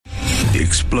the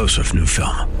explosive new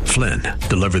film, Flynn,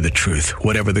 deliver the truth,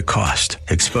 whatever the cost,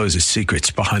 exposes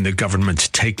secrets behind the government's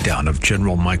takedown of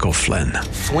General Michael Flynn.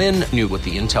 Flynn knew what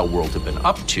the intel world had been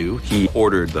up to. He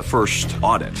ordered the first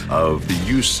audit of the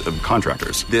use of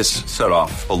contractors. This set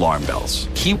off alarm bells.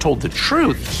 He told the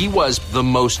truth. He was the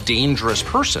most dangerous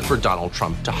person for Donald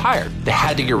Trump to hire. They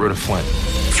had to get rid of Flynn.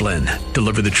 Flynn,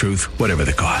 deliver the truth, whatever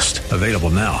the cost. Available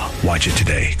now. Watch it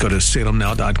today. Go to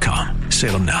salemnow.com.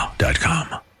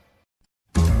 salemnow.com.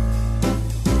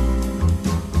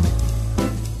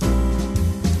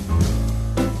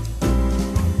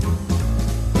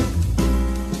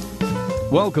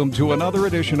 Welcome to another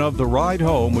edition of The Ride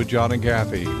Home with John and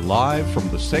Kathy, live from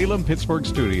the Salem-Pittsburgh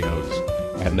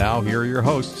studios. And now here are your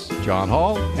hosts, John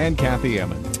Hall and Kathy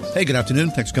Emmons. Hey, good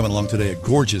afternoon. Thanks for coming along today. A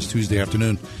gorgeous Tuesday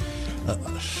afternoon.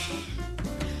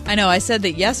 I know. I said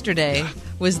that yesterday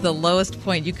was the lowest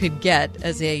point you could get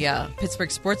as a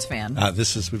Pittsburgh sports fan.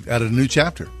 We've added a new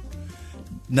chapter.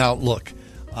 Now, look,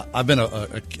 I've been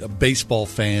a baseball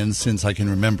fan since I can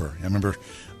remember. I remember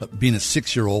being a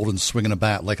 6-year-old and swinging a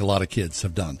bat like a lot of kids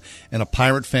have done, and a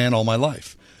Pirate fan all my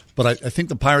life. But I think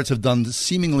the Pirates have done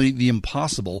seemingly the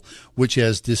impossible, which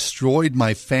has destroyed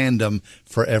my fandom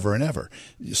forever and ever.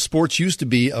 Sports used to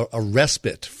be a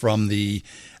respite from the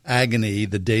agony,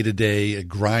 the day-to-day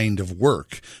grind of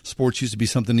work. Sports used to be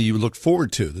something that you looked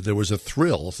forward to, that there was a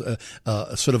thrill,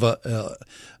 sort of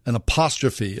an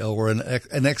apostrophe or an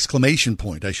exclamation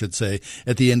point, I should say,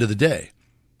 at the end of the day.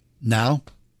 Now,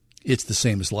 it's the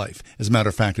same as life. As a matter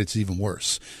of fact, it's even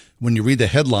worse. When you read the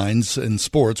headlines in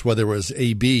sports, whether it was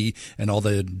AB and all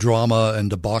the drama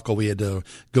and debacle we had to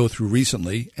go through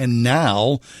recently, and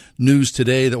now news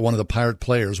today that one of the Pirate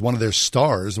players, one of their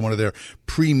stars, one of their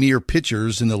premier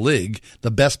pitchers in the league, the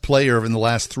best player in the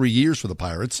last 3 years for the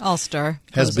Pirates, All-Star,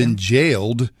 has been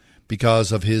jailed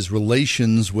because of his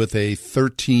relations with a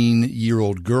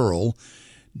 13-year-old girl,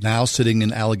 now sitting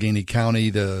in Allegheny County,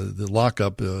 the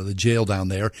lockup, the jail down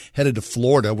there, headed to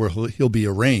Florida where he'll be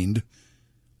arraigned.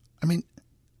 I mean,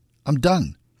 I'm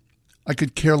done. I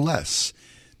could care less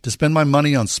to spend my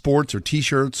money on sports or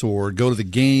T-shirts or go to the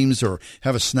games or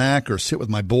have a snack or sit with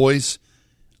my boys.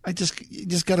 You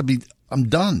just got to be, I'm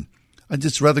done. I'd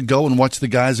just rather go and watch the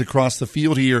guys across the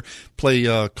field here play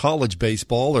college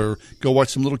baseball or go watch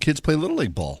some little kids play Little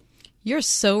League ball. You're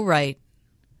so right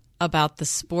about the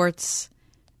sports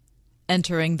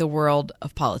entering the world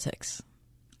of politics.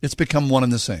 It's become one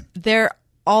and the same. They're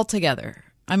all together.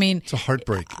 I mean, it's a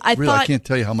heartbreak. I can't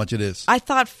tell you how much it is. I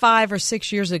thought 5 or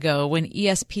 6 years ago when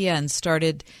ESPN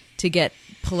started to get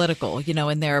political,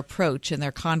 in their approach and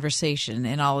their conversation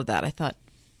and all of that, I thought,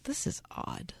 this is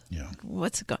odd. Yeah.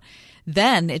 What's going?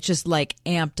 Then it just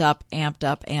amped up.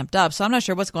 So I'm not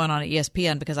sure what's going on at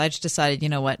ESPN because I just decided, you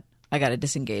know what, I got to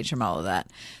disengage from all of that.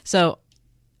 So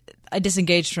I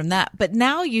disengaged from that. But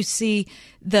now you see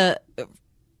the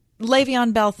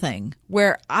Le'Veon Bell thing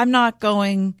where I'm not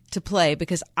going to play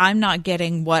because I'm not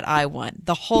getting what I want.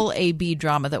 The whole AB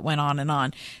drama that went on and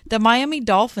on. The Miami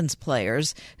Dolphins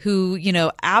players who,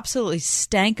 absolutely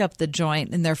stank up the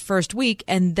joint in their first week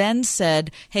and then said,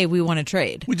 hey, we want to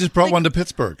trade. We just brought one to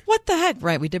Pittsburgh. What the heck?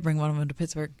 Right, we did bring one of them to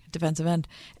Pittsburgh, defensive end.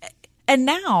 And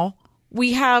now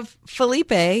we have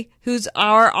Felipe, who's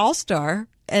our all-star,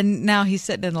 and now he's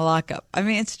sitting in a lockup. I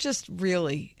mean, it's just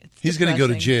really He's going to go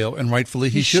to jail, and rightfully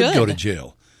he should go to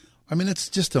jail. I mean, it's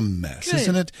just a mess,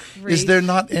 isn't it? Grief. Is there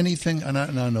not anything, and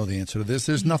I know the answer to this,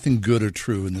 there's nothing good or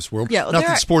true in this world. Yeah, not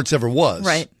that sports ever was.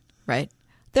 Right.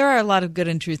 There are a lot of good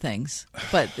and true things,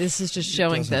 but this is just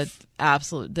showing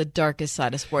the darkest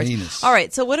side of sports. Heinous. All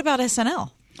right, so what about SNL?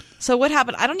 So what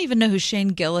happened? I don't even know who Shane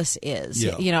Gillis is.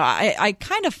 Yeah. I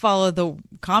kind of follow the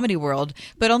comedy world,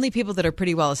 but only people that are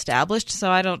pretty well established.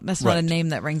 So that's not a name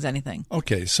that rings anything.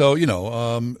 Okay, so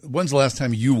when's the last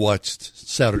time you watched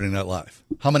Saturday Night Live?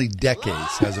 How many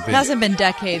decades has it been? It hasn't been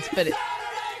decades, but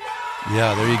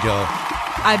yeah, there you go.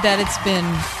 I bet it's been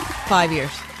 5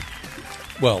 years.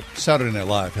 Well, Saturday Night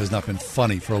Live has not been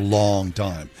funny for a long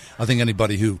time. I think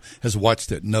anybody who has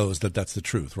watched it knows that that's the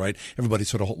truth, right? Everybody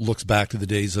sort of looks back to the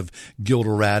days of Gilda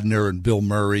Radner and Bill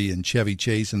Murray and Chevy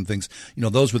Chase and things.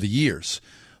 Those were the years.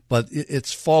 But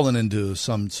it's fallen into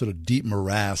some sort of deep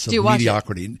morass of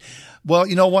mediocrity. Well,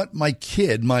 you know what? My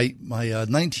kid, my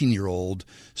 19-year-old,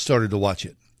 started to watch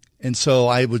it. And so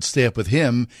I would stay up with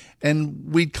him,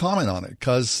 and we'd comment on it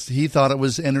because he thought it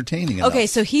was entertaining enough. Okay,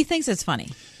 so he thinks it's funny,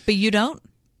 but you don't?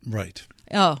 Right.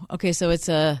 Oh, okay, so it's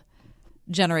a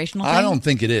generational thing? I don't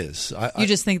think it is. You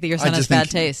just think that your son has bad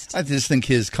taste? I just think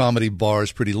his comedy bar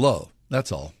is pretty low.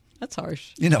 That's all. That's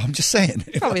harsh. I'm just saying.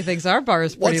 He probably thinks our bar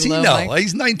is pretty low. What's he know? Mike.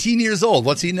 He's 19 years old.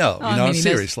 What's he know?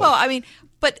 Seriously. Well, I mean,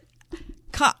 but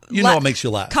It makes you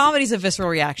laugh. Comedy's a visceral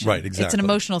reaction. Right, exactly. It's an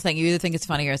emotional thing. You either think it's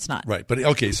funny or it's not. Right, but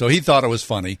okay, so he thought it was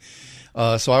funny.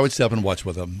 So I would step and watch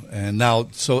with him. And now,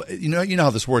 so you know how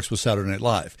this works with Saturday Night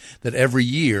Live, that every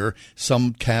year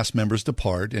some cast members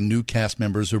depart and new cast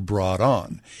members are brought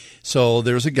on. So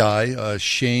there's a guy,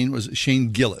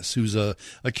 Shane Gillis, who's a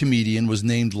comedian, was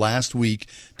named last week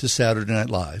to Saturday Night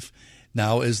Live.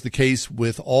 Now, as the case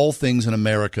with all things in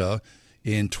America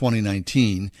in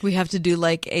 2019, we have to do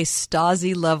like a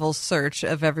Stasi-level search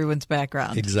of everyone's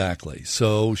background. Exactly.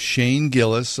 So Shane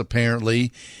Gillis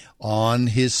apparently, on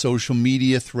his social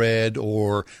media thread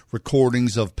or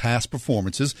recordings of past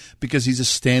performances, because he's a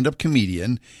stand-up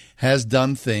comedian, has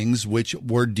done things which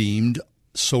were deemed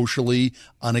socially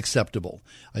unacceptable.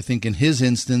 I think in his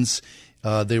instance,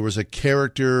 there was a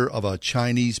character of a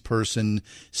Chinese person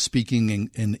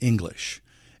speaking in English,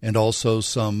 and also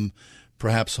some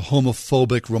perhaps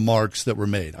homophobic remarks that were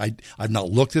made. I've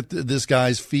not looked at this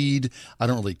guy's feed. I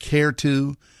don't really care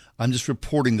to. I'm just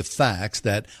reporting the facts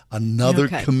that another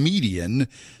comedian,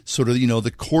 sort of,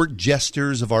 the court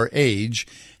jesters of our age,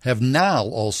 have now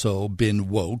also been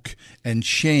woke and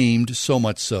shamed, so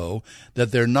much so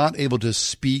that they're not able to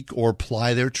speak or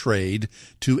ply their trade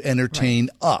to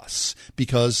entertain us.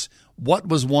 Because what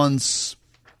was once,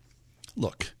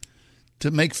 to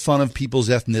make fun of people's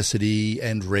ethnicity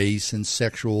and race and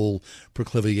sexual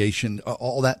procliviation,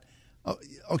 all that,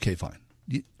 okay, fine.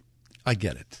 I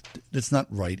get it. It's not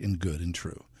right and good and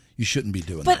true. You shouldn't be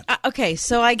doing that. But okay,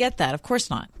 so I get that. Of course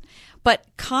not. But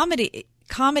comedy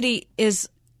is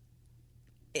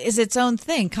its own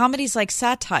thing. Comedy's like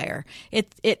satire.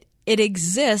 It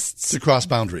exists to cross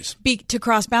boundaries. To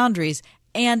cross boundaries,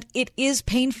 and it is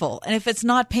painful. And if it's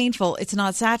not painful, it's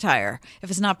not satire.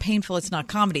 If it's not painful, it's not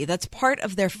comedy. That's part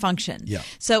of their function. Yeah.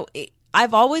 So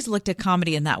I've always looked at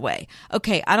comedy in that way.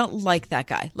 Okay, I don't like that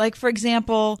guy. Like, for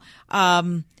example,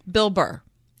 Bill Burr,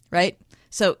 right?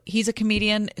 So he's a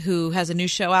comedian who has a new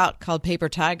show out called Paper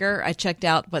Tiger. I checked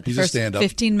out the first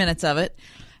 15 minutes of it,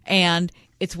 and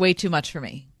it's way too much for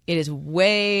me. It is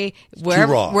way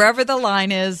wherever the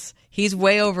line is, he's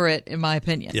way over it, in my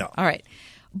opinion. Yeah. All right.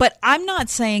 But I'm not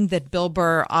saying that Bill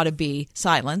Burr ought to be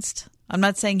silenced. I'm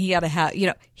not saying he ought to have,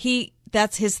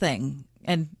 that's his thing.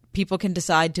 And people can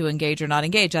decide to engage or not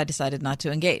engage. I decided not to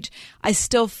engage. I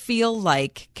still feel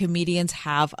like comedians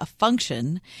have a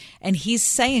function, and he's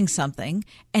saying something,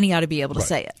 and he ought to be able to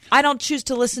say it. I don't choose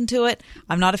to listen to it.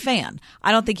 I'm not a fan.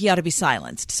 I don't think he ought to be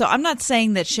silenced. So I'm not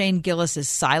saying that Shane Gillis is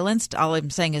silenced. All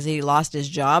I'm saying is he lost his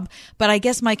job. But I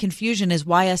guess my confusion is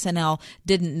why SNL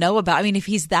didn't know about. I mean, if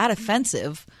he's that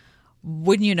offensive,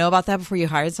 wouldn't you know about that before you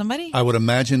hired somebody? I would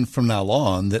imagine from now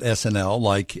on that SNL,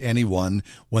 like anyone,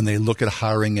 when they look at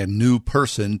hiring a new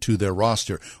person to their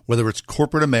roster, whether it's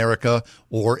corporate America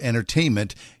or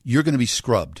entertainment, you're going to be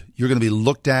scrubbed. You're going to be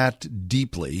looked at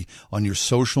deeply on your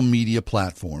social media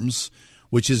platforms,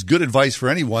 which is good advice for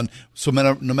anyone. So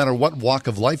no matter what walk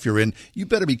of life you're in, you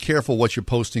better be careful what you're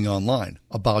posting online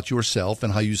about yourself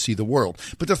and how you see the world.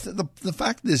 But the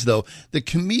fact is, though, the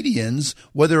comedians,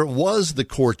 whether it was the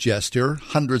court jester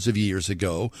hundreds of years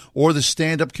ago or the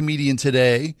stand-up comedian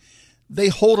today, they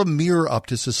hold a mirror up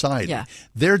to society. Yeah.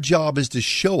 Their job is to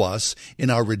show us in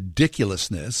our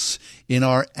ridiculousness, in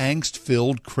our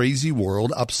angst-filled, crazy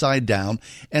world upside down,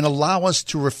 and allow us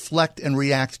to reflect and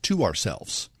react to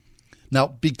ourselves. Now,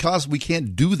 because we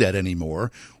can't do that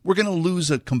anymore, we're going to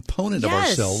lose a component of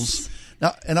ourselves.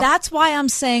 Now, that's why I'm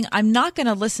saying I'm not going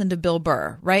to listen to Bill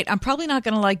Burr, right? I'm probably not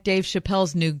going to like Dave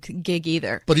Chappelle's new gig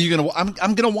either. But are you going to?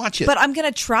 I'm going to watch it. But I'm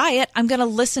going to try it. I'm going to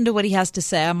listen to what he has to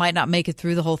say. I might not make it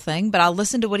through the whole thing, but I'll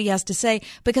listen to what he has to say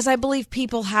because I believe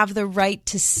people have the right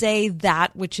to say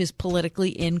that which is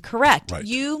politically incorrect. Right.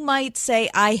 You might say,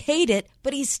 I hate it,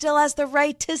 but he still has the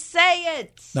right to say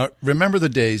it. Now, remember the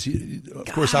days,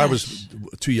 of course, I was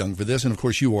too young for this, and of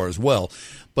course you are as well.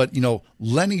 But,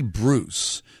 Lenny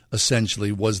Bruce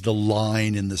essentially was the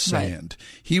line in the sand. Right.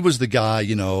 He was the guy,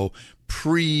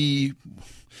 pre-blue,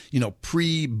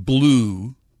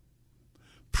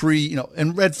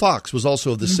 and Red Fox was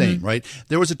also the same, right?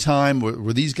 There was a time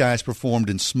where these guys performed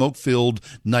in smoke-filled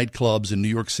nightclubs in New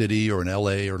York City or in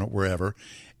L.A. or wherever,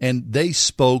 and they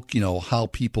spoke, how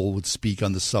people would speak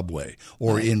on the subway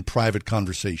or in private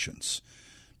conversations.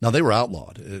 Now, they were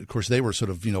outlawed. Of course, they were sort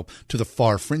of, to the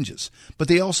far fringes. But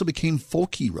they also became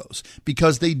folk heroes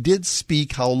because they did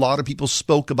speak how a lot of people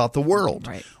spoke about the world.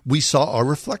 Right. We saw our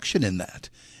reflection in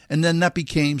that. And then that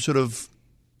became sort of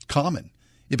common.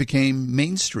 It became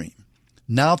mainstream.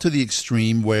 Now to the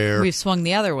extreme where we've swung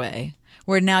the other way.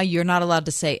 where now you're not allowed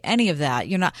to say any of that.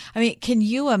 You're not. I mean, can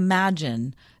you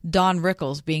imagine Don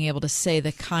Rickles being able to say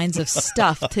the kinds of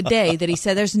stuff today that he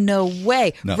said? There's no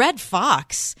way. No. Red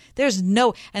Fox. There's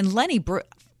no. And Lenny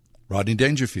Rodney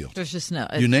Dangerfield. There's just no.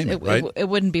 You name it, right? It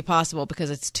wouldn't be possible because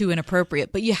it's too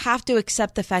inappropriate. But you have to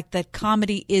accept the fact that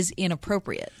comedy is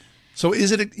inappropriate. So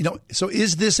is it, so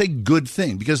is this a good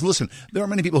thing? Because listen, there are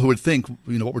many people who would think,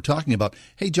 what we're talking about.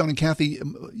 Hey, John and Kathy,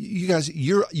 you guys,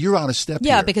 you're out of step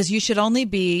here. Yeah, because you should only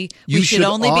be. We should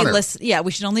only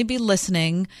be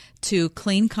listening to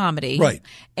clean comedy, right?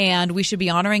 And we should be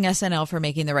honoring SNL for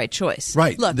making the right choice,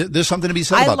 right? Look, there's something to be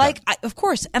said about that. Of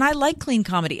course, and I like clean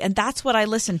comedy, and that's what I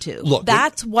listen to. Look,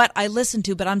 that's what I listen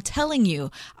to. But I'm telling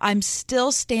you, I'm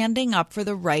still standing up for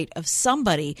the right of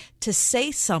somebody to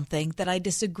say something that I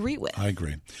disagree with. I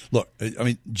agree. Look, I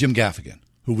mean, Jim Gaffigan,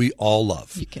 who we all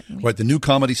love, right? The new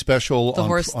comedy special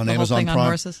on Amazon Prime. On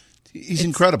horses. He's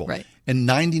incredible. Right. And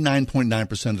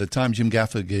 99.9% of the time, Jim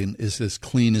Gaffigan is as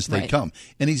clean as they come.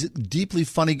 And he's a deeply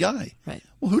funny guy. Right.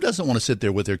 Well, who doesn't want to sit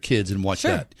there with their kids and watch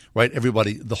that? Right?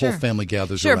 Everybody, the whole family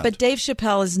gathers around. Sure, but Dave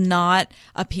Chappelle is not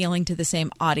appealing to the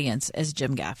same audience as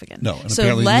Jim Gaffigan. No, and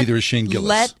apparently neither is Shane Gillis.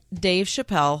 Let Dave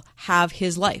Chappelle have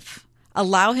his life.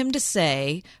 Allow him to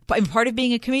say, and part of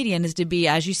being a comedian is to be,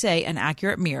 as you say, an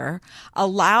accurate mirror.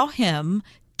 Allow him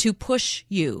to push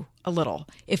you a little.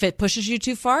 If it pushes you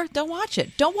too far, don't watch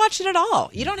it. Don't watch it at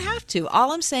all. You don't have to.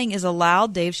 All I'm saying is allow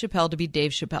Dave Chappelle to be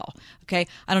Dave Chappelle. Okay?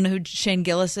 I don't know who Shane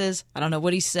Gillis is. I don't know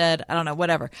what he said. I don't know,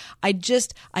 whatever. I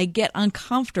get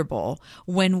uncomfortable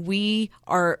when we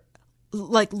are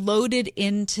like loaded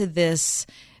into this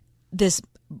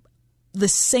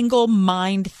single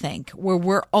mind think where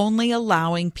we're only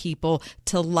allowing people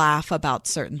to laugh about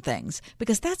certain things,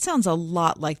 because that sounds a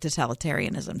lot like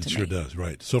totalitarianism to me. It sure does,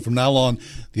 right. So from now on,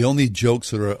 the only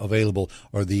jokes that are available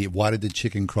are the why did the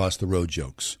chicken cross the road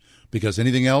jokes, because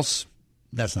anything else,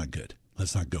 that's not good.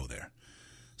 Let's not go there.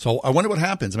 So I wonder what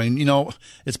happens. I mean,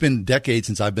 it's been decades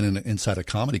since I've been inside a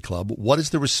comedy club. What is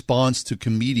the response to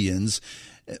comedians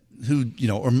who,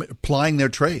 are plying their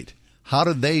trade? How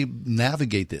do they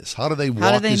navigate this? How do they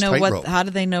walk this tightrope? How do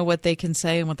they know what they can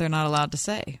say and what they're not allowed to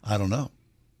say? I don't know.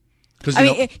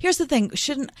 Here's the thing.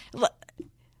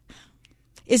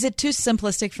 Is it too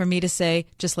simplistic for me to say,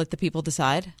 just let the people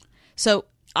decide? So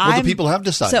the people have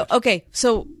decided.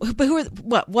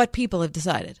 But what people have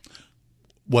decided?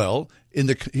 Well,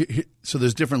 so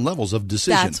there's different levels of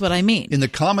decision. That's what I mean. In the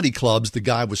comedy clubs, the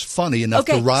guy was funny enough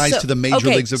to rise to the major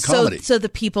leagues of comedy. So the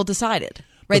people decided.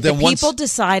 Right, the people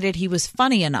decided he was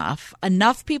funny enough.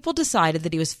 Enough people decided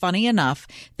that he was funny enough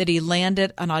that he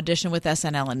landed an audition with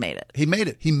SNL and made it. He made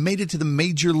it. He made it to the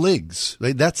major leagues.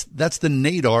 Right? That's the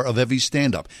nadir of every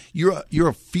stand-up. You're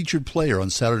a featured player on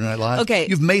Saturday Night Live. Okay,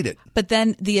 you've made it. But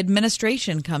then the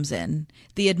administration comes in.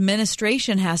 The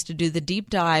administration has to do the deep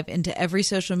dive into every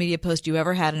social media post you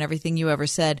ever had and everything you ever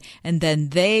said, and then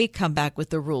they come back with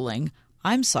the ruling.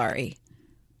 I'm sorry,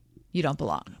 you don't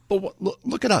belong. But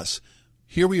look at us.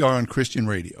 Here we are on Christian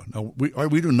radio. Now,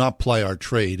 we do not ply our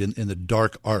trade in the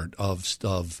dark art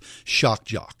of shock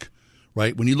jock,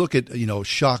 right? When you look at,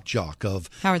 shock jock of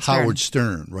Howard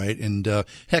Stern, right? And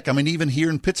heck, I mean, even here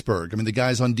in Pittsburgh, I mean, the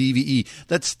guys on DVE,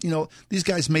 that's, these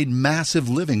guys made massive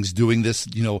livings doing this,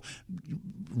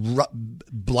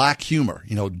 black humor,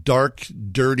 dark,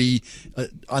 dirty,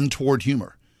 untoward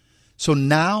humor. So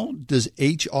now does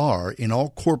HR in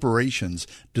all corporations,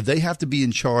 do they have to be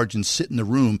in charge and sit in the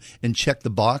room and check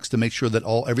the box to make sure that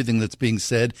everything that's being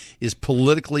said is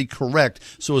politically correct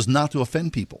so as not to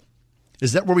offend people?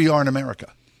 Is that where we are in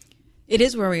America? It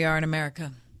is where we are in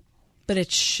America, but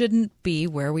it shouldn't be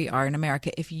where we are in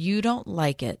America. If you don't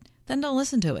like it, then don't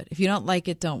listen to it. If you don't like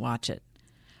it, don't watch it.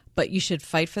 But you should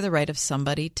fight for the right of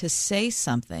somebody to say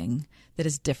something that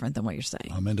is different than what you're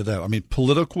saying. I'm into that. I mean,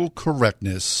 political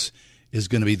correctness is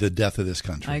going to be the death of this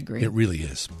country. I agree. It really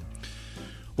is.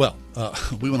 Well,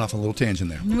 we went off on a little tangent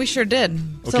there. We sure did.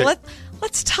 Okay. So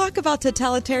let's talk about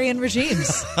totalitarian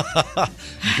regimes.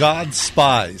 God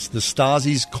spies, the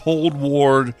Stasi's Cold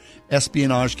War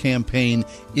espionage campaign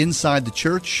inside the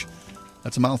church.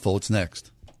 That's a mouthful. It's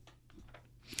next.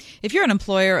 If you're an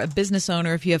employer, a business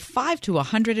owner, if you have 5 to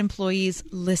 100 employees,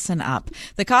 listen up.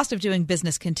 The cost of doing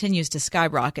business continues to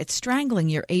skyrocket, strangling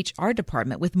your HR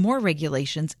department with more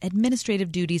regulations,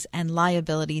 administrative duties, and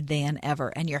liability than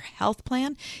ever. And your health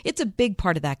plan, it's a big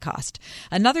part of that cost.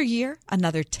 Another year,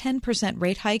 another 10%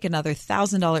 rate hike, another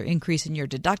 $1,000 increase in your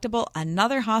deductible,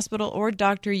 another hospital or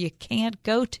doctor you can't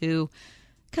go to.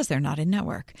 Because they're not in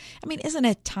network. I mean, isn't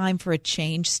it time for a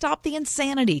change? Stop the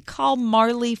insanity. Call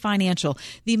Marley Financial,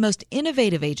 the most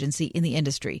innovative agency in the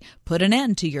industry. Put an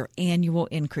end to your annual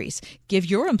increase. Give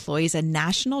your employees a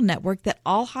national network that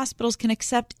all hospitals can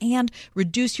accept and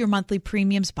reduce your monthly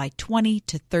premiums by 20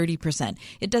 to 30%.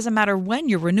 It doesn't matter when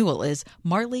your renewal is.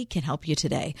 Marley can help you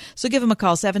today. So give them a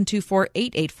call,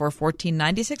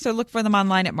 724-884-1496, or look for them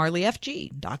online at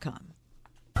marleyfg.com.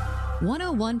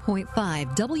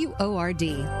 101.5 WORD.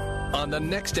 On the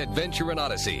next adventure in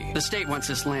Odyssey. The state wants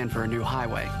this land for a new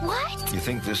highway. What? You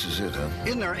think this is it, huh?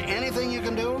 Isn't there anything you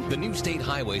can do? The new state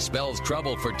highway spells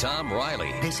trouble for Tom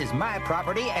Riley. This is my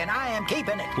property, and I am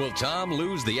keeping it. Will Tom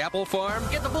lose the apple farm?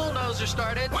 Get the bulldozer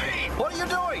started. Wait, what are you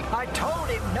doing? I told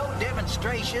him no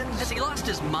demonstrations. Has he lost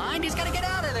his mind? He's got to get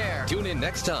out of there. Tune in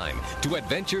next time to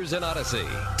Adventures in Odyssey.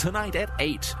 Tonight at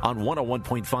 8 on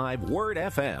 101.5 Word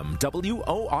FM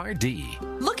WORD.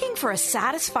 Looking for a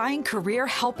satisfying career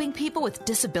helping people with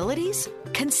disabilities?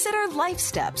 Consider Life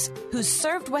Steps, who's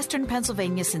served Western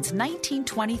Pennsylvania since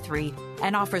 1923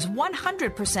 and offers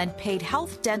 100% paid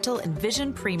health, dental, and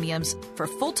vision premiums for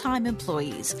full-time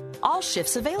employees. All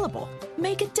shifts available.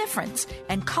 Make a difference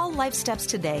and call Life Steps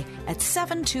today at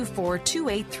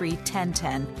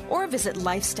 724-283-1010 or visit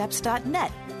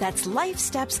lifesteps.net. That's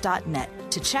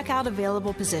lifesteps.net to check out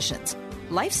available positions.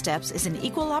 Life Steps is an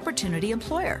equal opportunity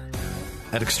employer.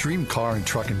 At Extreme Car and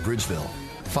Truck in Bridgeville,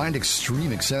 find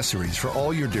extreme accessories for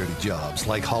all your dirty jobs,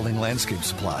 like hauling landscape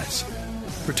supplies.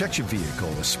 Protect your vehicle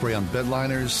with spray-on bed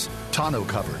liners, tonneau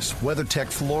covers, WeatherTech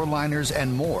floor liners,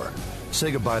 and more.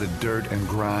 Say goodbye to dirt and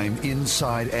grime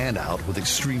inside and out with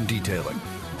extreme detailing.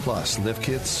 Plus, lift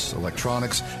kits,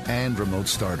 electronics, and remote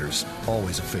starters.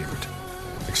 Always a favorite.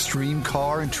 Extreme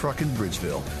Car and Truck in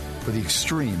Bridgeville. For the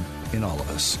extreme in all of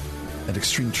us. At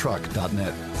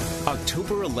extremetruck.net.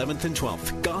 October 11th and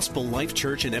 12th, Gospel Life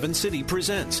Church in Evans City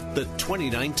presents the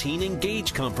 2019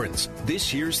 Engage Conference.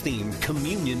 This year's theme,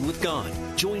 Communion with God.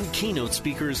 Join keynote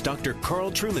speakers Dr.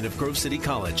 Carl Truman of Grove City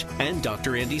College and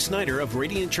Dr. Andy Snyder of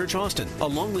Radiant Church Austin,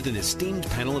 along with an esteemed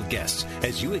panel of guests,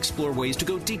 as you explore ways to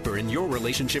go deeper in your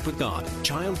relationship with God.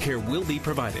 Childcare will be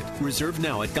provided. Reserve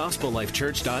now at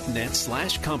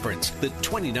gospellifechurch.net/conference. The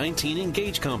 2019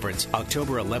 Engage Conference,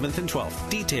 October 11th and 12th.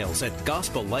 Details at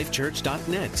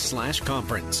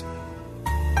gospellifechurch.net/conference.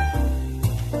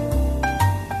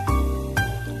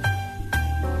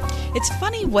 It's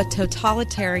funny what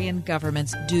totalitarian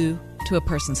governments do to a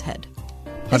person's head.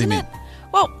 How do you mean?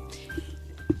 Well,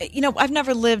 you know, I've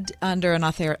never lived under an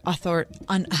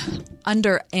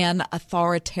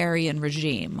authoritarian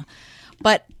regime,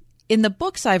 but in the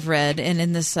books I've read, and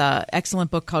in this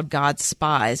excellent book called God's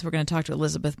Spies, we're going to talk to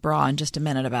Elizabeth Braw in just a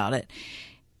minute about it.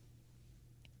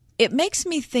 It makes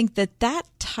me think that that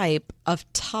type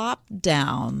of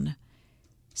top-down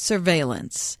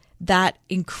surveillance, that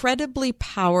incredibly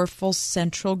powerful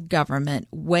central government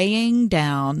weighing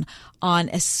down on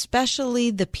especially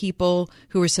the people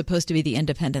who are supposed to be the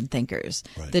independent thinkers,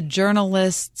 right. The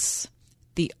journalists,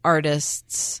 the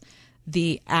artists,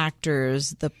 the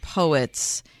actors, the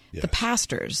poets, yes. The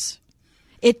pastors.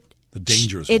 The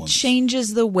dangerous ones. It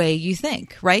changes the way you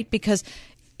think, right? Because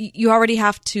you already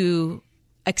have to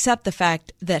accept the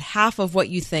fact that half of what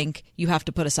you think you have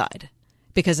to put aside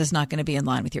because it's not going to be in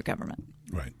line with your government.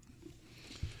 Right.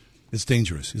 It's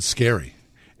dangerous. It's scary.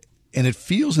 And it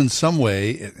feels in some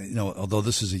way, you know, although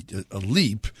this is a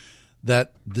leap,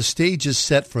 that the stage is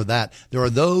set for that. There are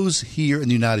those here in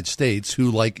the United States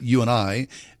who, like you and I,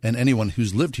 and anyone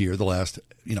who's lived here the last,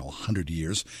 100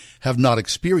 years, have not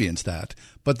experienced that.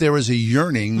 But there is a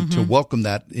yearning to welcome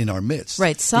that in our midst,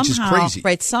 right? Somehow, which is crazy.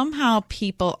 Right. Somehow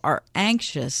people are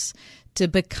anxious to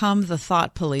become the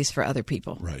thought police for other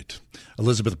people. Right.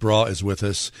 Elizabeth Braw is with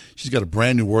us. She's got a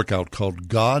brand new workout called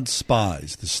God's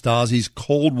Spies, the Stasi's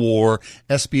Cold War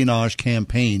espionage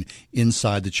campaign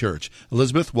inside the church.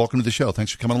 Elizabeth, welcome to the show.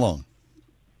 Thanks for coming along.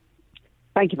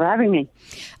 Thank you for having me.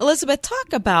 Elizabeth,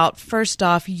 talk about, first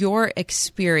off, your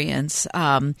experience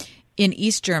in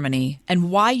East Germany and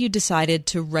why you decided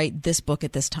to write this book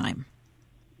at this time.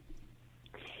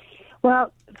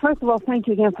 Well, first of all, thank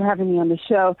you again for having me on the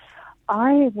show.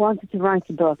 I wanted to write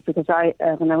the book because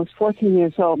when I was 14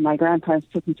 years old, my grandparents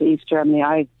took me to East Germany.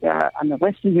 I'm a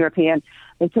Western European.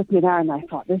 They took me there, and I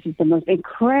thought, this is the most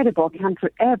incredible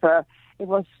country ever. It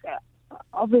was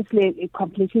obviously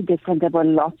completely different. There were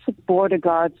lots of border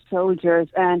guards, soldiers,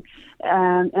 and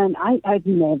I'd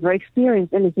never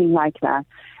experienced anything like that.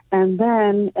 And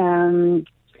then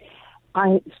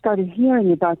I started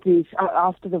hearing about these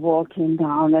after the wall came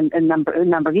down, and a number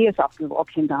of years after the wall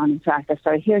came down. In fact, I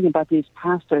started hearing about these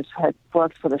pastors who had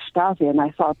worked for the Stasi, and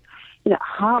I thought,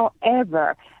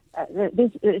 however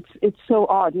it's so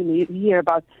odd. You hear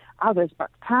about others, but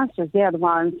pastors, they were the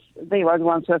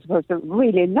ones who are supposed to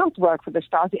really not work for the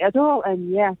Stasi at all,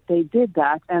 and yet they did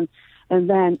that. And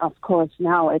then, of course,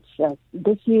 now it's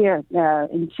this year,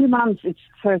 in 2 months, it's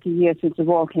 30 years since the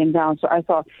wall came down. So I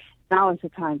thought now is the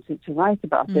time to write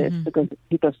about this, because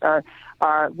people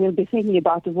will be thinking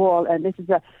about the wall, and this is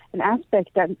an aspect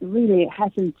that really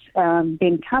hasn't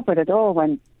been covered at all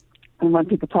when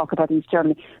people talk about East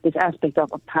Germany, this aspect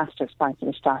of pastors fighting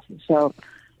the Stasi. So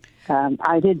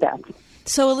I did that.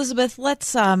 So, Elizabeth,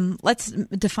 let's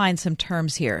define some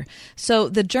terms here. So,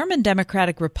 the German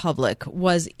Democratic Republic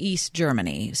was East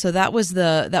Germany. So that was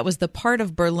the part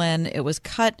of Berlin. It was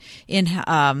cut in.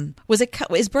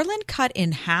 Is Berlin cut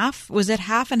in half? Was it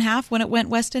half and half when it went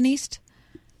west and east?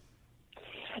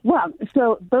 Well,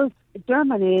 so both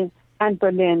Germany and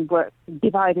Berlin were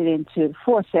divided into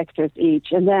 4 sectors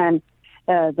each, and then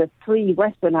the 3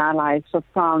 Western allies, so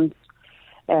France,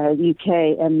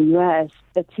 UK, and the US,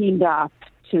 teamed up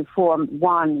to form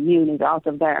one unit out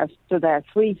of there. So there are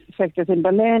 3 sectors in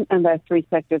Berlin, and there are 3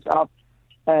 sectors of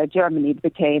Germany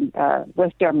became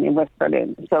West Germany and West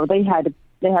Berlin. So they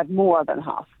had more than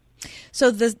half. So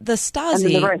the Stasi,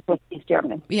 and the rest was East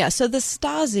Germany. Yeah. So the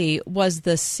Stasi was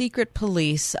the secret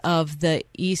police of the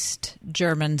East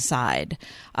German side.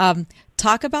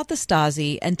 Talk about the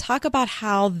Stasi and talk about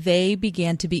how they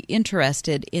began to be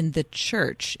interested in the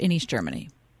church in East Germany.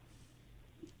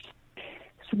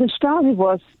 So the Stasi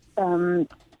was.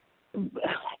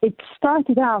 It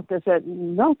started out as a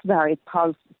not very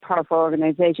powerful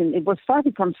organization. It was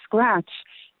started from scratch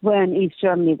when East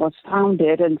Germany was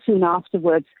founded, and soon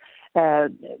afterwards,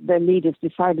 the leaders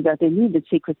decided that they needed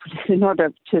secret police in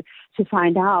order to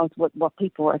find out what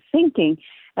people were thinking,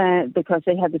 because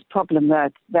they had this problem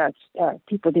that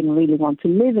people didn't really want to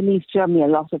live in East Germany. A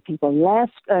lot of people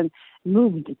left and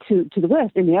moved to the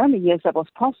West. In the early years, that was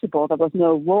possible. There was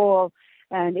no wall,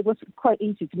 and it was quite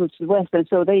easy to move to the West. And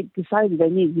so they decided they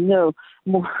needed to know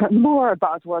more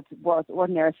about what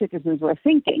ordinary citizens were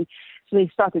thinking. So they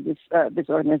started this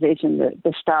organization,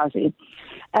 the Stasi.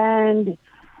 And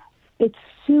it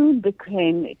soon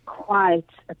became quite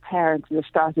apparent to the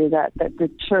Stasi that the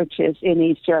churches in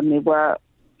East Germany were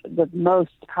the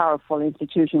most powerful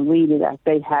institution, really, that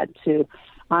they had to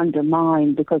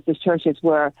undermine, because the churches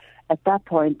were, at that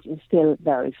point, still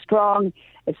very strong,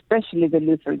 especially the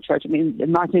Lutheran Church. I mean,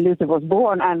 Martin Luther was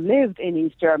born and lived in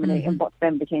East Germany, and what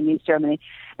then became East Germany.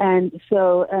 And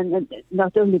so, and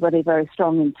not only were they very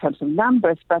strong in terms of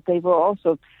numbers, but they were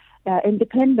also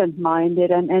independent-minded,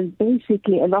 and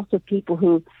basically a lot of people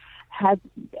who had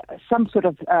some sort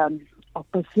of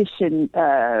opposition,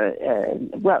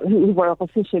 who were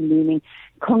opposition-leaning,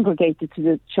 congregated to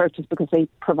the churches because they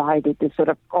provided this sort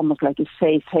of almost like a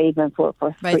safe haven for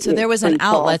right. So there was an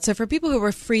outlet. So for people who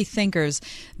were free thinkers,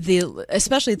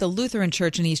 especially the Lutheran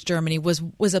Church in East Germany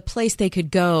was a place they could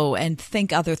go and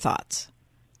think other thoughts.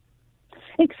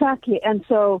 Exactly, and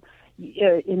so.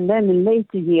 In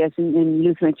later years in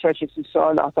Lutheran churches, we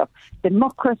saw a lot of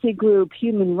democracy groups,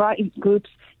 human rights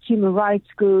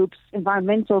groups,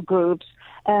 environmental groups,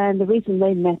 and the reason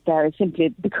they met there is simply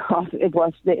because it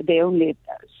was the only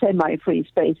semi-free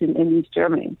space in East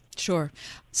Germany. Sure.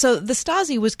 So the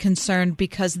Stasi was concerned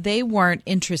because they weren't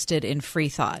interested in free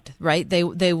thought, right? They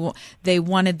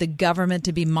wanted the government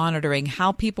to be monitoring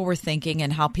how people were thinking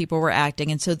and how people were acting,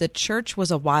 and so the church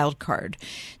was a wild card.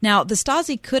 Now, the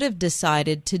Stasi could have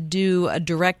decided to do a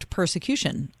direct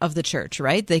persecution of the church,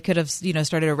 right? They could have,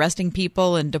 started arresting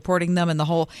people and deporting them and the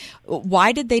whole.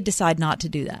 Why did they decide not to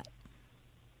do that?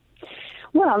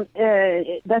 Well,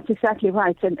 that's exactly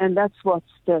right, and that's what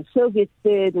the Soviets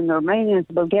did, and the Romanians,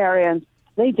 the Bulgarians.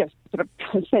 They just sort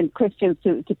of sent Christians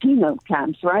to penal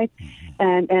camps, right,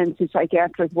 and to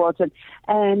psychiatric wards,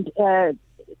 and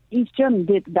East Germany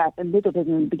did that a little bit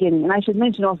in the beginning. And I should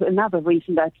mention also another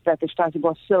reason that the Stasi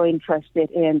was so interested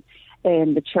in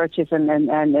the churches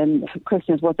and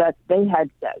Christians was that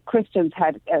Christians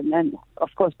had, and of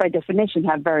course by definition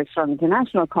had very strong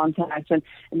international contacts, and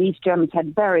East Germans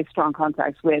had very strong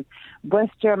contacts with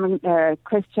West German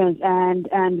Christians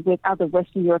and with other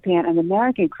Western European and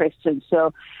American Christians.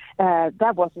 So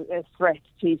that was a threat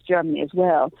to East Germany as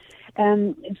well.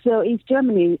 And so East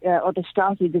Germany, or the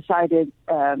Stasi, decided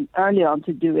early on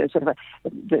to do a sort of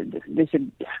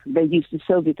they used the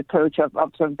Soviet approach of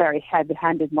sort of very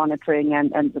heavy-handed monitoring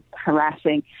and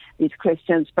harassing these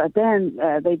Christians. But then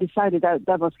they decided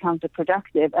that was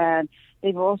counterproductive, and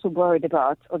they were also worried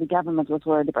about, or the government was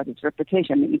worried about its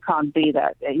reputation. I mean, you can't be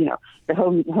that, the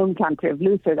home country of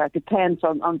Luther that depends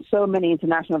on so many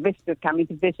international visitors coming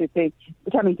to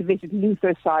visit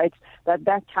Luther sites,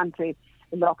 that country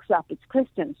locks up its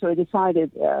Christians. So he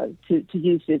decided to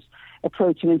use this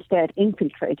approach of instead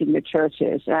infiltrating the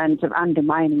churches and sort of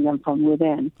undermining them from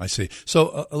within. I see.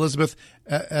 So, Elizabeth,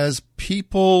 as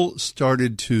people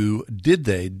started to, did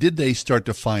they start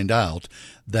to find out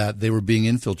that they were being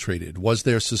infiltrated? Was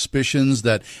there suspicions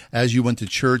that as you went to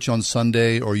church on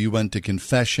Sunday or you went to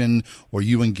confession or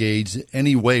you engaged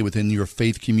any way within your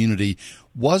faith community,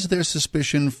 was there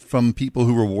suspicion from people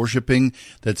who were worshiping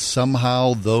that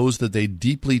somehow those that they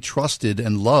deeply trusted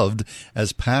and loved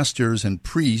as pastors and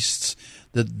priests,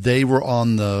 that they were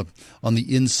on the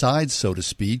inside, so to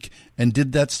speak, and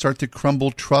did that start to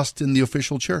crumble trust in the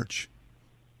official church?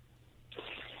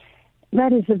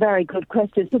 That is a very good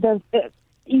question. So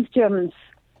East Germans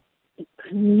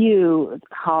knew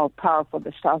how powerful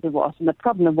the Stasi was, and the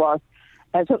problem was,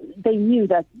 so they knew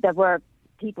that there were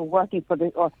people working for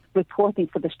or reporting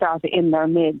for the Stasi in their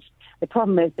midst. The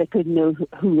problem is they couldn't know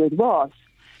who it was.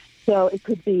 So it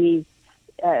could be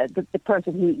the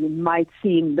person who might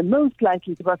seem the most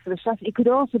likely to work for the Stasi. It could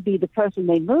also be the person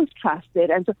they most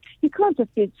trusted. And so you can't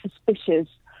just be suspicious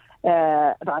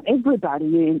about everybody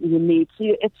you meet.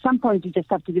 So at some point you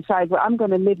just have to decide, well, I'm going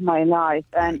to live my life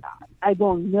and I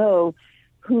won't know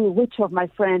which of my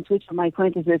friends, which of my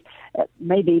acquaintances,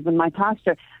 maybe even my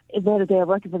pastor, whether they are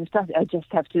working for the Stasi. I just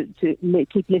have to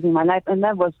keep living my life. And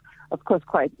that was, of course,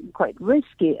 quite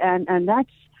risky. And that's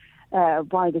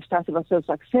why the Stasi was so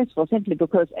successful, simply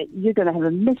because you're going to have a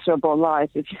miserable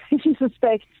life if you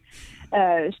suspect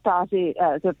Stasi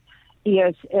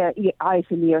eyes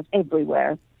and ears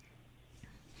everywhere.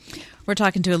 We're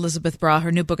talking to Elizabeth Bra.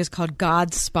 Her new book is called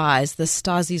God's Spies, the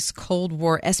Stasi's Cold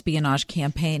War Espionage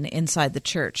Campaign Inside the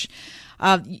Church.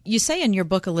 You say in your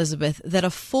book, Elizabeth, that a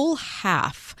full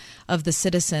half of the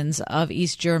citizens of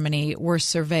East Germany were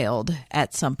surveilled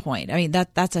at some point. I mean,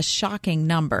 that's a shocking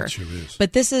number. It sure is.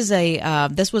 But this is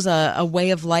this was a way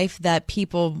of life that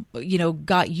people,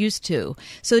 got used to.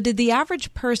 So did the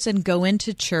average person go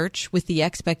into church with the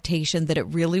expectation that it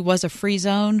really was a free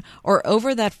zone? Or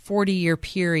over that 40-year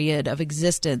period of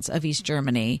existence of East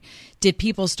Germany, did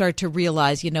people start to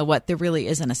realize, there really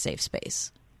isn't a safe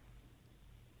space?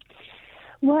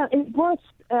 Well, it was.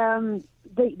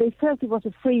 They felt it was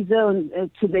a free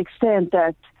zone to the extent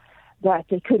that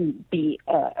they couldn't be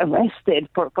arrested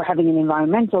for having an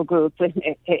environmental group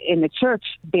in a church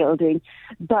building,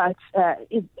 but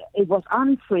it was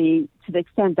unfree to the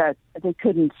extent that they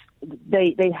couldn't.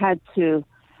 They had to.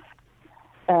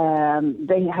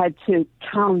 They had to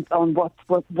count on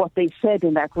what they said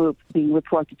in that group being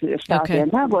reported to the Stasi, okay.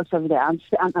 And that was sort of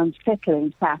the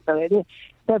unsettling fact of it.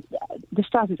 That the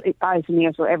Stasi's eyes and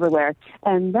ears were everywhere,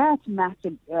 and that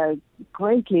mattered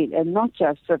greatly, and not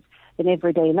just sort of in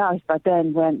everyday life, but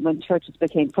then when churches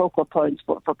became focal points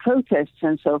for protests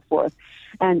and so forth.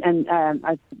 And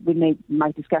we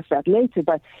might discuss that later,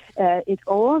 but it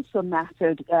also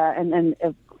mattered, and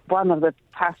one of the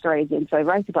pastor agents I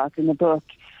write about in the book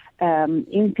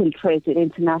infiltrated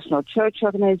international church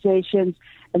organizations.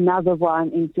 Another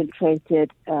one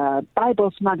infiltrated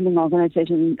Bible smuggling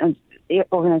organizations, and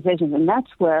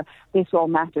that's where this all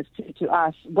matters to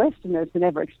us Westerners who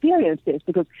never experienced this,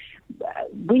 because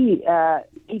we,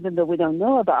 even though we don't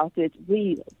know about it,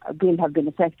 we will have been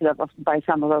affected by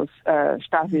some of those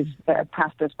Stasi's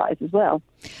pastor spies as well.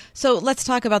 So let's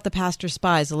talk about the pastor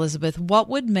spies, Elizabeth. What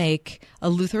would make a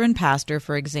Lutheran pastor,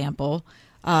 for example,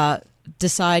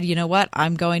 decide,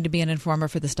 I'm going to be an informer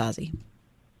for the Stasi?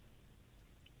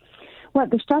 Well,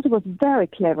 the Stasi was very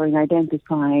clever in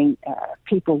identifying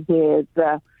people with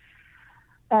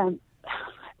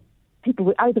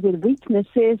either with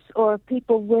weaknesses or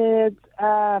people with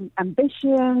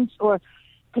ambitions or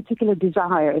particular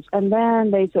desires, and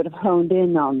then they sort of honed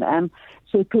in on them.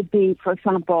 So it could be, for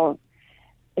example,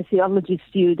 a theology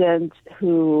student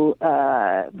who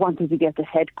wanted to get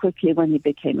ahead quickly when he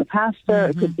became a pastor.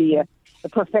 Mm-hmm. It could be a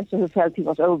professor who felt he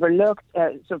was overlooked.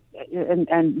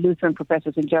 And Lutheran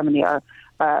professors in Germany are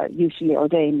usually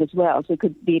ordained as well. So it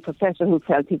could be a professor who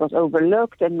felt he was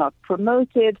overlooked and not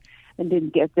promoted and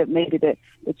didn't get the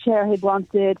chair he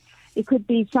wanted. It could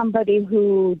be somebody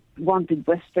who wanted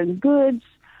Western goods,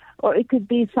 or it could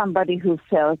be somebody who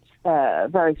felt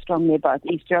very strongly about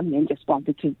East Germany and just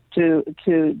wanted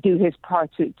to do his part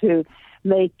to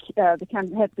make help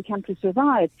the country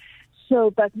survive. So,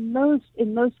 but in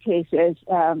most cases,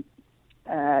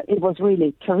 it was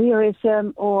really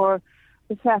careerism or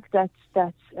the fact that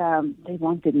they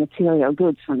wanted material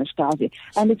goods from the Stasi.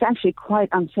 And it's actually quite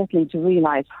unsettling to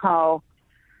realize how,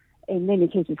 in many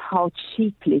cases, how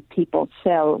cheaply people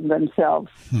sell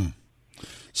themselves.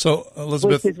 So,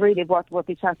 Elizabeth, which is really what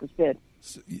the Chartists did.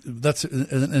 That's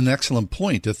an excellent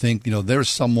point to think, there's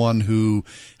someone who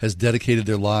has dedicated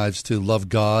their lives to love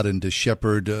God and to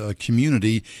shepherd a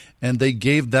community, and they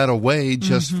gave that away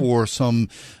just for some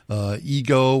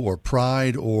ego or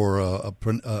pride or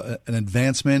an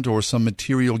advancement or some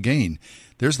material gain.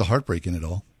 There's the heartbreak in it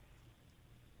all.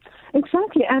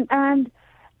 Exactly. And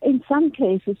in some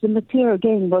cases, the material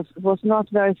gain was not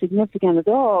very significant at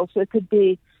all. So it could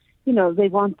be, they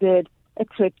wanted a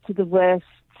trip to the West.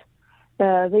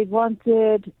 They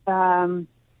wanted,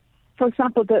 for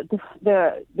example,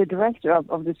 the director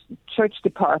of this church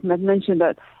department mentioned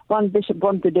that one bishop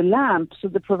wanted a lamp, so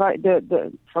they provide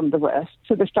from the West.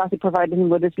 So they started providing him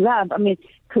with this lamp. I mean,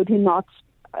 could he not?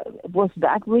 Was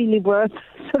that really worth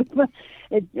the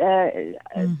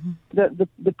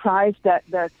price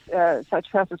that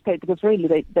such persons paid? Because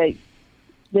really,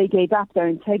 they gave up their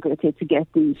integrity to get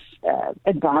these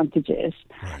advantages,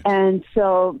 right. And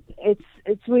so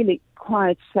it's really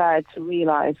quite sad to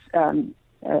realize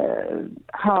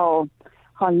how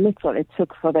little it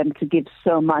took for them to give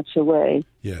so much away,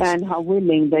 yes. And how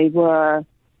willing they were,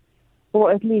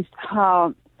 or at least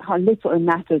how little it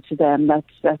mattered to them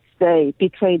that they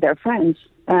betrayed their friends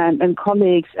and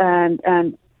colleagues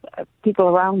and people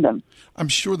around them. I'm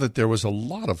sure that there was a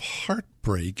lot of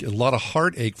heartbreak, a lot of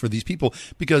heartache for these people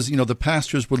because, the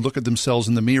pastors would look at themselves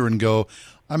in the mirror and go,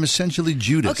 I'm essentially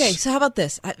Judas. Okay, so how about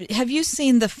this? Have you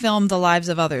seen the film The Lives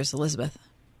of Others, Elizabeth?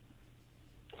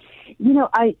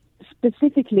 I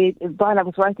specifically, while I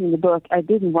was writing the book, I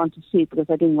didn't want to see it because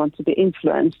I didn't want to be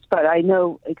influenced, but I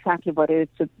know exactly what it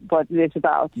is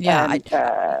about.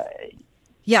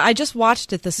 Yeah, I just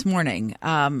watched it this morning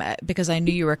because I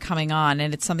knew you were coming on,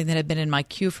 and it's something that had been in my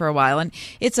queue for a while. And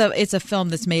it's a film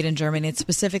that's made in Germany. It's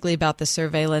specifically about the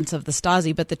surveillance of the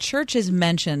Stasi, but the church is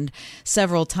mentioned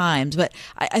several times. But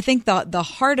I think the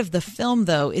heart of the film,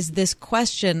 though, is this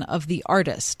question of the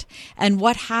artist and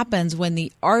what happens when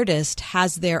the artist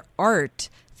has their art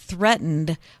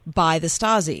threatened by the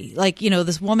Stasi. Like,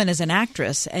 this woman is an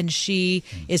actress and she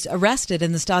is arrested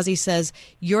and the Stasi says,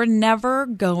 you're never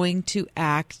going to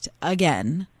act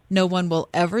again. No one will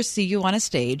ever see you on a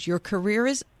stage. Your career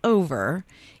is over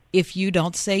if you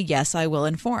don't say, yes, I will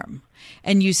inform.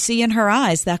 And you see in her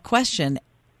eyes that question,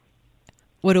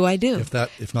 what do I do?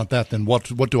 If not that, then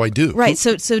what do I do? Right.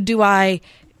 So do I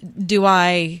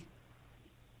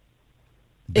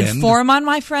inform on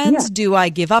my friends? Yeah. Do I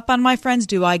give up on my friends?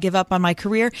 Do I give up on my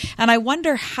career? And I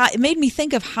wonder how it made me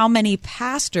think of how many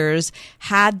pastors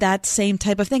had that same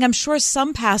type of thing. I'm sure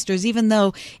some pastors, even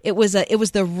though it was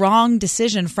the wrong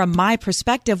decision from my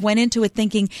perspective, went into it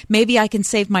thinking maybe I can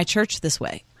save my church this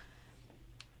way.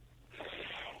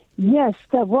 Yes,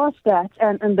 there was that,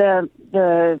 and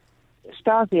the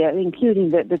Stasi,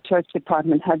 including the church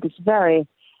department, had this very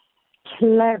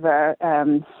clever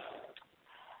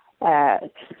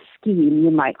scheme,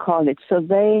 you might call it. So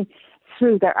they,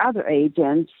 through their other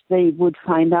agents, they would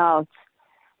find out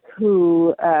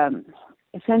who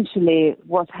essentially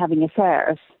was having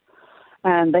affairs.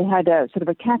 And they had a sort of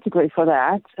a category for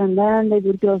that. And then they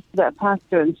would go to that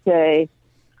pastor and say,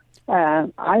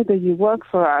 either you work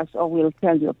for us or we'll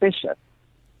tell your bishop.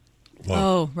 Wow.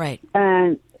 Oh, right.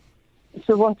 And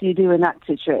so what do you do in that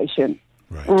situation?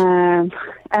 Right.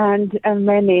 And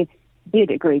many did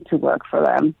agree to work for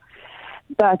them.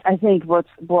 But I think what's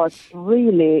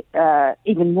really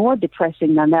even more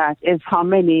depressing than that is how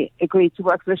many agreed to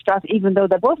work for the Stasi, even though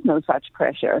there was no such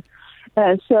pressure.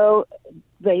 So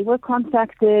they were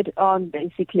contacted on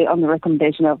the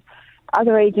recommendation of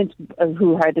other agents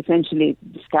who had essentially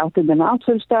scouted them out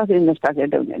for the Stasi, and the Stasi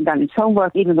had done its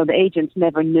homework, even though the agents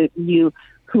never knew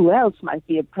who else might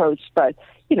be approached. But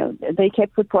they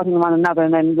kept reporting one another,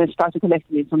 and then they started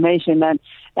collecting information,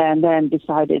 and then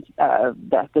decided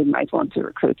that they might want to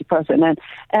recruit a person.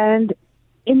 And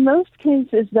in most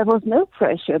cases, there was no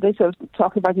pressure. They sort of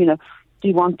talked about, do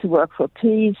you want to work for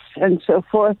peace and so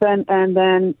forth, and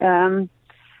then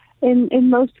in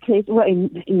most cases, well,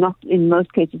 not in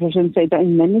most cases, I shouldn't say, but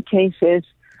in many cases,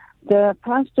 the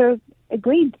pastor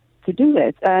agreed to do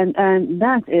it, and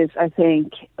that is, I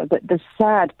think, the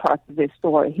sad part of this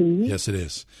story. Yes, it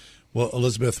is. Well,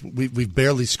 Elizabeth, we've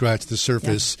barely scratched the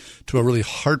surface to a really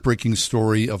heartbreaking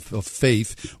story of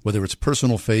faith, whether it's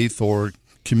personal faith or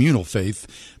communal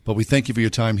faith. But we thank you for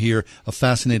your time here. A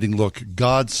fascinating look.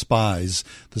 God's Spies,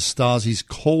 the Stasi's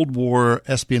Cold War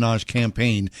espionage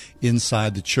campaign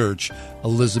inside the church.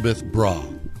 Elizabeth Bra.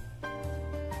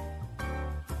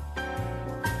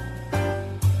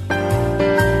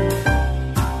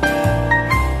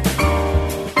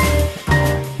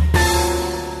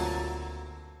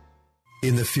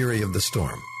 In the fury of of the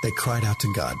storm, they cried out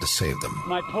to God to save them.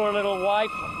 My poor little wife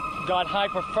got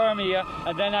hypothermia,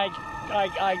 and then I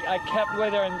kept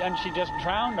with her, and she just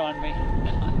drowned on me.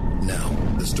 Now,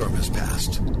 the storm has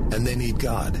passed, and they need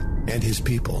God and His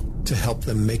people to help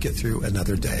them make it through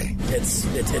another day. It's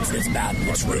bad.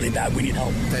 It's really bad. We need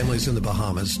help. Families in the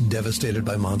Bahamas devastated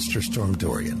by Monster Storm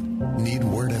Dorian need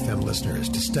Word FM listeners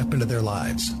to step into their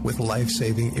lives with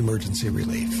life-saving emergency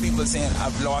relief. People saying,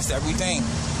 I've lost everything.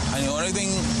 And the only thing,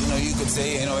 you could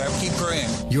say, keep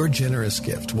praying. Your generous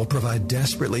gift will provide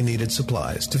desperately needed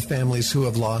supplies to families who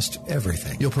have lost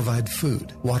everything. You'll provide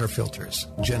food, water filters,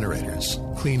 generators,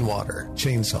 clean water,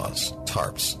 chainsaws,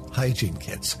 tarps, hygiene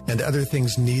kits, and other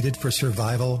things needed for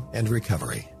survival and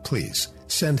recovery. Please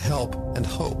send help and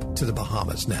hope to the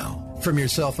Bahamas now. From your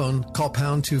cell phone, call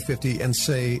pound 250 and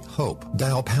say HOPE.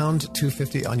 Dial pound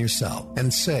 250 on your cell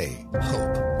and say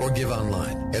HOPE. Or give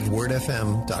online at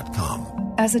wordfm.com.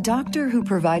 As a doctor who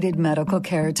provided medical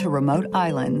care to remote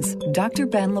islands, Dr.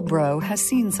 Ben LeBreau has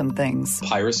seen some things.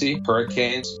 Piracy,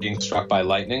 hurricanes, being struck by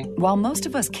lightning. While most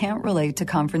of us can't relate to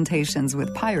confrontations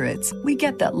with pirates, we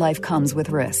get that life comes with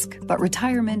risk, but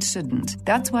retirement shouldn't.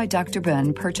 That's why Dr.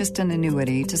 Ben purchased an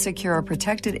annuity to secure a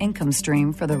protected income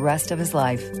stream for the rest of his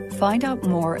life. Find out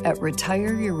more at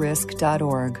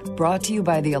retireyourrisk.org. Brought to you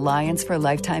by the Alliance for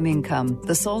Lifetime Income,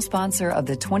 the sole sponsor of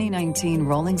the 2019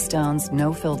 Rolling Stones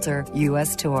No Filter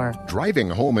U.S. Tour. Driving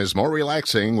home is more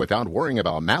relaxing without worrying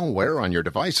about malware on your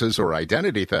devices or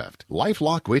identity theft.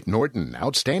 LifeLock with Norton.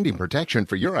 Outstanding protection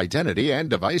for your identity and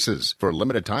devices. For a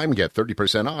limited time, get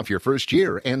 30% off your first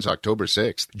year. Ends October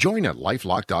 6th. Join at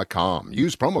LifeLock.com.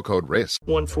 Use promo code RISK.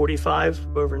 145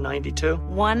 over 92.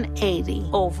 180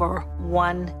 over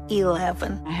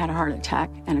 111. I had a heart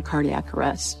attack and a cardiac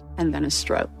arrest and then a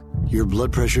stroke. Your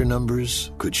blood pressure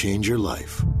numbers could change your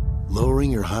life.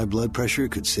 Lowering your high blood pressure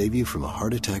could save you from a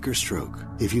heart attack or stroke.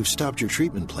 If you've stopped your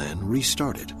treatment plan,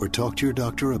 restart it or talk to your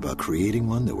doctor about creating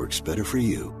one that works better for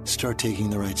you. Start taking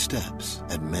the right steps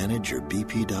at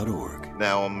manageyourbp.org.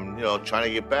 Now I'm, trying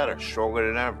to get better, stronger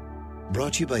than ever.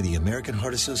 Brought to you by the American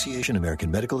Heart Association, American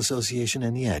Medical Association,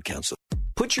 and the Ad Council.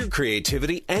 Put your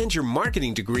creativity and your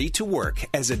marketing degree to work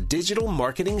as a digital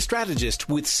marketing strategist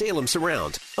with Salem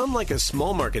Surround. Unlike a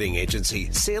small marketing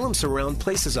agency, Salem Surround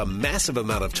places a massive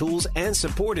amount of tools and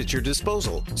support at your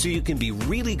disposal, so you can be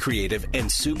really creative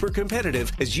and super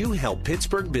competitive as you help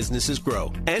Pittsburgh businesses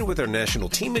grow. And with our national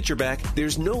team at your back,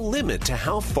 there's no limit to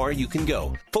how far you can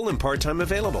go. Full and part-time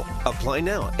available. Apply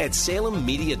now at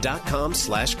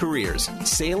salemmedia.com/careers.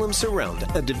 Salem Surround,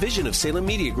 a division of Salem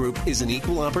Media Group, is an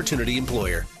equal opportunity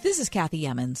employer. This is Kathy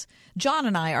Emmons. John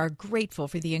and I are grateful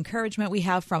for the encouragement we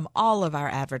have from all of our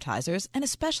advertisers, and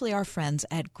especially our friends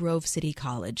at Grove City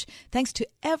College. Thanks to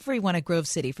everyone at Grove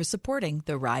City for supporting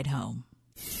The Ride Home.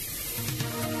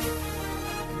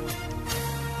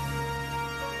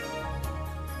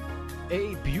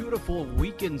 A beautiful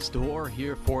week in store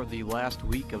here for the last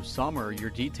week of summer. Your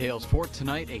details for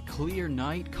tonight: a clear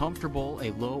night, comfortable,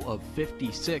 a low of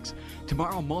 56.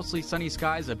 Tomorrow, mostly sunny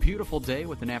skies, a beautiful day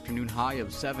with an afternoon high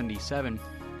of 77.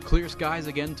 Clear skies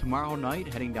again tomorrow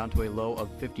night, heading down to a low of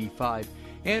 55.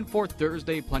 And for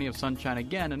Thursday, plenty of sunshine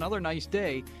again, another nice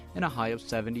day, and a high of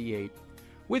 78.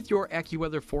 With your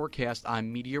AccuWeather forecast,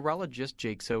 I'm meteorologist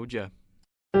Jake Soja.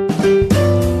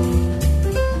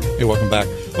 Hey, welcome back.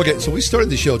 Okay, so we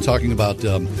started the show talking about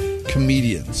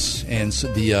comedians and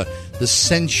so the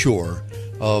censure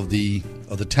of the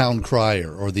town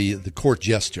crier or the court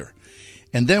jester,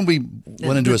 and then we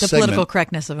went into a segment, the political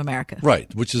correctness of America,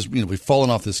 right? Which is we've fallen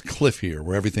off this cliff here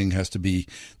where everything has to be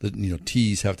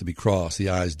T's have to be crossed, the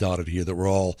I's dotted here. That we're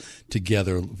all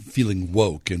together feeling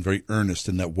woke and very earnest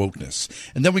in that wokeness,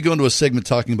 and then we go into a segment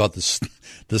talking about the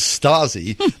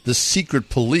Stasi, the secret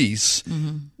police,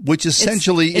 which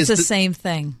essentially is the same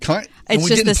thing. It's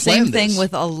just the same thing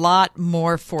with a lot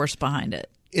more force behind it.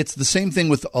 It's the same thing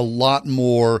with a lot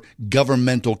more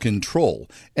governmental control.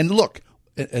 And look,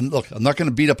 I'm not going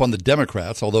to beat up on the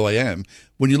Democrats, although I am.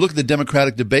 When you look at the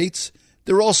Democratic debates,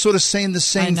 they're all sort of saying the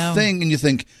same thing, and you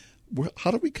think,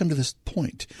 how did we come to this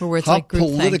point? Where it's how like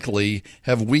politically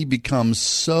have we become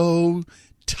so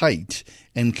tight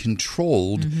and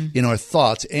controlled in our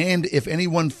thoughts? And if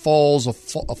anyone falls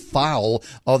afoul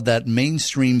of that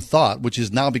mainstream thought, which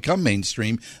has now become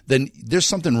mainstream, then there's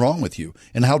something wrong with you.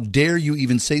 And how dare you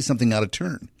even say something out of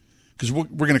turn? Because we're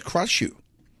going to crush you.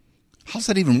 How's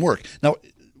that even work? Now,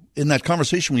 in that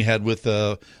conversation we had with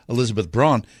Elizabeth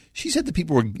Braun, she said that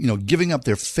people were, giving up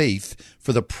their faith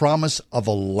for the promise of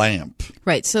a lamp.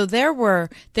 Right. So there were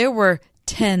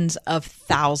tens of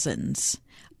thousands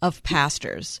of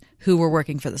pastors who were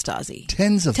working for the Stasi.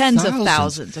 Tens of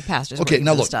thousands of pastors. Okay,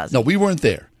 now look. No, we weren't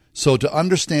there. So to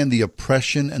understand the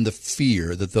oppression and the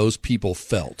fear that those people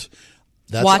felt,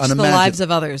 that's watch the lives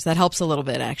of others. That helps a little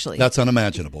bit, actually. That's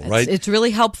unimaginable, right? It's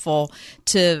really helpful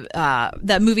to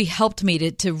that movie helped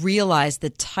me to realize the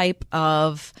type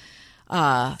of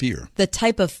fear,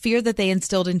 that they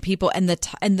instilled in people, and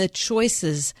the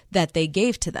choices that they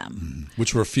gave to them,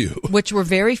 which were few, which were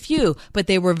very few, but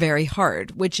they were very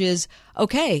hard. Which is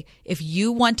okay if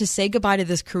you want to say goodbye to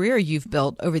this career you've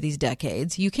built over these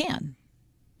decades, you can.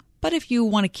 But if you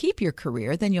want to keep your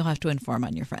career, then you'll have to inform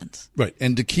on your friends. Right.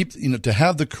 And to keep, to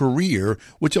have the career,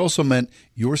 which also meant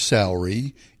your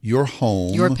salary, your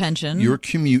home, your pension, your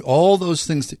commute, all those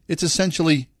things. It's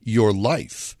essentially your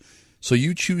life. So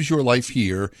you choose your life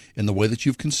here in the way that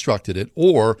you've constructed it,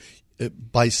 or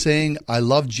by saying, I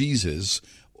love Jesus,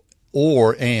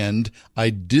 and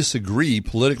I disagree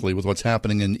politically with what's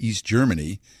happening in East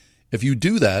Germany. If you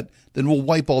do that, then we'll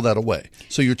wipe all that away.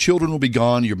 So your children will be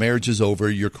gone, your marriage is over,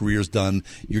 your career's done,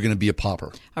 you're going to be a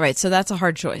pauper. All right, so that's a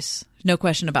hard choice. No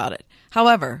question about it.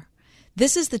 However,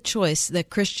 this is the choice that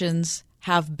Christians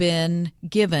have been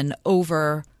given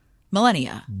over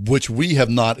millennia. Which we have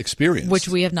not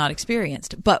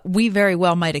experienced. But we very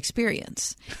well might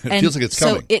experience. It feels like it's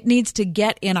coming. So it needs to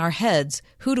get in our heads,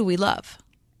 who do we love?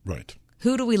 Right.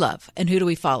 Who do we love and who do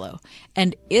we follow?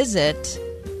 And is it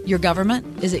your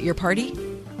government? Is it your party?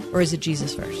 Or is it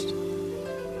Jesus first?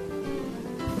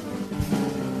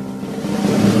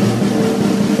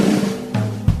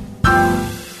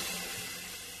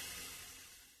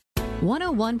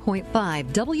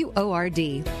 .5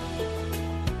 WORD.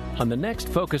 On the next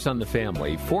Focus on the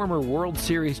Family, former World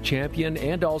Series champion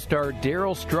and All-Star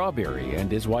Darryl Strawberry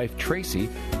and his wife Tracy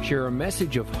share a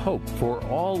message of hope for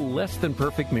all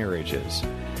less-than-perfect marriages.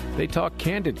 They talk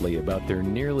candidly about their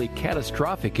nearly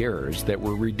catastrophic errors that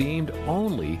were redeemed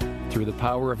only through the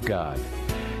power of God.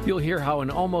 You'll hear how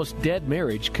an almost dead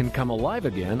marriage can come alive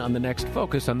again on the next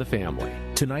Focus on the Family.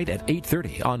 Tonight at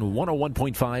 8:30 on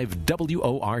 101.5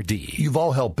 WORD. You've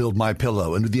all helped build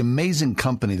MyPillow into the amazing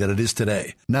company that it is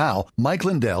today. Now, Mike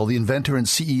Lindell, the inventor and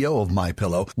CEO of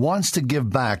MyPillow, wants to give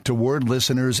back to Word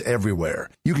listeners everywhere.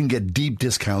 You can get deep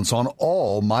discounts on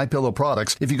all MyPillow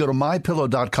products if you go to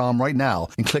MyPillow.com right now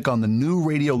and click on the new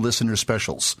radio listener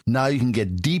specials. Now you can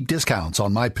get deep discounts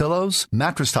on MyPillows,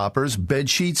 mattress toppers, bed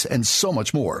sheets, and so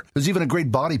much more. There's even a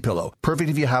great body pillow, perfect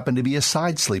if you happen to be a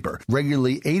side sleeper,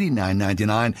 regularly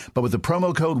 $89.99. But with the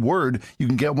promo code WORD, you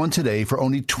can get one today for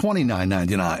only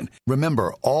 $29.99.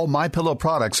 Remember, all MyPillow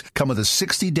products come with a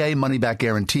 60-day money-back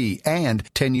guarantee and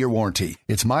 10-year warranty.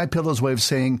 It's MyPillow's way of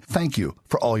saying thank you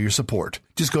for all your support.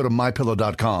 Just go to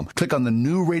MyPillow.com, click on the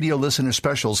new radio listener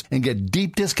specials, and get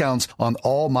deep discounts on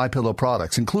all MyPillow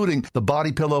products, including the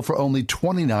body pillow for only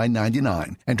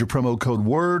 $29.99. Enter promo code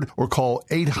WORD or call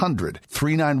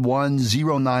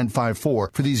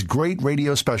 800-391-0954 for these great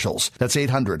radio specials. That's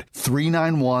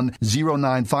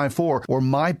 800-391-0954 or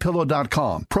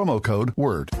MyPillow.com, promo code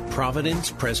WORD.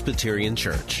 Providence Presbyterian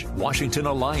Church, Washington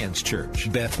Alliance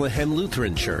Church, Bethlehem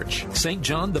Lutheran Church, St.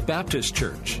 John the Baptist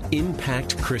Church,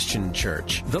 Impact Christian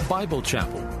Church, the Bible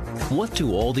Chapel. What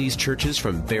do all these churches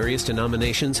from various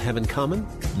denominations have in common?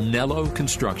 Nello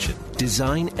Construction.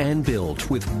 Design and build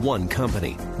with one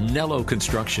company. Nello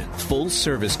Construction. Full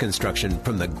service construction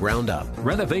from the ground up.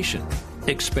 Renovation.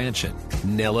 Expansion.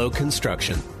 Nello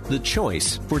Construction. The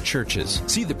choice for churches.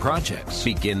 See the projects.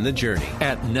 Begin the journey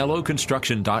at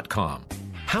nelloconstruction.com.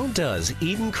 How does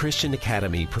Eden Christian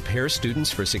Academy prepare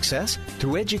students for success?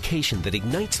 Through education that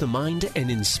ignites the mind and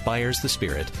inspires the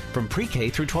spirit, from pre-K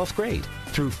through 12th grade,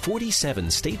 through 47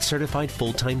 state-certified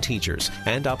full-time teachers,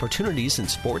 and opportunities in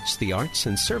sports, the arts,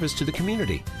 and service to the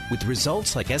community. With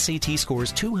results like SAT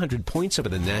scores 200 points over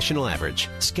the national average.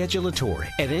 Schedule a tour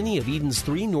at any of Eden's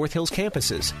 3 North Hills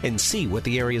campuses and see what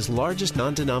the area's largest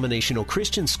non-denominational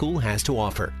Christian school has to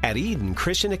offer at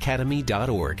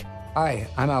EdenChristianAcademy.org. Hi,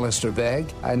 I'm Alistair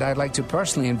Begg, and I'd like to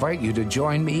personally invite you to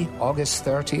join me August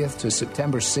 30th to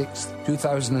September 6th,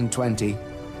 2020,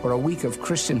 for a week of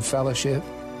Christian fellowship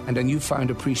and a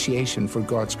newfound appreciation for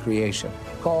God's creation.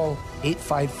 Call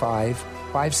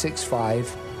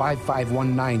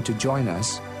 855-565-5519 to join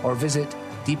us, or visit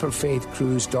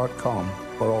deeperfaithcruise.com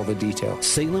for all the details.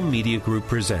 Salem Media Group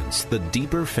presents the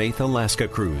Deeper Faith Alaska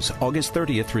Cruise, August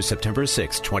 30th through September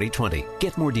 6th, 2020.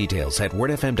 Get more details at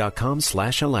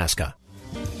wordfm.com/Alaska.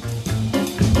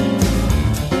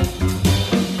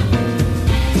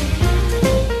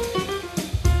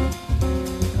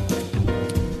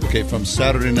 Okay, from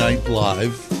Saturday Night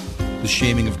Live, the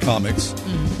shaming of comics,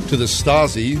 to the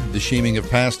Stasi, the shaming of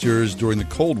pastors during the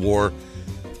Cold War,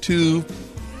 to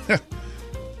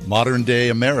modern-day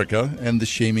America and the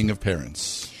shaming of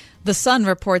parents. The Sun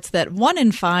reports that 1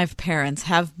 in 5 parents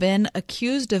have been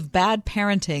accused of bad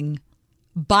parenting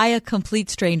by a complete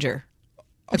stranger,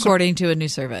 according to a new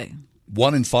survey.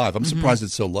 1 in 5. I'm surprised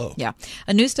it's so low. Yeah.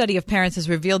 A new study of parents has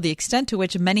revealed the extent to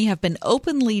which many have been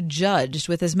openly judged,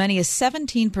 with as many as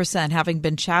 17% having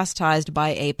been chastised by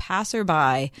a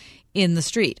passerby in the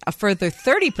street. A further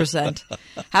 30%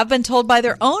 have been told by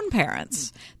their own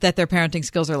parents that their parenting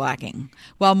skills are lacking,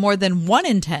 while more than 1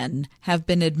 in 10 have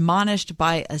been admonished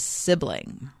by a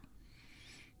sibling.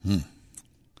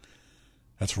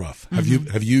 That's rough. Have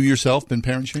you yourself been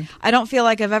parent shamed? I don't feel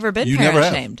like I've ever been You parent never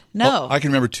have? shamed. No. Oh, I can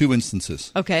remember 2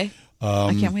 instances. Okay.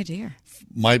 I can't wait to hear.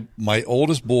 My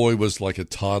oldest boy was like a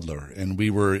toddler, and we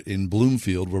were in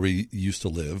Bloomfield where we used to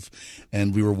live,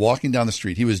 and we were walking down the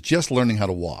street. He was just learning how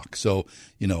to walk. So,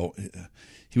 he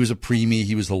was a preemie.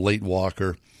 He was a late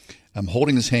walker. I'm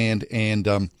holding his hand,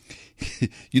 and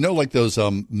like those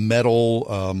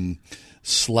metal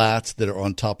slats that are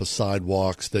on top of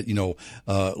sidewalks that,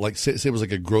 like say it was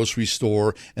like a grocery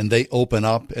store, and they open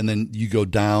up and then you go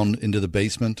down into the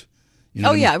basement. You know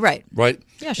what I mean? Yeah, right. Right?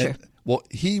 Yeah, sure. Well,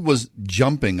 he was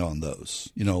jumping on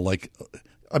those, like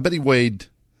I bet he weighed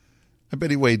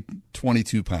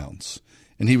 22 pounds,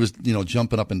 and he was,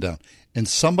 jumping up and down. And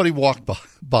somebody walked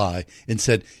by and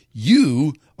said,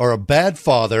 "You are a bad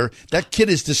father. That kid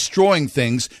is destroying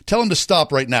things. Tell him to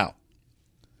stop right now."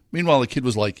 Meanwhile, the kid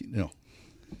was like,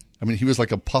 he was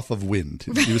like a puff of wind.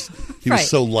 He was Right.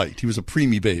 so light. He was a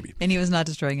preemie baby. And he was not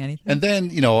destroying anything. And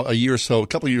then, a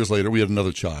couple of years later, we had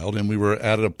another child, and we were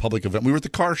at a public event. We were at the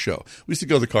car show. We used to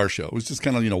go to the car show. It was just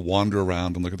kind of, wander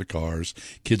around and look at the cars.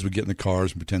 Kids would get in the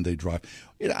cars and pretend they drive.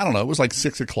 I don't know. It was like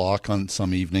 6 o'clock on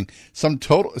some evening. Some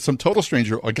total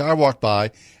stranger, a guy walked by,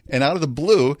 and out of the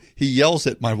blue, he yells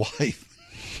at my wife.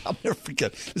 I'll never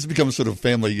forget. This has become a sort of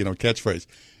family, catchphrase.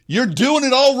 "You're doing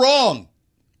it all wrong."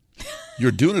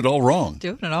 You're doing it all wrong.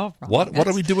 Doing it all wrong. What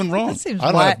are we doing wrong? That seems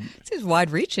seems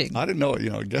wide-reaching. I didn't know,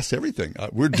 I guess everything.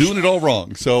 We're doing it all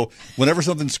wrong. So whenever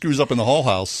something screws up in the Hull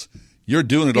house, you're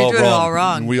doing it all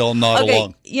wrong. And we all nod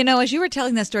along. As you were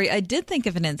telling that story, I did think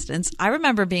of an instance. I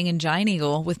remember being in Giant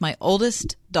Eagle with my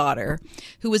oldest daughter,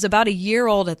 who was about a year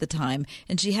old at the time,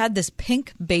 and she had this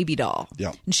pink baby doll.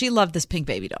 Yeah. And she loved this pink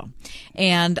baby doll.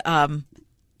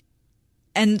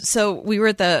 And so we were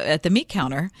at the meat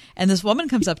counter, and this woman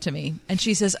comes up to me, and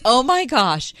she says, "Oh my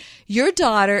gosh, your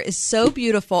daughter is so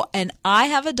beautiful, and I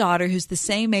have a daughter who's the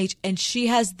same age, and she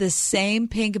has the same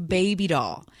pink baby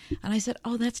doll." And I said,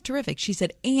 "Oh, that's terrific." She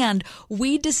said, "And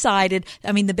we decided,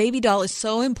 the baby doll is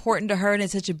so important to her, and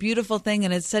it's such a beautiful thing,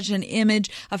 and it's such an image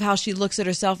of how she looks at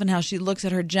herself and how she looks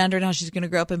at her gender and how she's going to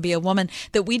grow up and be a woman,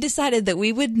 that we decided that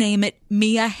we would name it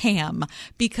Mia Hamm,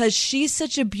 because she's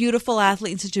such a beautiful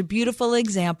athlete and such a beautiful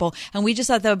example, and we just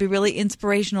thought that would be really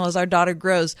inspirational as our daughter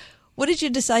grows. What did you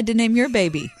decide to name your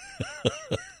baby?"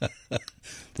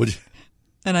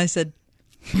 And I said,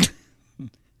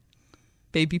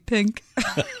 "Baby Pink."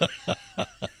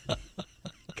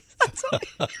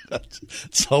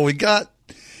 That's all we got.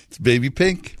 It's Baby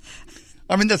Pink.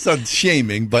 That's not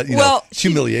shaming, but it's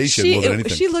humiliation more than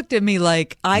anything. She looked at me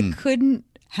like I couldn't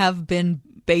have been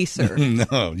baser.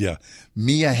 No, yeah.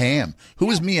 Mia Hamm. Who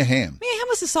was Mia Hamm? Mia Hamm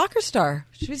was a soccer star.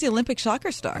 She was the Olympic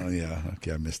soccer star. Oh, yeah.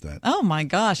 Okay, I missed that. Oh, my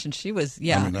gosh. And she was,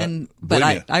 yeah. But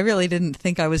I really didn't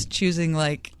think I was choosing,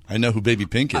 like... I know who Baby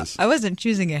Pink is. I wasn't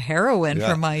choosing a heroine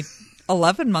for my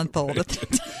 11-month-old at the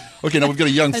time. Okay, now we've got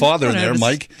a young father in there,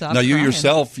 Mike. Now you crying.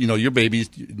 yourself, your baby's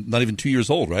not even 2 years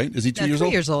old, right? Is he 2 years old?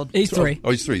 3 years old. He's 3.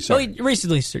 Oh, he's 3. Sorry. Well, he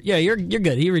recently, yeah, you're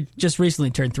good. He just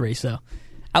recently turned 3, so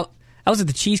I was at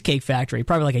the Cheesecake Factory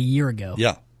probably like a year ago.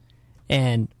 Yeah.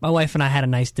 And my wife and I had a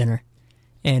nice dinner,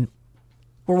 and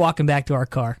we're walking back to our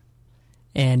car,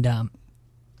 and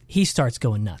he starts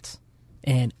going nuts.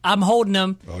 And I'm holding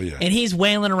him, and he's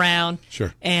wailing around.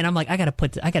 Sure. And I'm like, I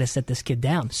gotta set this kid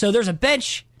down. So there's a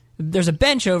bench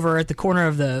over at the corner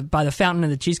of by the fountain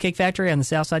of the Cheesecake Factory on the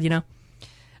south side,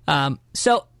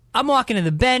 So I'm walking to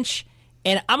the bench,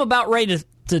 and I'm about ready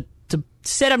to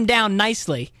set him down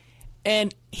nicely,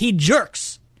 and he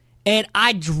jerks, and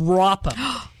I drop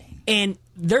him, and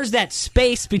there's that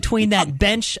space between that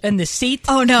bench and the seat.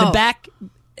 Oh no! The back,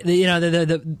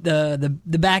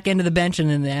 the back end of the bench, and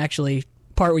then the actually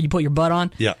part where you put your butt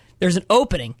on. Yeah. There's an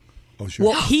opening. Oh sure.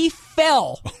 Well, he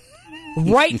fell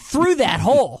right through that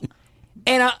hole,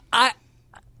 and I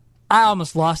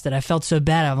almost lost it. I felt so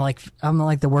bad. I'm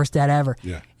like the worst dad ever.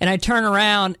 Yeah. And I turn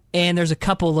around, and there's a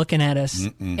couple looking at us,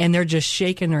 and they're just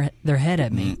shaking their head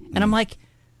at me, and I'm like,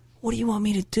 "What do you want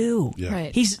me to do?" Yeah.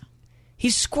 Right.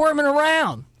 He's squirming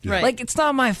around. Yeah. Like it's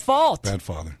not my fault. Bad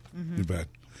father. You're bad.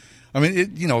 I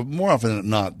mean, more often than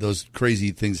not, those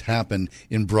crazy things happen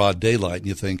in broad daylight, and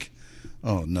you think,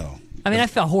 oh, no. I mean, I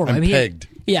felt horrible. I'm pegged.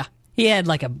 He had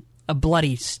like a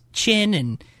bloody chin,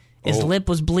 and his lip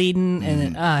was bleeding,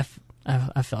 and I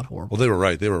felt horrible. Well, they were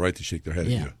right. They were right to shake their head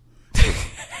at you.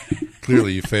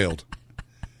 Clearly, you failed.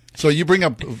 So you bring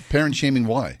up parent shaming.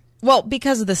 Why? Well,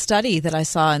 because of the study that I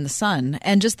saw in The Sun,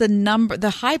 and just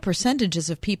the high percentages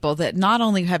of people that not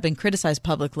only have been criticized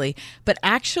publicly, but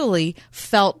actually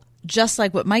felt just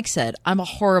like what Mike said, I'm a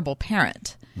horrible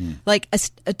parent. Like a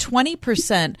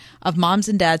 20% of moms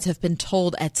and dads have been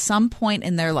told at some point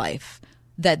in their life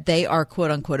that they are,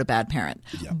 quote unquote, a bad parent.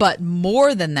 Yeah. But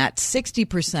more than that,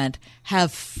 60%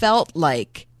 have felt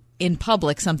like in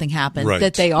public something happened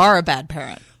that they are a bad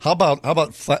parent. How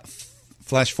about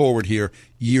flash forward here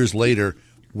years later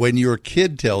when your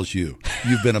kid tells you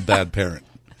you've been a bad parent?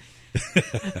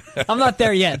 I'm not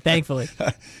there yet, thankfully.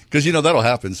 Because, that'll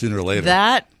happen sooner or later.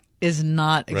 That is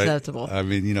not acceptable. I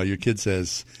mean, your kid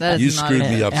says, you screwed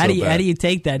me up so bad. How do you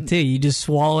take that, too? You just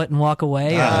swallow it and walk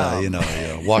away?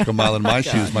 Walk a mile in my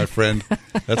shoes, my friend.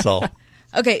 That's all.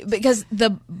 Okay, because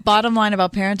the bottom line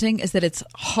about parenting is that it's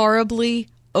horribly,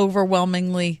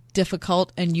 overwhelmingly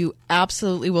difficult, and you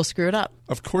absolutely will screw it up.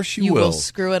 Of course you will. will. You will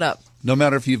screw it up. No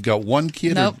matter if you've got one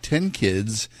kid or 10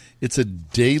 kids, it's a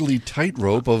daily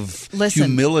tightrope of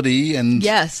humility and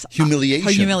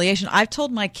humiliation. I've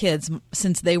told my kids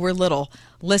since they were little,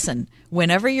 listen,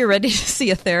 whenever you're ready to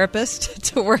see a therapist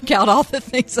to work out all the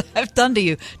things I've done to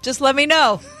you, just let me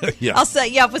know. I'll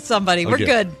set you up with somebody. Okay. We're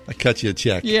good. I cut you a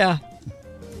check. Yeah.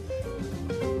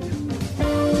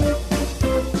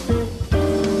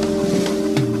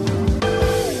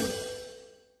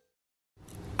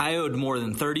 I owed more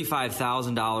than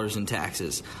 $35,000 in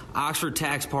taxes. Oxford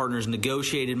Tax Partners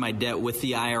negotiated my debt with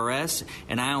the IRS,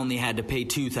 and I only had to pay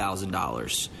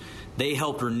 $2,000. They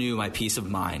helped renew my peace of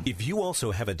mind. If you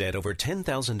also have a debt over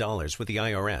 $10,000 with the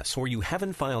IRS or you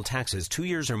haven't filed taxes 2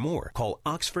 years or more, call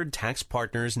Oxford Tax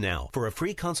Partners now for a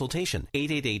free consultation.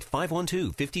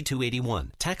 888-512-5281.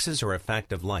 Taxes are a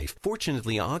fact of life.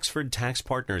 Fortunately, Oxford Tax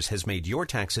Partners has made your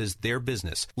taxes their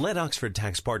business. Let Oxford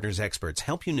Tax Partners experts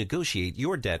help you negotiate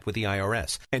your debt with the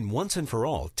IRS. And once and for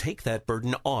all, take that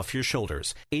burden off your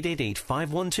shoulders.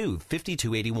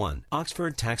 888-512-5281.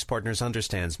 Oxford Tax Partners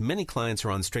understands many clients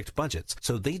are on strict budgets,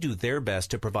 so they do their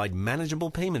best to provide manageable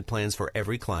payment plans for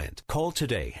every client. Call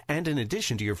today, and in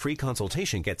addition to your free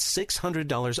consultation, get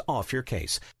 $600 off your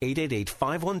case.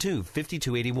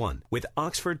 888-512-5281. With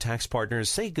Oxford Tax Partners,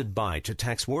 say goodbye to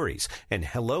tax worries and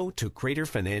hello to greater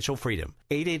financial freedom.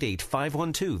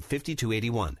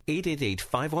 888-512-5281.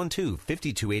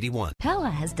 888-512-5281.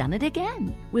 Pella has done it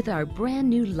again. With our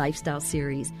brand new lifestyle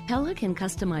series, Pella can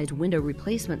customize window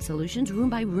replacement solutions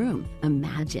room by room.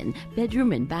 Imagine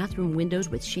bedroom and bathroom windows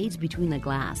with shades between the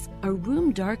glass, a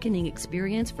room darkening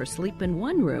experience for sleep in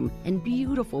one room and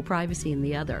beautiful privacy in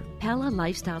the other. Pella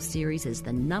Lifestyle Series is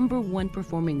the #1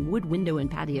 performing wood window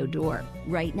and patio door.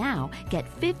 Right now, get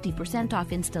 50%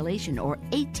 off installation or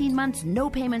 18 months, no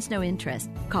payments, no interest.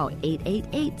 Call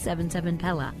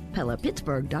 888-77-PELLA,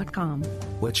 PellaPittsburgh.com.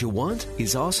 What you want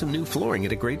is awesome new flooring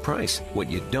at a great price.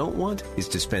 What you don't want is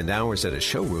to spend hours at a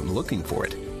showroom looking for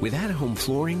it. With at-home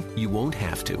flooring, you won't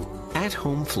have to.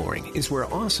 At-home flooring is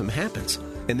where awesome happens.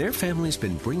 And their family's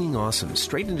been bringing awesome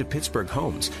straight into Pittsburgh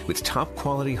homes with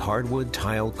top-quality hardwood,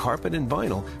 tile, carpet, and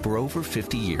vinyl for over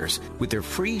 50 years with their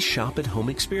free shop-at-home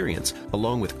experience,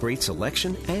 along with great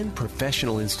selection and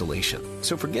professional installation.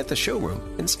 So forget the showroom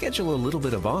and schedule a little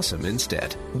bit of awesome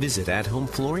instead. Visit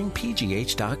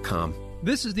AtHomeFlooringPGH.com.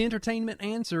 This is the Entertainment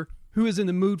Answer. Who is in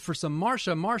the mood for some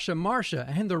Marsha,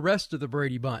 and the rest of the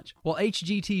Brady Bunch? Well,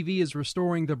 HGTV is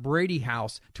restoring the Brady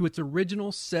House to its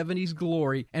original 70s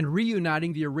glory and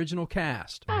reuniting the original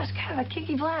cast. That was kind of a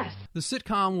kicky blast. The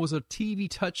sitcom was a TV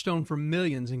touchstone for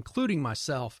millions, including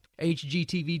myself.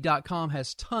 HGTV.com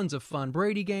has tons of fun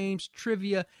Brady games,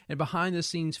 trivia, and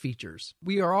behind-the-scenes features.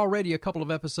 We are already a couple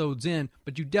of episodes in,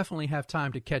 but you definitely have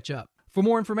time to catch up. For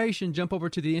more information, jump over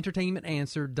to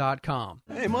theentertainmentanswer.com.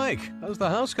 Hey, Mike, how's the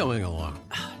house coming along?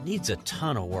 Needs a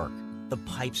ton of work. The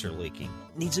pipes are leaking.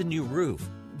 Needs a new roof.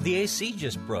 The AC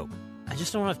just broke. I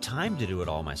just don't have time to do it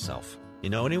all myself. You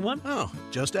know anyone? Oh,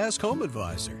 just ask Home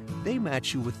Advisor. They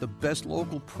match you with the best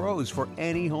local pros for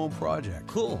any home project.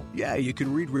 Cool. Yeah, you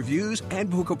can read reviews and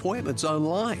book appointments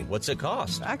online. What's it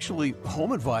cost? Actually,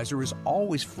 Home Advisor is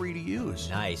always free to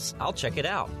use. Nice. I'll check it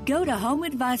out. Go to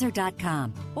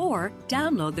HomeAdvisor.com or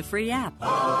download the free app.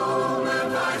 Home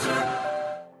Advisor.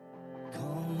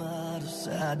 Come out of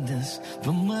sadness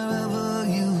from wherever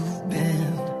you've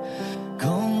been.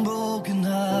 Come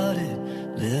broken-hearted.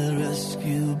 Let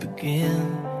rescue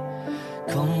begin.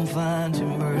 Come find find your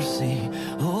mercy.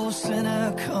 Oh,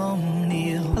 sinner, come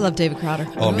kneel. I love David Crowder.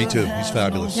 Oh, me too. He's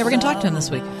fabulous. Yeah, we're going to talk to him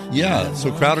this week. Yeah,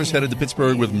 so Crowder's headed to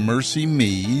Pittsburgh with Mercy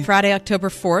Me. Friday, October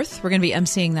 4th. We're going to be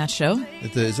emceeing that show.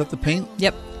 Is that the Paint?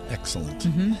 Yep. Excellent.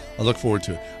 I look forward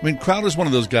to it. I mean, Crowder's one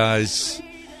of those guys,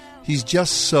 he's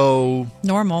just so...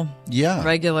 normal. Yeah.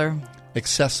 Regular.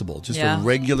 Accessible. Just a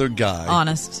regular guy.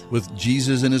 Honest. With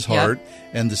Jesus in his heart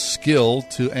and the skill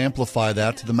to amplify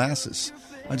that to the masses.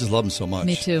 I just love him so much.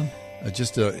 Me too. And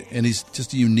he's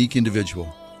just a unique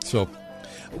individual. So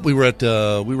we were at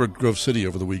Grove City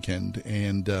over the weekend,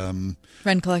 and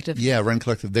Ren Collective. Yeah, Ren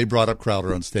Collective. They brought up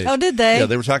Crowder on stage. Oh, did they? Yeah,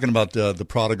 they were talking about the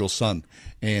prodigal son,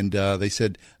 and they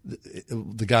said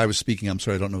the guy was speaking. I'm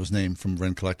sorry, I don't know his name, from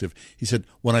Ren Collective. He said,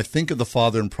 "When I think of the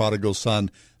father and prodigal son,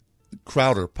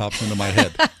 Crowder pops into my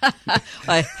head."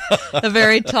 A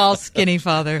very tall, skinny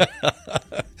father.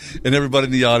 And everybody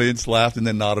in the audience laughed and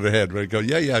then nodded their head. Right? Go,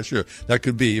 yeah, sure. That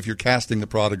could be, if you're casting the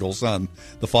prodigal son,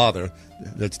 the father,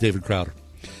 that's David Crowder.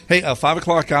 Hey, 5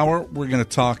 o'clock hour, we're going to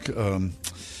talk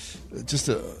there's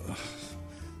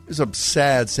a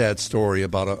sad story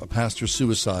about a pastor's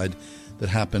suicide that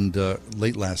happened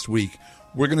late last week.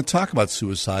 We're going to talk about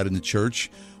suicide in the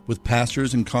church with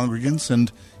pastors and congregants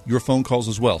and your phone calls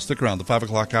as well. Stick around. The 5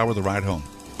 o'clock hour, the ride home.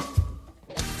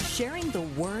 Sharing the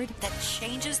word that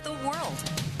changes the world.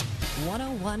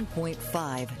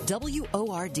 101.5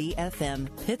 WORD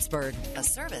FM, Pittsburgh, a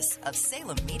service of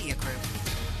Salem Media Group.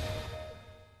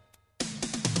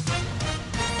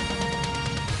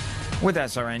 With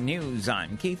SRN News,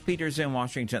 I'm Keith Peters in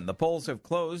Washington. The polls have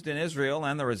closed in Israel,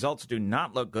 and the results do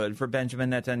not look good for Benjamin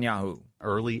Netanyahu.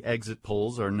 Early exit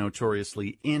polls are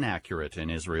notoriously inaccurate in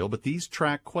Israel, but these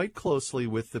track quite closely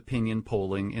with opinion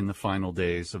polling in the final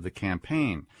days of the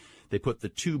campaign. They put the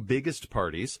two biggest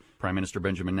parties, Prime Minister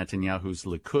Benjamin Netanyahu's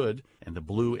Likud and the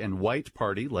Blue and White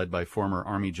Party, led by former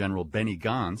Army General Benny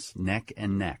Gantz, neck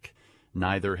and neck.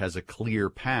 Neither has a clear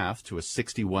path to a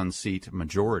 61-seat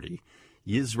majority.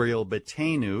 Yisrael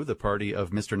Beiteinu, the party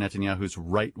of Mr. Netanyahu's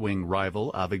right-wing rival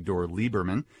Avigdor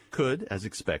Lieberman, could, as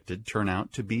expected, turn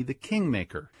out to be the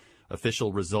kingmaker.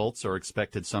 Official results are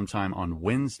expected sometime on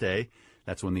Wednesday.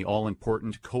 That's when the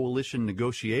all-important coalition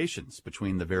negotiations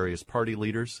between the various party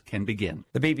leaders can begin.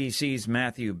 The BBC's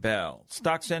Matthew Bell.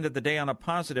 Stocks ended the day on a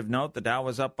positive note. The Dow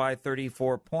was up by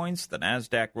 34 points. The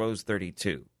Nasdaq rose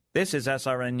 32. This is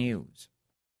SRN News.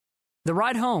 The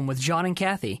Ride Home with John and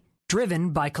Kathy,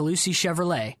 driven by Calusi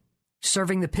Chevrolet,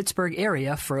 serving the Pittsburgh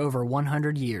area for over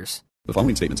 100 years. The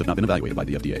following statements have not been evaluated by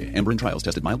the FDA. Amberen trials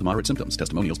tested mild to moderate symptoms.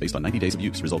 Testimonials based on 90 days of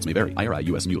use. Results may vary. IRI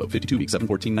US MULO 52 weeks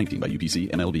 7/14/19 by UPC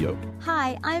MLBO.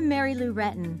 Hi, I'm Mary Lou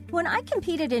Retton. When I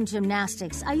competed in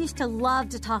gymnastics, I used to love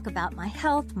to talk about my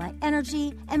health, my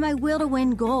energy, and my will to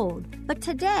win gold. But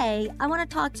today, I want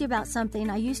to talk to you about something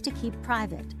I used to keep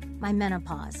private. My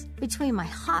menopause. Between my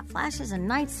hot flashes and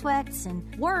night sweats,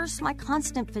 and worse, my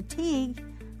constant fatigue,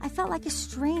 I felt like a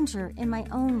stranger in my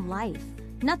own life.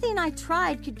 Nothing I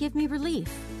tried could give me relief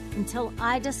until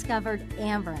I discovered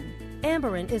Amberen.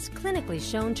 Amberen is clinically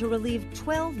shown to relieve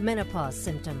 12 menopause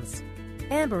symptoms.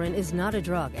 Amberen is not a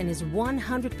drug and is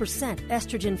 100%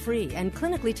 estrogen-free and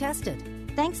clinically tested.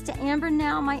 Thanks to Amberen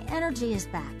now, my energy is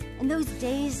back, and those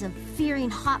days of fearing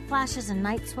hot flashes and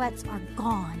night sweats are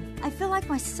gone. I feel like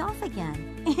myself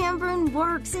again. Amberen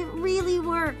works. It really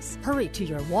works. Hurry to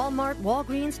your Walmart,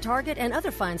 Walgreens, Target, and other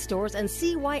fine stores and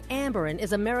see why Amberen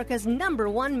is America's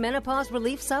 #1 menopause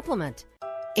relief supplement.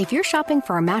 If you're shopping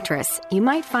for a mattress, you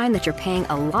might find that you're paying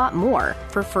a lot more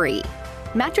for free.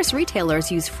 Mattress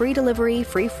retailers use free delivery,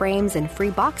 free frames, and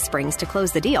free box springs to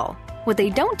close the deal. What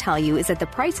they don't tell you is that the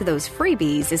price of those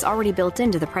freebies is already built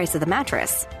into the price of the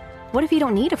mattress. What if you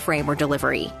don't need a frame or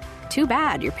delivery? Too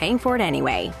bad, you're paying for it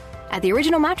anyway. At the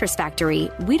Original Mattress Factory,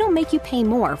 we don't make you pay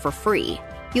more for free.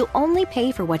 You'll only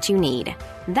pay for what you need.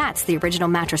 That's the Original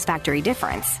Mattress Factory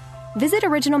difference. Visit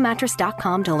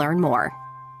originalmattress.com to learn more.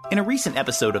 In a recent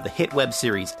episode of the hit web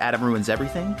series Adam Ruins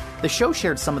Everything, the show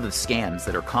shared some of the scams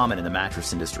that are common in the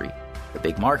mattress industry. The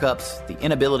big markups, the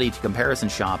inability to comparison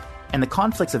shop, and the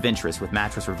conflicts of interest with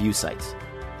mattress review sites.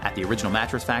 At the Original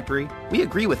Mattress Factory, we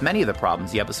agree with many of the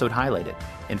problems the episode highlighted.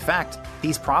 In fact,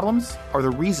 these problems are the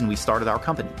reason we started our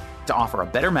company, to offer a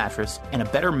better mattress and a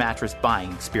better mattress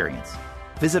buying experience.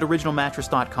 Visit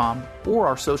originalmattress.com or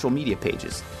our social media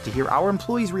pages to hear our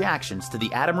employees' reactions to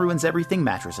the Adam Ruins Everything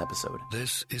mattress episode.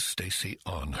 This is Stacy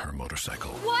on her motorcycle.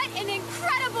 What an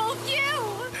incredible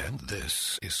view! And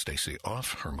this is Stacy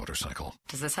off her motorcycle.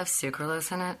 Does this have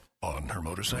sucralose in it? On her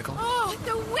motorcycle. Oh,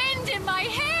 the wind in my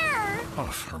hair!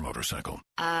 Off her motorcycle.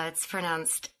 It's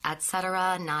pronounced et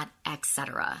cetera, not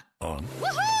etc. On.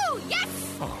 Woohoo!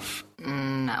 Yes! Off.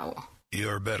 No.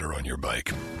 You're better on your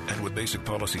bike. And with basic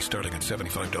policy starting at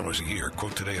 $75 a year,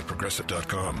 quote today at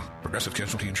Progressive.com. Progressive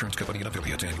Casualty Insurance Company and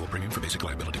affiliates. Annual premium for basic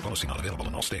liability policy not available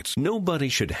in all states. Nobody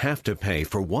should have to pay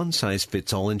for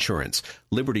one-size-fits-all insurance.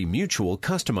 Liberty Mutual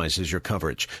customizes your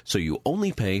coverage, so you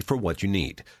only pay for what you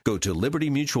need. Go to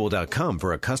LibertyMutual.com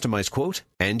for a customized quote,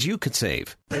 and you could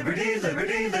save. Liberty,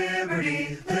 liberty,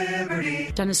 liberty,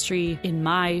 liberty. Dentistry, in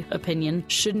my opinion,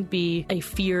 shouldn't be a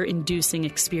fear-inducing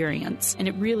experience. And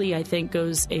it really, I think,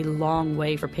 goes a long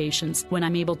way for patients when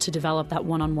I'm able to develop that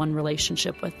one-on-one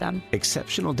relationship with them.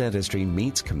 Exceptional dentistry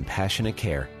meets compassionate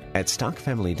care at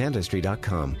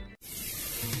StockFamilyDentistry.com.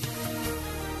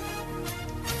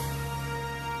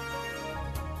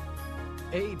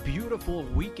 A beautiful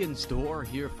weekend store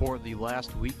here for the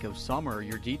last week of summer.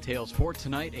 Your details for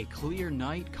tonight: a clear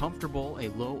night, comfortable, a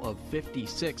low of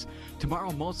 56.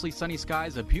 Tomorrow, mostly sunny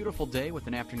skies, a beautiful day with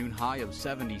an afternoon high of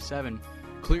 77.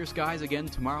 Clear skies again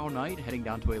tomorrow night, heading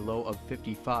down to a low of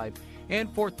 55. And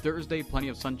for Thursday, plenty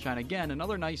of sunshine again,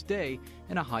 another nice day,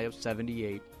 and a high of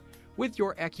 78. With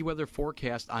your AccuWeather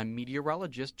forecast, I'm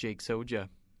meteorologist Jake Soja.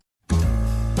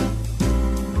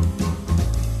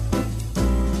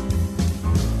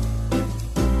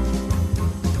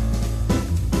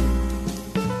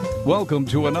 Welcome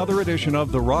to another edition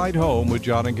of The Ride Home with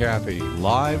John and Kathy,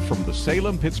 live from the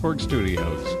Salem-Pittsburgh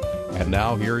studios. And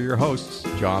now here are your hosts,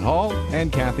 John Hall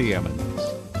and Kathy Emmons.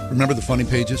 Remember the funny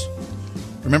pages?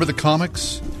 Remember the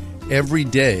comics? Every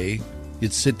day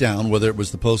you'd sit down, whether it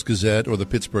was the Post-Gazette or the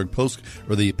Pittsburgh Post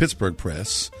or the Pittsburgh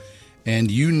Press, and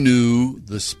you knew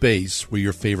the space where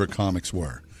your favorite comics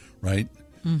were, right?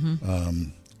 Mm-hmm.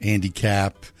 Andy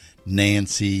Capp,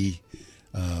 Nancy,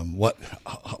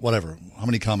 whatever. How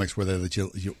many comics were there that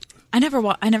you I never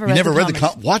read the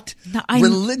comics. What? No,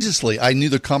 Religiously, I knew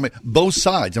the comic, both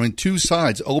sides. I mean, two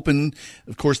sides open.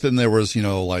 Of course, then there was,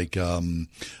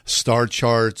 star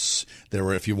charts. There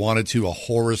were, if you wanted to, a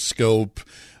horoscope.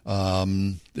 There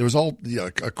was a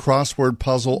crossword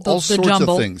puzzle, all sorts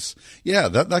jumble. of things. Yeah,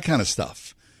 that kind of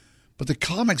stuff. But the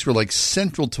comics were like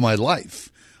central to my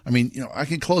life. I mean, I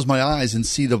could close my eyes and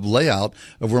see the layout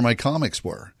of where my comics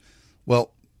were.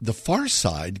 Well, The Far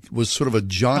Side was sort of a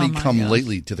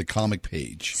Johnny-come-lately to the comic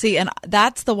page. See, and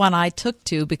that's the one I took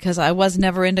to because I was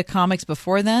never into comics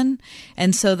before then.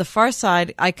 And so The Far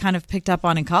Side I kind of picked up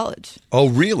on in college. Oh,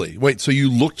 really? Wait, so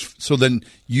then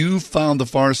you found The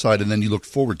Far Side and then you looked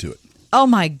forward to it. Oh,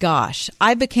 my gosh.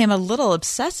 I became a little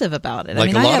obsessive about it.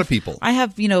 Like a lot of people. I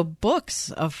have,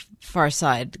 books of Far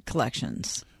Side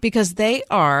collections because they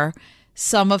are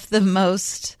some of the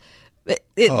most...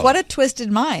 What a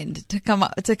twisted mind to come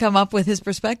up with his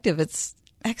perspective. It's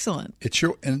excellent. It's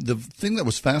sure. And the thing that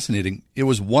was fascinating, it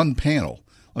was one panel.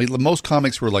 I mean, most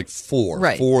comics were like four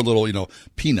little,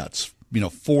 peanuts.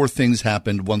 4 things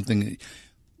happened, one thing.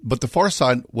 But The Far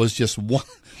Side was just one.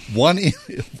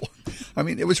 I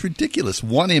mean, it was ridiculous.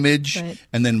 One image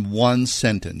and then one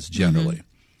sentence generally. Mm-hmm.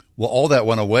 Well, all that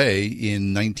went away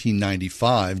in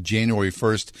 1995, January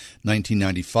 1st,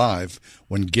 1995,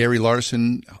 when Gary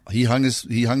Larson, he hung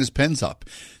his pens up.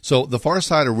 So The Far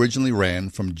Side originally ran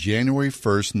from January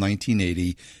 1st,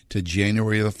 1980 to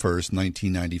January 1st,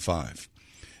 1995.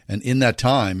 And in that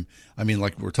time, I mean,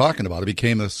 like we're talking about, it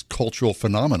became this cultural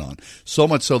phenomenon. So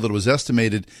much so that it was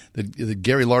estimated that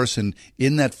Gary Larson,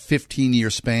 in that 15-year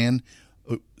span,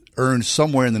 earned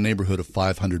somewhere in the neighborhood of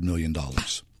 $500 million.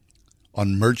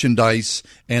 On merchandise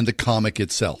and the comic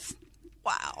itself.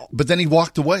 Wow. But then he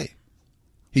walked away.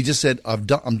 He just said, I'm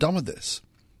done with this.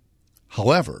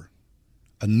 However,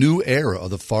 a new era of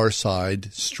the Far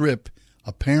Side strip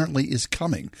apparently is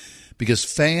coming because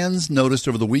fans noticed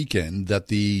over the weekend that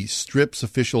the strip's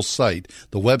official site,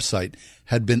 the website,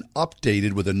 had been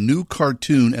updated with a new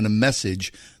cartoon and a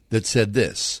message that said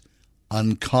this: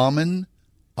 uncommon,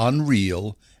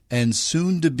 unreal, and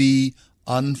soon to be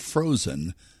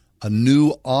unfrozen. A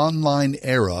new online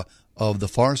era of The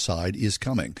Far Side is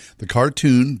coming. The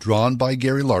cartoon, drawn by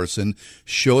Gary Larson,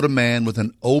 showed a man with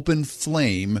an open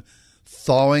flame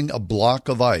thawing a block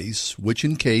of ice, which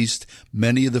encased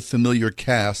many of the familiar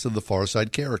cast of the Far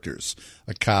Side characters.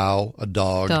 A cow, a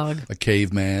dog. A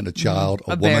caveman, a child,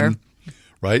 a woman. Bear.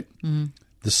 Right? Mm-hmm.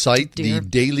 The site, The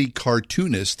Daily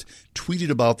Cartoonist,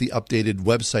 tweeted about the updated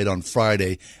website on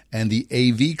Friday, and the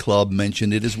AV Club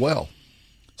mentioned it as well.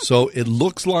 So it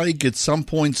looks like at some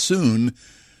point soon,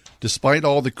 despite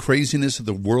all the craziness of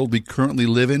the world we currently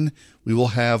live in, we will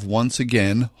have once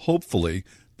again, hopefully,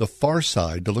 The Far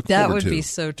Side to look forward to. That would be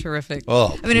so terrific.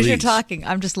 Oh, I mean, as you're talking,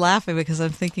 I'm just laughing because I'm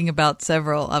thinking about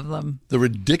several of them. The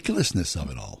ridiculousness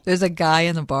of it all. There's a guy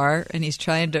in the bar, and he's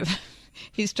trying to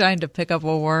pick up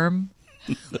a worm.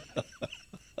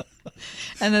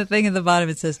 And the thing at the bottom,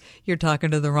 it says, "You're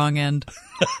talking to the wrong end."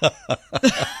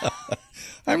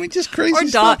 I mean, just crazy or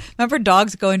stuff. Remember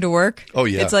dogs going to work? Oh,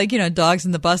 yeah. It's like, dogs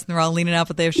in the bus, and they're all leaning out,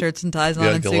 but they have shirts and ties on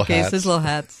and suitcases, little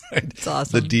hats. It's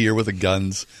awesome. The deer with the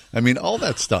guns. I mean, all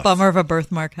that stuff. Bummer of a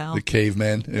birthmark, Hal. The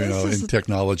caveman, in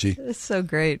technology. It's so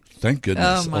great. Thank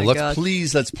goodness. Oh, my let's God.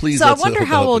 please. So I wonder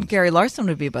how old Gary Larson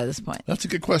would be by this point. That's a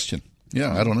good question.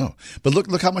 Yeah, I don't know. But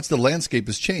look how much the landscape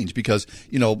has changed because,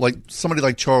 like somebody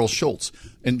like Charles Schultz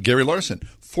and Gary Larson,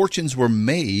 fortunes were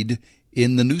made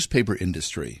in the newspaper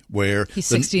industry where he's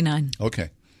 69. Okay.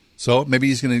 So maybe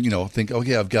he's going to, think,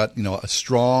 okay, I've got, a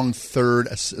strong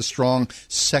a strong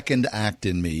second act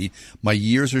in me. My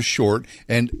years are short.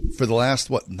 And for the last,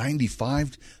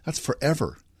 95? That's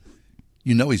forever.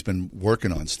 He's been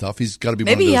working on stuff. He's got to be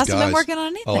maybe one of those guys. Maybe he hasn't been working on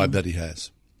anything. Oh, I bet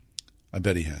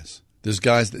he has. There's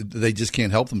guys that they just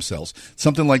can't help themselves.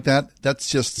 Something like that, that's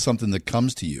just something that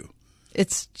comes to you.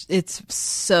 It's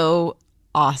so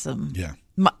awesome. Yeah.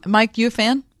 Mike, you a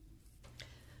fan?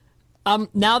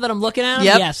 Now that I'm looking at him,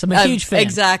 yes, I'm a huge fan.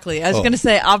 Exactly. I was going to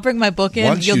say, I'll bring my book in.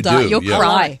 Once You'll you die. do, You'll yeah.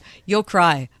 cry. You'll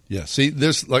cry. Yeah. See,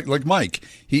 there's like Mike.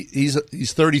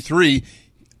 He's 33.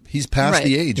 He's past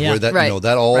the age where that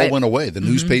that all went away. The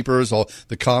newspapers, all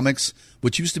the comics,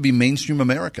 which used to be mainstream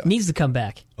America, needs to come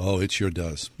back. Oh, it sure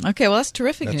does. Okay, well, that's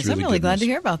terrific news. Really I'm really glad news. to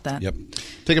hear about that. Yep.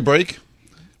 Take a break.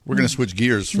 We're going to switch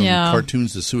gears from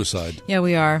cartoons to suicide. Yeah,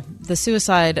 we are. The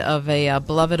suicide of a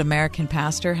beloved American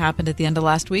pastor happened at the end of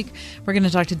last week. We're going to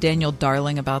talk to Daniel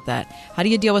Darling about that. How do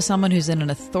you deal with someone who's in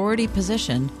an authority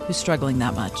position who's struggling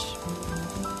that much?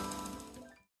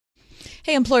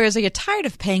 Hey, employers, are you tired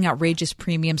of paying outrageous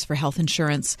premiums for health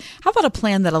insurance? How about a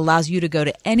plan that allows you to go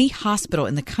to any hospital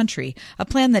in the country, a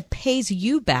plan that pays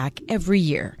you back every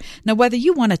year? Now, whether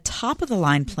you want a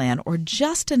top-of-the-line plan or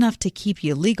just enough to keep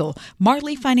you legal,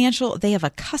 Marley Financial, they have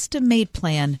a custom-made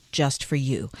plan just for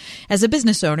you. As a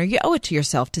business owner, you owe it to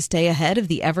yourself to stay ahead of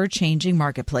the ever-changing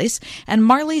marketplace, and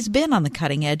Marley's been on the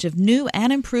cutting edge of new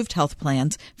and improved health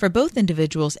plans for both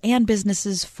individuals and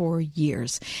businesses for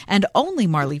years. And only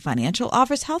Marley Financial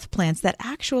offers health plans that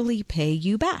actually pay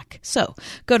you back. So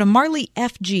go to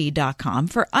marleyfg.com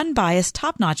for unbiased,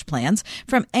 top-notch plans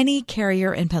from any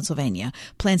carrier in Pennsylvania.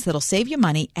 Plans that'll save you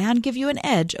money and give you an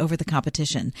edge over the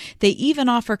competition. They even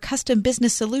offer custom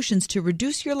business solutions to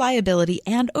reduce your liability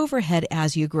and overhead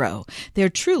as you grow. They're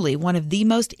truly one of the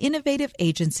most innovative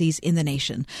agencies in the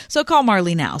nation. So call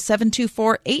Marley now,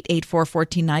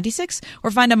 724-884-1496,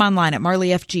 or find them online at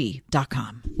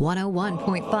marleyfg.com.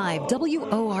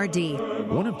 101.5 WORD.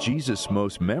 One of Jesus'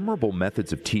 most memorable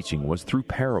methods of teaching was through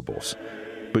parables.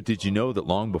 But did you know that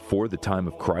long before the time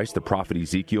of Christ, the prophet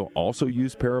Ezekiel also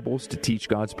used parables to teach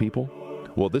God's people?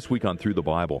 Well, this week on Through the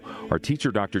Bible, our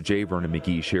teacher, Dr. J. Vernon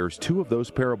McGee, shares two of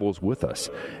those parables with us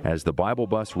as the Bible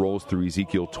bus rolls through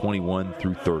Ezekiel 21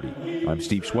 through 30. I'm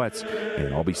Steve Schwetz,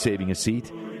 and I'll be saving a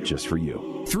seat just for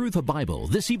you. Through the Bible,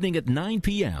 this evening at 9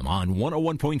 p.m. on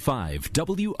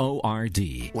 101.5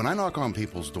 WORD. When I knock on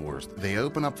people's doors, they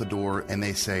open up the door and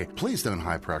they say, "Please don't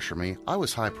high pressure me. I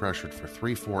was high pressured for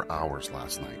 3-4 hours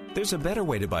last night." There's a better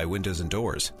way to buy windows and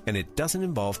doors, and it doesn't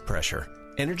involve pressure.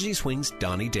 Energy Swing's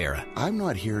Donnie Dara. I'm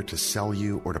not here to sell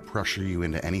you or to pressure you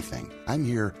into anything. I'm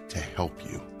here to help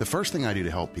you. The first thing I do to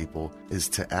help people is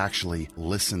to actually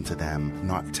listen to them,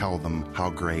 not tell them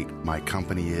how great my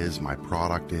company is, my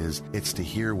product is. It's to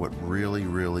hear what really,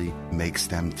 really makes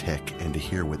them tick and to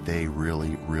hear what they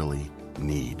really, really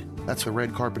need. That's a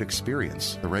red carpet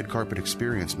experience. The red carpet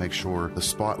experience makes sure the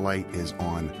spotlight is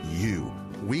on you.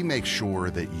 We make sure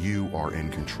that you are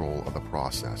in control of the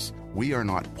process. We are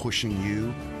not pushing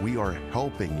you. We are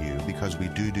helping you because we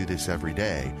do this every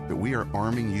day. But we are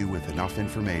arming you with enough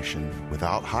information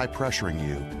without high pressuring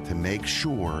you to make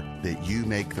sure that you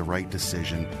make the right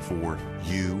decision for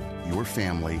you, your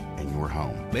family, and your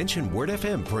home. Mention Word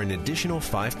FM for an additional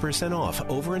 5% off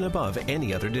over and above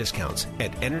any other discounts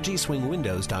at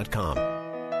EnergySwingWindows.com.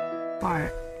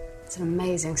 Art. It's an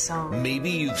amazing song.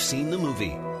 Maybe you've seen the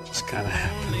movie. It's kind of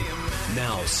happening.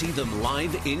 Now see them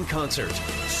live in concert.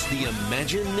 The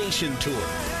Imagination Tour,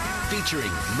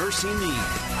 featuring Mercy Me.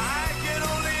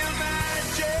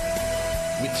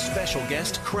 With special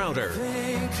guest Crowder.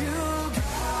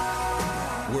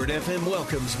 Word FM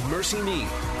welcomes Mercy Me.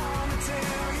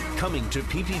 Coming to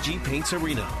PPG Paints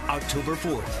Arena, October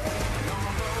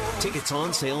 4th. Tickets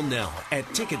on sale now at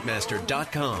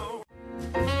Ticketmaster.com.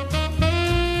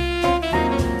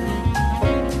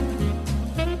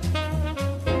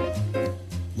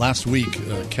 Last week,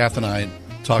 Kath and I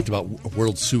talked about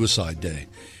World Suicide Day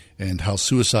and how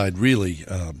suicide really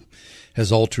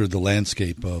has altered the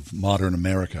landscape of modern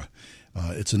America.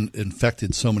 It's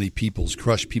infected so many people's,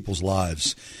 crushed people's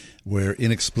lives, where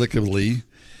inexplicably,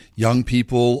 young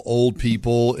people, old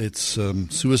people, it's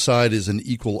suicide is an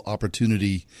equal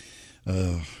opportunity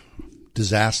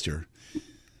disaster.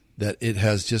 That it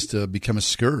has just become a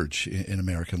scourge in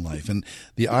American life. And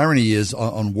the irony is,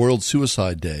 on World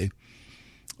Suicide Day,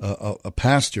 a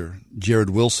pastor, Jared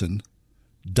Wilson,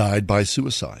 died by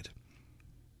suicide.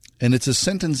 And it's a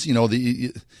sentence,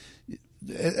 Ed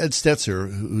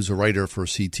Stetzer, who's a writer for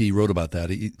CT, wrote about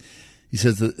that. He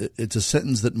says that it's a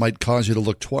sentence that might cause you to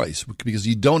look twice, because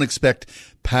you don't expect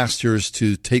pastors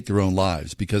to take their own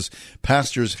lives, because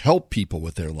pastors help people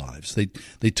with their lives.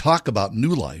 They talk about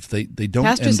new life. They don't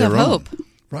pastors end their have own. hope.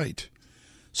 Right.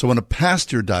 So when a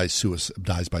pastor dies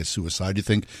by suicide, you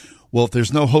think, well, if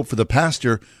there's no hope for the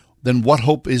pastor, then what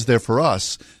hope is there for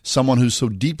us, someone who's so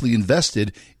deeply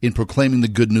invested in proclaiming the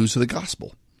good news of the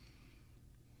gospel?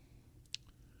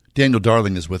 Daniel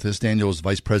Darling is with us. Daniel is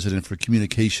Vice President for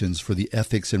Communications for the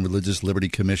Ethics and Religious Liberty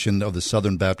Commission of the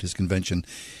Southern Baptist Convention.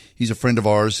 He's a friend of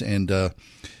ours and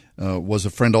was a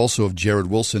friend also of Jared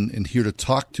Wilson, and here to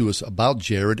talk to us about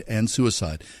Jared and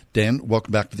suicide. Dan,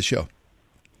 welcome back to the show.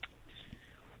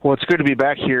 Well, it's good to be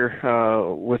back here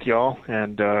with y'all,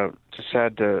 and just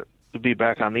sad to be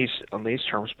back on these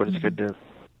terms, but it's good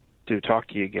to talk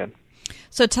to you again.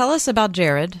 So tell us about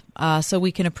Jared so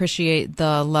we can appreciate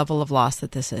the level of loss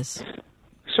that this is.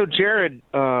 So Jared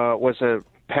was a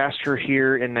pastor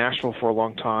here in Nashville for a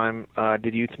long time,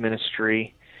 did youth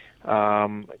ministry.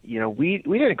 We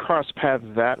didn't cross paths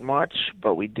that much,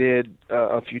 but we did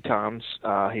a few times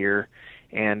here,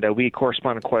 and we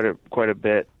corresponded quite a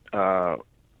bit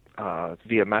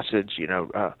via message,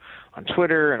 on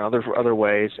Twitter and other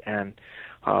ways, and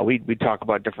we'd talk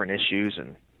about different issues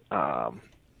and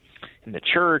in the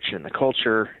church and the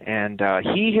culture, and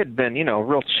he had been, a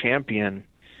real champion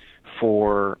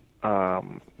for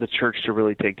the church to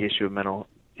really take the issue of mental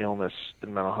illness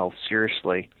and mental health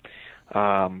seriously,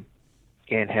 and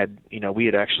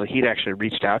he'd actually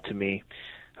reached out to me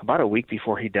about a week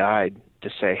before he died to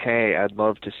say, hey, I'd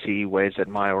love to see ways that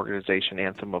my organization,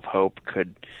 Anthem of Hope,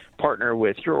 could partner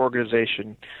with your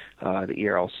organization, the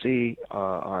ERLC,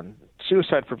 on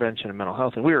suicide prevention and mental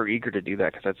health. And we were eager to do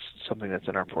that because that's something that's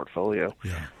in our portfolio.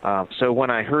 Yeah. So when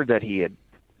I heard that he had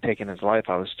taken his life,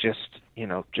 I was just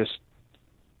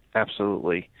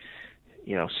absolutely,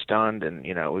 stunned. And,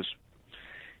 it was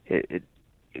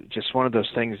just one of those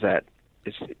things that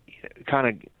is kind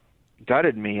of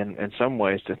gutted me in some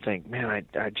ways to think, man,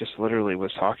 I just literally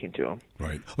was talking to him.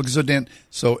 Right. Okay, so Dan,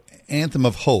 Anthem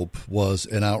of Hope was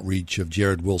an outreach of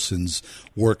Jared Wilson's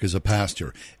work as a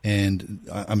pastor, and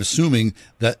I'm assuming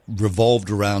that revolved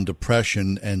around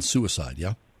depression and suicide,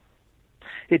 yeah?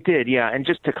 It did, yeah, and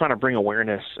just to kind of bring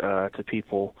awareness to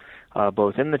people,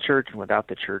 both in the church and without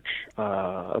the church,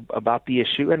 about the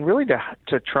issue, and really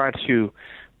to try to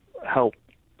help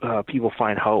people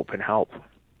find hope and help.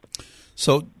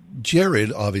 So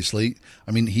Jared, obviously,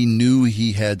 he knew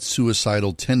he had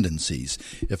suicidal tendencies.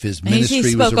 If his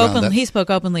ministry was around that, he spoke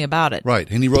openly about it, right?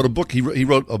 And he wrote a book. He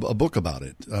wrote a book about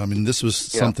it. This was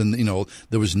something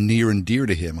that was near and dear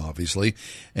to him, obviously.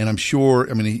 And I'm sure,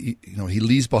 he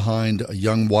leaves behind a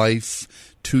young wife,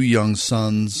 2 young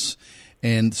sons.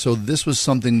 And so this was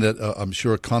something that I'm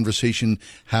sure a conversation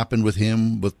happened with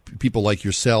him, with people like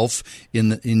yourself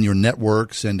in your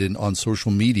networks and on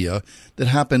social media, that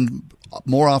happened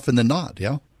more often than not,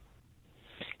 yeah?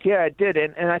 Yeah, it did.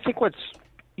 And I think what's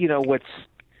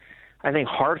I think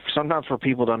hard sometimes for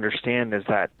people to understand is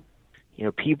that,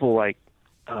 people like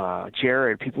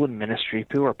Jared, people in ministry,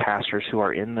 people who are pastors who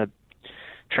are in the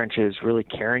trenches really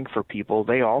caring for people,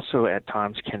 they also at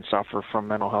times can suffer from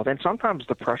mental health. And sometimes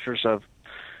the pressures of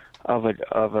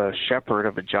a shepherd,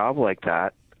 of a job like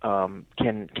that,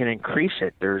 can increase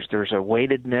it. There's a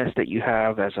weightedness that you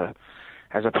have as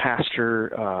a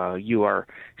pastor. You are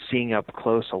seeing up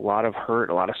close a lot of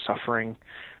hurt, a lot of suffering.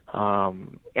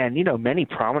 And many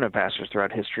prominent pastors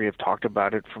throughout history have talked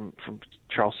about it, from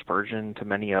Charles Spurgeon to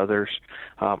many others.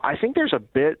 I think there's a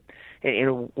bit,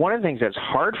 one of the things that's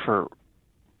hard for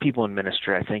people in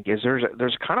ministry, I think, is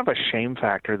there's kind of a shame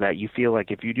factor that you feel like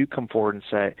if you do come forward and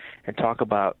say and talk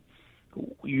about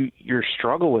your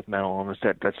struggle with mental illness,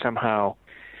 that somehow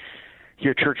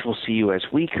your church will see you as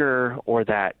weaker, or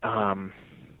that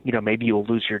maybe you'll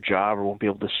lose your job or won't be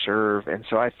able to serve. And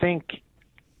so I think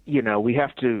we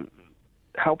have to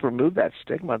help remove that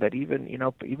stigma that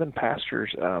even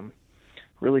pastors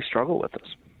really struggle with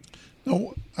this.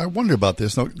 No, I wonder about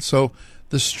this. So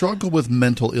the struggle with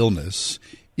mental illness,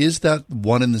 is that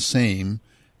one and the same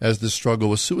as the struggle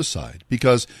with suicide?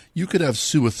 Because you could have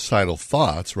suicidal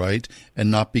thoughts, right, and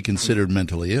not be considered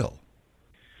mentally ill.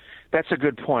 That's a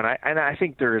good point. I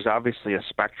think there is obviously a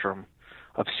spectrum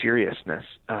of seriousness,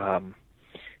 and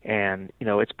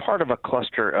it's part of a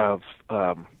cluster of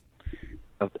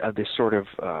this sort of,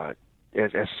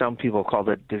 as some people call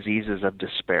it, diseases of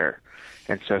despair.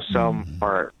 And so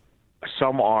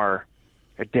some are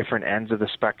at different ends of the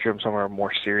spectrum. Some are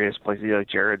more serious places.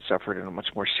 Jared suffered in a much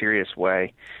more serious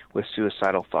way with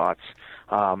suicidal thoughts.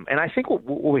 And I think what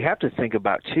we have to think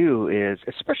about, too, is,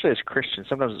 especially as Christians,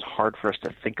 sometimes it's hard for us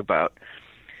to think about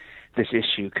this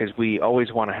issue because we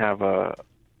always want to have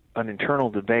an internal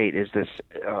debate. Is this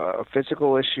a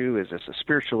physical issue? Is this a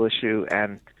spiritual issue?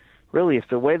 And really, if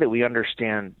the way that we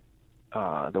understand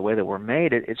the way that we're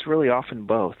made, it's really often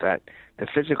both, that the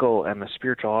physical and the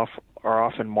spiritual are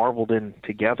often marbled in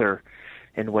together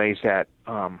in ways that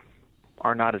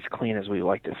are not as clean as we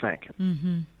like to think.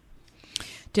 Mm-hmm.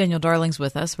 Daniel Darling's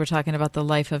with us. We're talking about the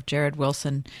life of Jared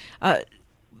Wilson.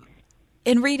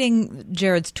 In reading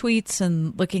Jared's tweets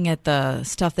and looking at the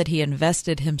stuff that he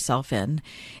invested himself in,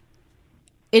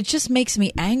 it just makes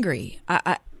me angry.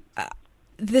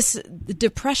 This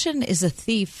depression is a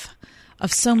thief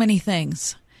of so many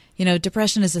things.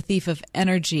 Depression is a thief of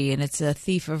energy, and it's a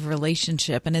thief of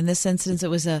relationship. And in this instance, it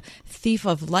was a thief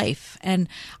of life. And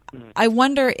I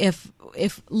wonder if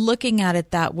looking at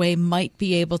it that way might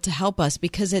be able to help us,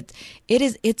 because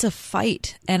it's a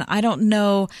fight. And I don't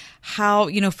know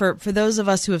how, for those of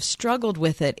us who have struggled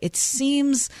with it, it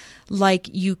seems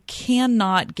like you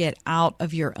cannot get out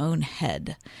of your own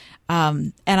head.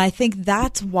 And I think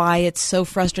that's why it's so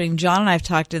frustrating. John and I have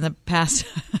talked in the past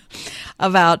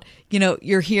about,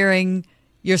 you're hearing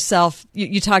yourself,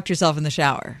 you talk to yourself in the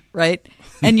shower, right?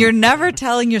 And you're never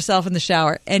telling yourself in the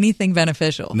shower anything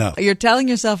beneficial. No. You're telling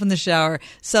yourself in the shower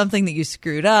something that you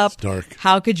screwed up. It's dark.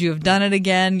 How could you have done it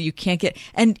again? You can't get,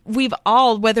 and we've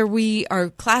all, whether we are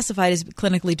classified as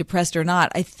clinically depressed or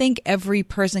not, I think every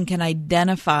person can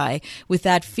identify with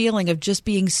that feeling of just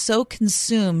being so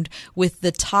consumed with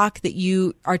the talk that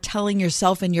you are telling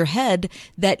yourself in your head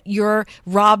that you're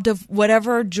robbed of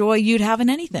whatever joy you'd have in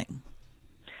anything.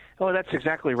 Oh, that's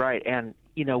exactly right. And,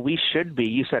 we should be,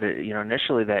 you said it,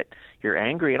 initially that you're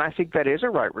angry, and I think that is a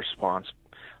right response.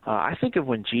 I think of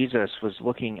when Jesus was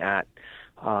looking at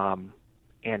and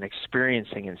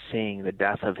experiencing and seeing the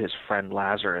death of his friend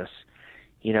Lazarus,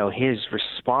 his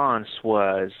response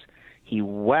was he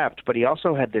wept, but he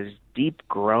also had this deep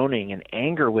groaning and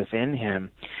anger within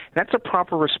him. And that's a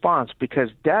proper response, because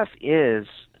death is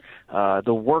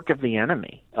the work of the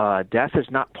enemy. Death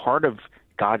is not part of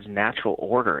God's natural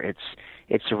order.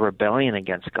 It's a rebellion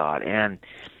against God, and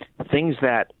things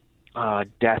that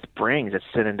death brings, that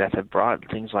sin and death have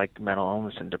brought, things like mental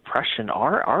illness and depression,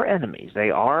 are enemies. They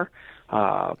are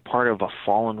part of a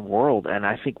fallen world, and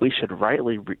I think we should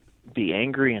rightly be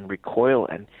angry and recoil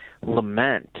and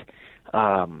lament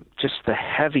just the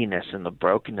heaviness and the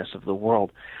brokenness of the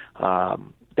world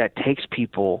that takes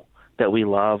people that we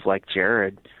love, like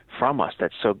Jared, from us,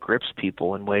 that so grips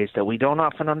people in ways that we don't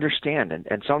often understand.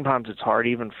 And sometimes it's hard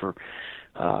even for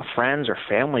friends or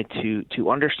family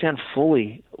to understand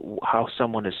fully how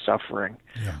someone is suffering.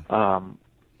 Yeah.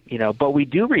 But we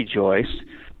do rejoice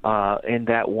in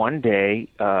that one day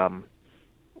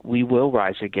we will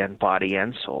rise again, body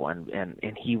and soul,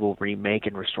 and he will remake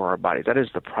and restore our bodies. That is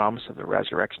the promise of the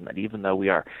resurrection, that even though we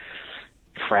are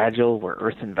fragile, we're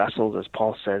earthen vessels, as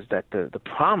Paul says, that the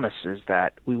promise is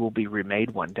that we will be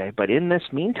remade one day. But in this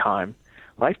meantime,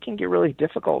 life can get really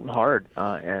difficult and hard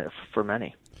for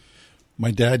many. My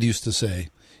dad used to say,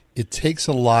 it takes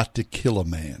a lot to kill a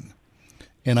man.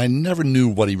 And I never knew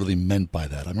what he really meant by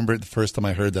that. I remember the first time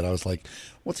I heard that, I was like,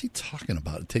 what's he talking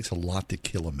about? It takes a lot to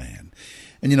kill a man.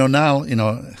 And, now,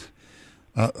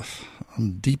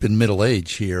 I'm deep in middle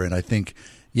age here, and I think,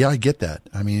 yeah, I get that.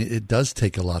 I mean, it does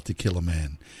take a lot to kill a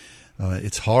man.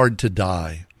 It's hard to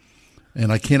die.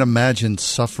 And I can't imagine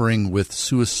suffering with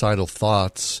suicidal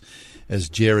thoughts as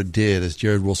Jared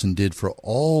Wilson did for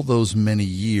all those many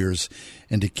years,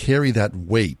 and to carry that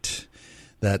weight,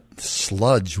 that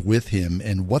sludge with him,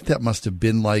 and what that must have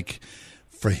been like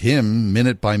for him,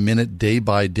 minute by minute, day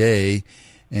by day,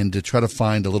 and to try to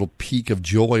find a little peak of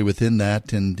joy within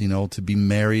that, and, to be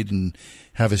married and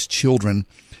have his children.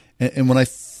 And when I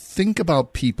think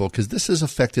about people, because this has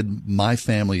affected my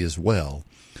family as well,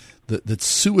 that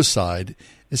suicide,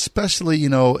 especially,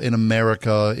 in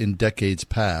America in decades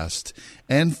past,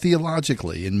 and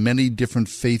theologically in many different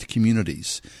faith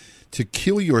communities, to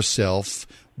kill yourself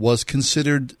was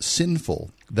considered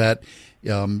sinful, that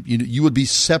you would be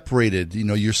separated.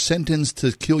 Your sentence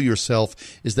to kill yourself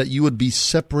is that you would be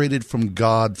separated from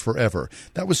God forever.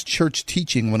 That was church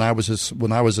teaching when I was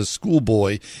a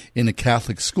schoolboy in a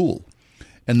Catholic school.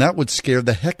 And that would scare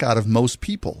the heck out of most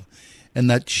people. And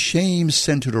that shame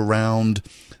centered around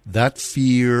that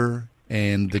fear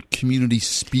and the community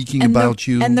speaking about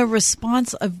you. And the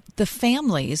response of the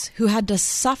families who had to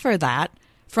suffer that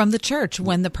from the church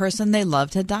when the person they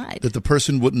loved had died. That the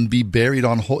person wouldn't be buried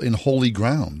in holy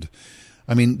ground.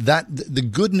 I mean, the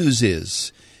good news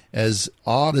is, as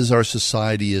odd as our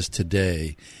society is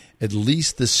today, at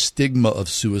least the stigma of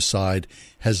suicide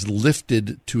has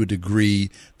lifted to a degree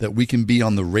that we can be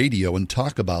on the radio and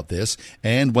talk about this.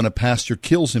 And when a pastor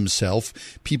kills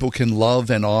himself, people can love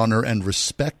and honor and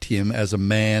respect him as a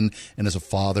man and as a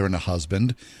father and a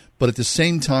husband, but at the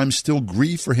same time still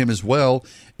grieve for him as well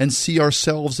and see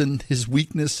ourselves in his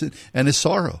weakness and his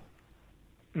sorrow.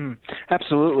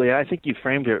 Absolutely. I think you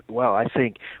framed it well. I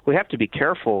think we have to be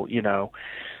careful,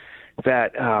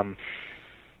 that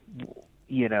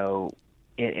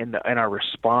in our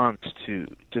response to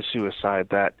suicide,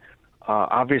 that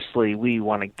obviously we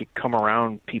want to come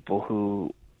around people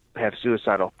who have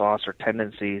suicidal thoughts or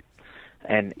tendencies,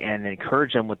 and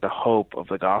encourage them with the hope of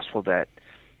the gospel that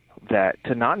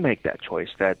to not make that choice,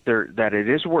 that it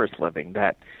is worth living,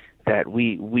 that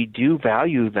we do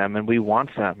value them and we want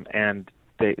them and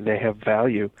they have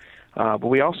value, but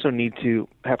we also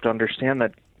have to understand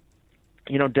that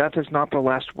death is not the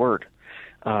last word.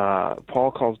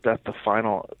 Paul calls death the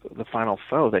final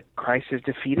foe, that Christ has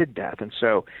defeated death. And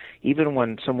so even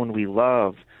when someone we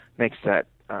love makes that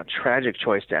tragic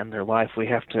choice to end their life, we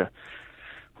have to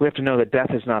know that death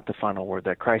is not the final word,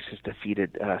 that Christ has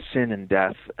defeated sin and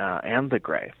death and the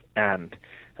grave. And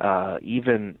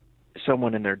even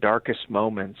someone in their darkest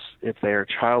moments, if they are a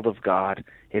child of God,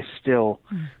 is still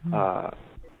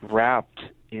wrapped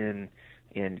in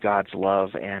God's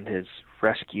love and is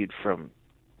rescued from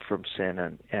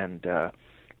sin and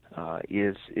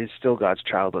is still God's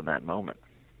child in that moment.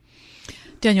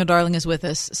 Daniel Darling is with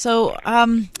us. So,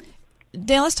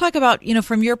 Dan, let's talk about,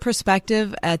 from your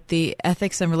perspective at the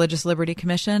Ethics and Religious Liberty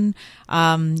Commission,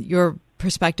 your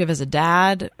perspective as a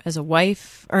dad, as a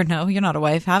wife, or no, you're not a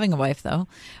wife, having a wife though,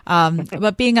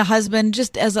 but being a husband,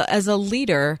 just as a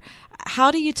leader.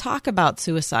 How do you talk about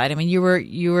suicide? I mean, you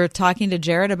were talking to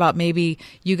Jared about maybe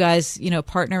you guys,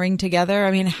 partnering together.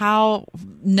 I mean, how,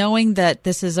 knowing that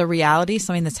this is a reality,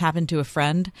 something that's happened to a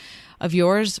friend of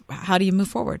yours, how do you move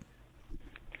forward?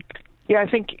 Yeah, I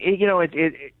think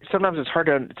it sometimes it's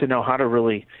hard to know how to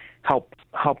really help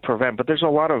prevent, but there's a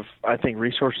lot of, I think,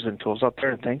 resources and tools out there,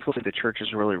 and thankfully the church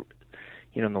has really,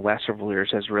 in the last several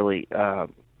years has really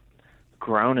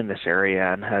grown in this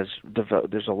area and has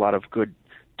developed. There's a lot of good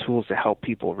tools to help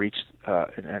people reach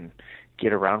and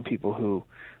get around people who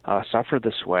suffer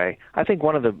this way. I think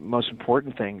one of the most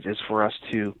important things is for us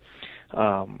to,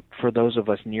 for those of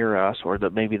us near us, or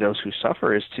maybe those who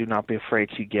suffer, is to not be afraid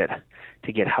to get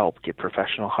help, get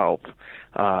professional help.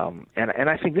 And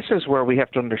I think this is where we have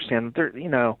to understand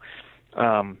that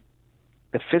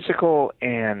the physical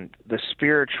and the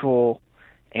spiritual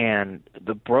and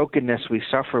the brokenness we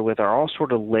suffer with are all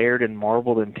sort of layered and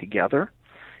marbled in together.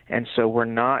 And so we're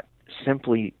not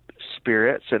simply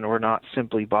spirits and we're not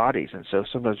simply bodies. And so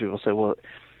sometimes people say, well,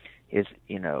 is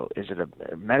it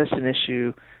a medicine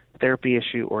issue, therapy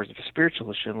issue, or is it a spiritual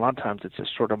issue? And a lot of times it's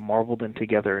just sort of marbled in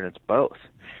together, and it's both.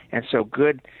 And so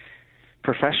good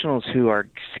professionals who are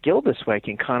skilled this way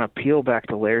can kind of peel back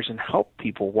the layers and help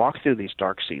people walk through these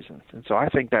dark seasons. And so I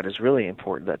think that is really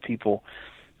important, that people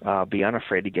be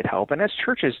unafraid to get help. And as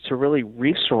churches, to really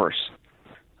resource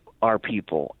our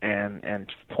people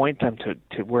and point them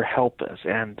to where help is,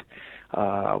 and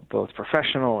both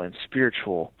professional and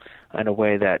spiritual, in a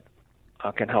way that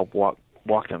can help walk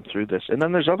them through this. And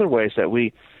then there's other ways that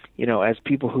we, as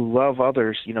people who love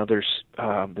others, there's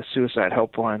the suicide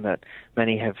helpline that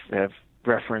many have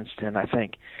referenced, and I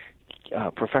think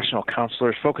professional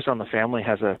counselors. Focus on the Family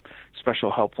has a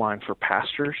special helpline for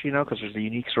pastors, because there's a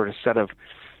unique sort of set of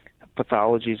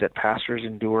pathologies that pastors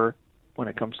endure when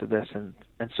it comes to this. And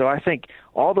so I think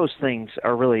all those things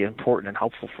are really important and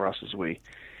helpful for us as we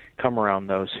come around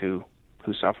those who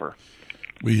suffer.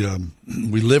 We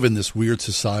live in this weird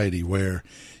society where,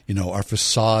 our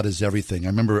facade is everything. I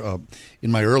remember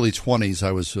in my early 20s,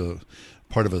 I was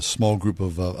part of a small group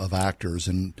of actors,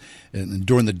 and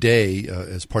during the day,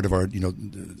 as part of our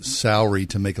salary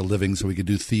to make a living so we could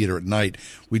do theater at night,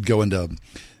 we'd go into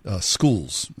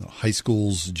schools, high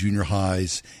schools, junior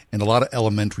highs, and a lot of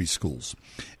elementary schools.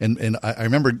 And I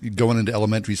remember going into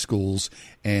elementary schools,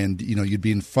 and you'd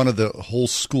be in front of the whole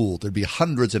school. There'd be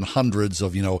hundreds and hundreds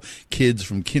of kids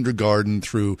from kindergarten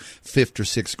through 5th or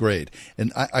 6th grade.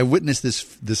 And I witnessed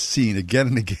this scene again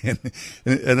and again,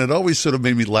 and it always sort of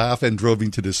made me laugh and drove me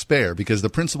to despair, because the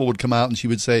principal would come out and she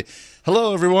would say,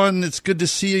 "Hello, everyone. It's good to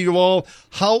see you all.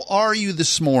 How are you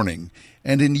this morning?"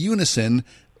 And in unison,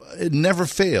 it never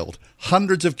failed.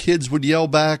 Hundreds of kids would yell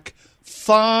back,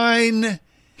 "Fine,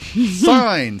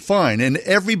 fine, fine." And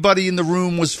everybody in the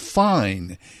room was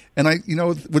fine. And I,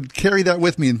 would carry that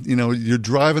with me. And, you're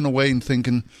driving away and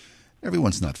thinking,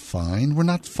 everyone's not fine. We're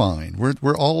not fine.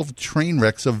 We're all train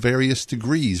wrecks of various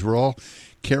degrees. We're all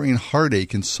carrying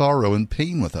heartache and sorrow and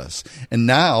pain with us. And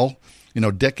now,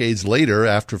 decades later,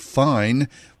 after fine,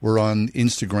 we're on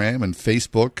Instagram and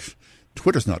Facebook.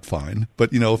 Twitter's not fine,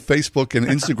 but Facebook and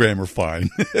Instagram are fine,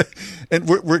 and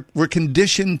we're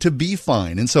conditioned to be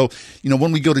fine. And so,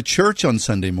 when we go to church on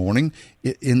Sunday morning,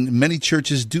 in many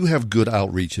churches do have good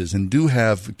outreaches and do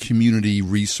have community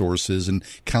resources and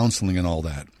counseling and all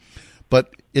that.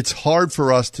 But it's hard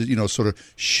for us to sort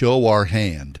of show our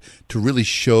hand, to really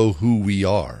show who we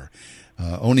are.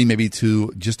 Only maybe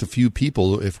to just a few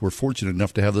people, if we're fortunate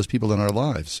enough to have those people in our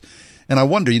lives. And I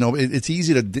wonder, it's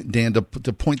easy to, Dan, to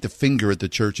point the finger at the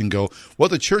church and go, well,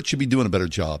 the church should be doing a better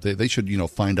job. They should,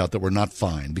 find out that we're not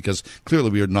fine, because clearly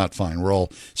we are not fine. We're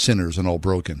all sinners and all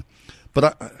broken.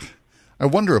 But I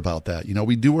wonder about that.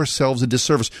 We do ourselves a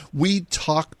disservice. We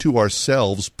talk to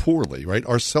ourselves poorly, right?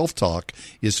 Our self-talk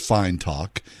is fine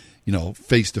talk,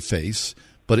 face to face.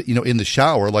 But, in the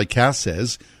shower, like Cass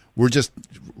says, we're just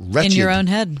wretched. In your own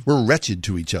head. We're wretched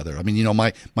to each other. I mean,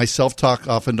 my self-talk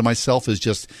often to myself is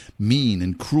just mean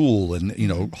and cruel and,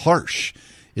 harsh.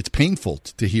 It's painful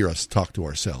to hear us talk to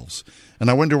ourselves.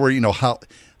 And I wonder where,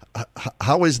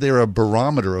 how is there a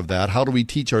barometer of that? How do we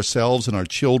teach ourselves and our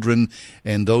children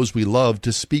and those we love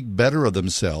to speak better of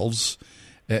themselves,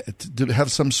 to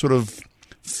have some sort of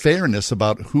fairness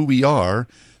about who we are,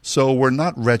 so we're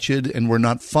not wretched and we're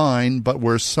not fine, but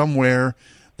we're somewhere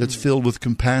that's filled with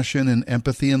compassion and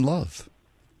empathy and love?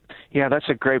 Yeah, that's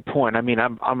a great point. I mean,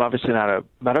 I'm obviously not a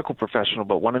medical professional,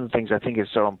 but one of the things I think is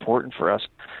so important for us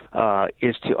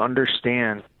is to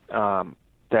understand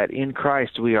that in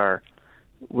Christ we're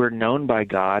known by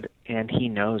God and He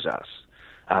knows us.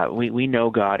 We know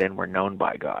God and we're known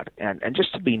by God, and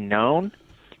just to be known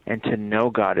and to know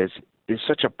God is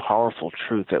such a powerful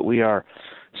truth, that we are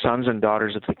sons and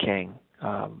daughters of the King,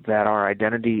 that our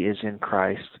identity is in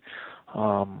Christ.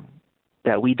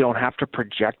 That we don't have to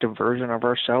project a version of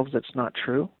ourselves that's not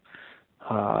true,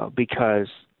 because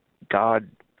God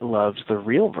loves the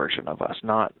real version of us,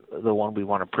 not the one we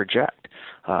want to project.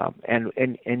 And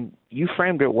you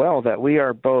framed it well, that we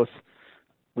are both.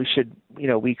 We should,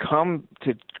 we come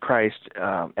to Christ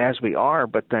as we are,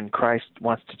 but then Christ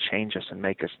wants to change us and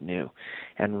make us new,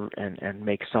 and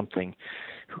make something,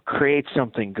 create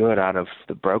something good out of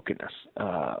the brokenness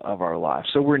of our lives.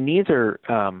 So we're neither.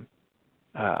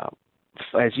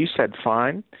 As you said,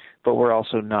 fine, but we're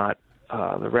also not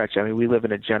the wretch. I mean, we live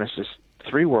in a Genesis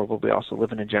 3 world, but we also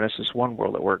live in a Genesis 1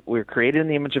 world. That we're created in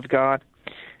the image of God.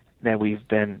 Then we've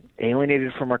been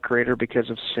alienated from our Creator because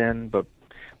of sin,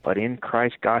 but in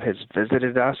Christ, God has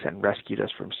visited us and rescued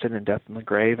us from sin and death in the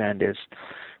grave, and is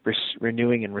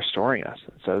renewing and restoring us.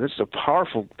 So this is a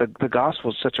powerful. The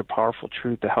gospel is such a powerful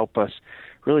truth to help us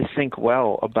really think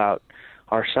well about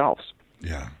ourselves.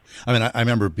 Yeah, I mean, I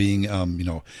remember being,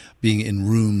 being in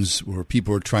rooms where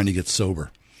people were trying to get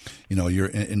sober.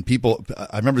 People.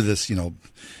 I remember this.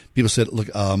 People said, "Look,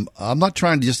 I'm not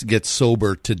trying to just get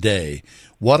sober today.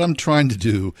 What I'm trying to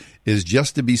do is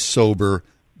just to be sober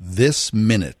this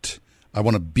minute. I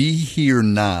want to be here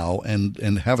now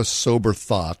and have a sober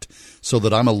thought, so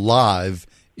that I'm alive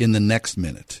in the next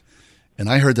minute." And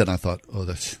I heard that and I thought, "Oh,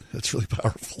 that's really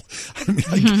powerful." I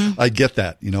mean, I get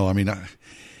that.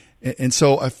 And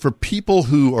so for people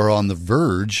who are on the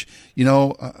verge,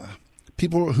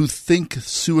 people who think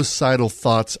suicidal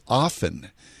thoughts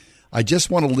often, I just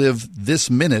want to live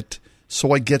this minute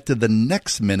so I get to the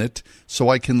next minute so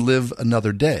I can live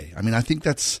another day. I mean, I think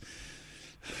that's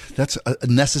a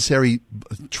necessary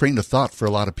train of thought for a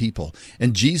lot of people.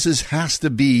 And Jesus has to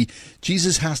be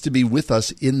with us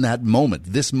in that moment,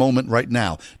 this moment right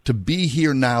now, to be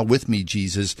here now with me,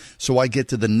 Jesus, so I get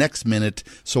to the next minute,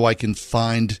 so I can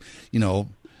find,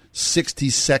 60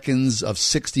 seconds of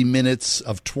 60 minutes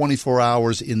of 24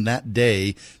 hours in that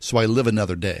day, so I live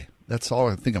another day. That's all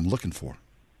I think I'm looking for.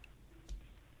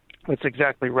 That's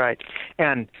exactly right.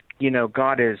 And,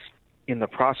 God is in the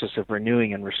process of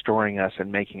renewing and restoring us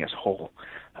and making us whole.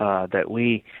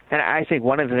 And I think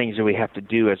one of the things that we have to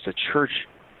do as a church,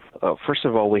 first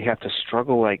of all, we have to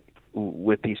struggle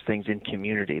with these things in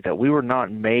community, that we were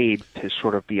not made to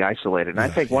sort of be isolated. And I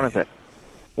think one of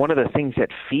the things that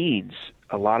feeds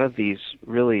a lot of these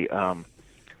really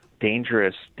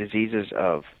dangerous diseases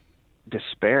of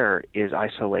despair is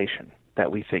isolation,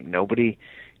 that we think nobody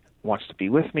wants to be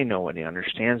with me, nobody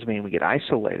understands me, and we get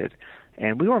isolated.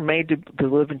 And we were made to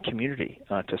live in community,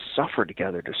 to suffer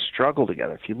together, to struggle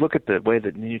together. If you look at the way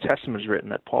that the New Testament is written,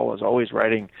 that Paul is always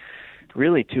writing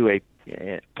really to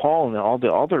Paul and all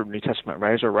the other New Testament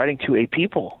writers are writing to a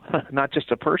people, not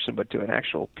just a person, but to an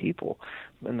actual people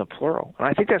in the plural. And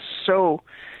I think that's so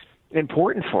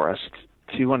important for us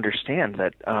to understand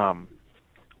that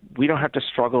we don't have to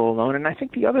struggle alone. And I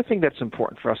think the other thing that's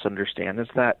important for us to understand is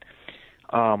that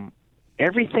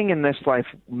everything in this life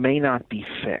may not be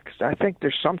fixed. I think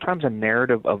there's sometimes a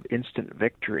narrative of instant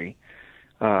victory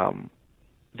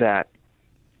that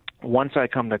once I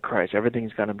come to Christ,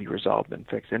 everything's going to be resolved and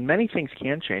fixed. And many things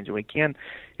can change, and we can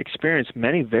experience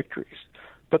many victories.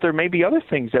 But there may be other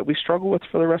things that we struggle with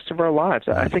for the rest of our lives.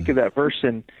 I think of that verse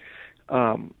in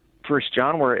 1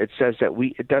 John where it says that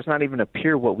it does not even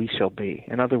appear what we shall be.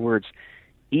 In other words,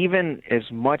 even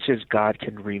as much as God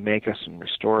can remake us and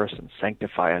restore us and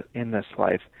sanctify us in this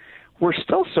life, we're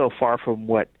still so far from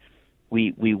what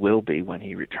we will be when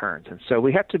he returns. And so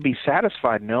we have to be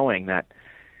satisfied knowing that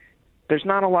there's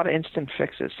not a lot of instant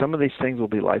fixes. Some of these things will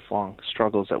be lifelong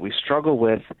struggles that we struggle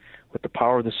with the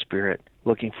power of the Spirit,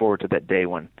 looking forward to that day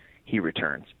when he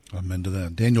returns. Amen to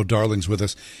that. Daniel Darling's with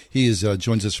us. He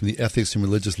joins us from the Ethics and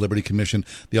Religious Liberty Commission,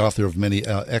 the author of many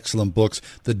excellent books.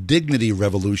 The Dignity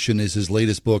Revolution is his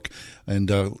latest book, and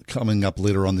coming up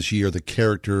later on this year, The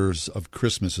Characters of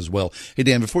Christmas as well. Hey,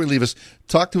 Dan, before you leave us,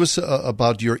 talk to us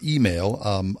about your email.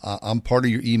 I'm part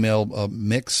of your email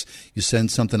mix. You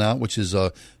send something out which is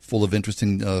full of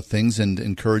interesting things and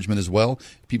encouragement as well.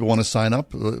 If people want to sign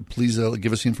up, please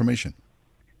give us the information.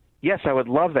 Yes, I would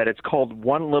love that. It's called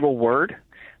One Little Word,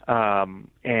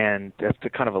 and that's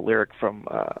kind of a lyric from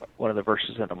one of the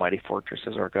verses in A Mighty Fortress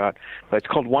Is Our God. But it's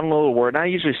called One Little Word, and I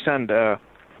usually send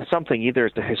something, either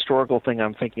it's the historical thing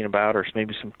I'm thinking about or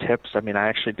maybe some tips. I mean, I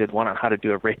actually did one on how to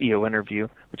do a radio interview,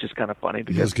 which is kind of funny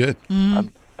because good.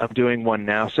 I'm doing one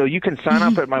now. So you can sign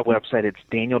up at my website. It's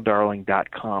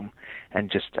danieldarling.com,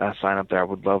 and just sign up there. I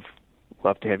would love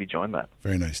to have you join that.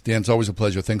 Very nice. Dan, it's always a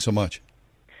pleasure. Thanks so much.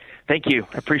 Thank you.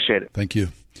 I appreciate it. Thank you.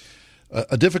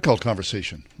 A difficult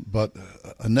conversation, but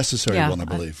a necessary one, I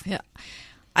believe.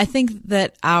 I think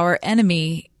that our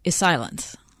enemy is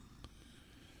silence.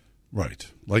 Right.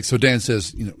 So Dan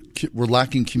says, we're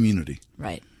lacking community.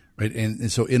 Right. Right.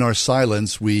 And so in our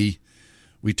silence, we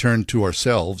turn to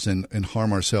ourselves and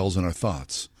harm ourselves and our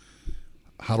thoughts.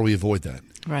 How do we avoid that?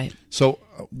 Right. So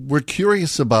we're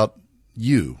curious about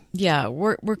you. Yeah,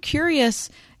 we're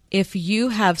curious if you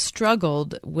have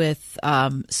struggled with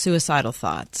suicidal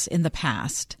thoughts in the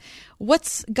past.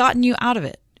 What's gotten you out of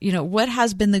it? What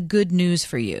has been the good news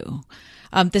for you?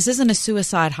 This isn't a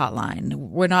suicide hotline.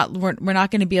 We're not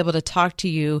going to be able to talk to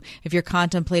you if you're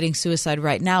contemplating suicide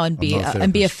right now and be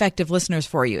effective listeners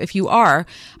for you. If you are,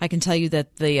 I can tell you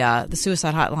that the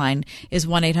suicide hotline is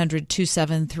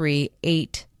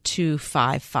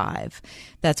 1-800-273-8255.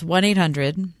 That's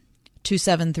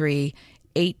 1-800-273-8255.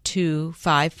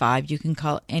 8255. You can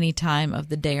call any time of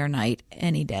the day or night,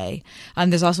 any day.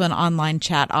 There's also an online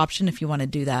chat option if you want to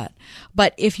do that.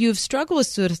 But if you've struggled with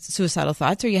suicidal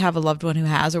thoughts, or you have a loved one who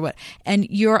has, and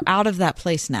you're out of that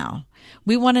place now,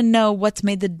 we want to know what's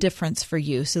made the difference for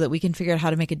you so that we can figure out how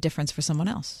to make a difference for someone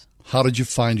else. How did you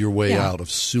find your way out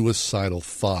of suicidal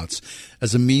thoughts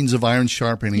as a means of iron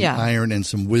sharpening iron and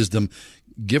some wisdom?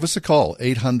 Give us a call,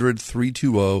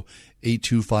 800-320-8255,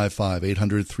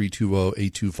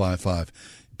 800-320-8255.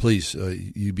 Please,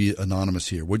 you be anonymous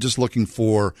here. We're just looking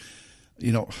for,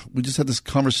 we just had this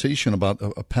conversation about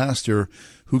a pastor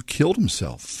who killed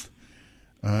himself.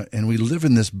 And we live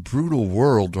in this brutal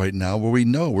world right now where we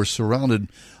know we're surrounded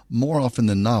more often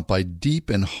than not by deep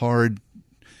and hard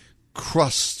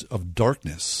crust of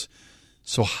darkness.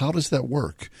 So how does that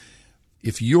work?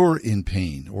 If you're in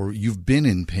pain or you've been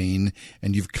in pain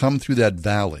and you've come through that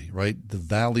valley, right, the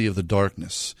valley of the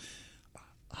darkness,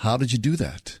 how did you do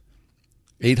that?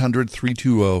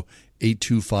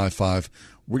 800-320-8255.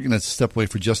 We're going to step away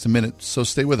for just a minute, so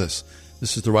stay with us.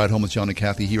 This is The Ride Home with John and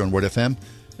Kathy here on Word FM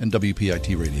and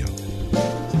WPIT Radio.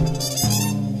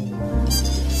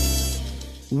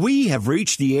 We have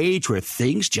reached the age where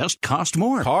things just cost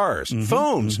more. Cars,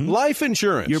 phones, life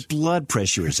insurance. Your blood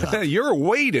pressure is up. Your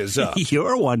weight is up.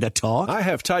 You're one to talk. I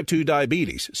have type 2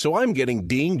 diabetes, so I'm getting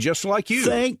dinged just like you.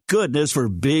 Thank goodness for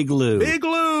Big Lou. Big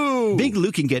Lou! Big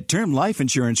Lou can get term life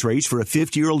insurance rates for a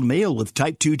 50-year-old male with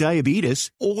type 2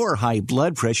 diabetes or high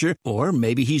blood pressure, or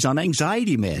maybe he's on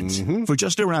anxiety meds for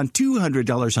just around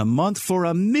 $200 a month for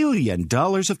 $1 million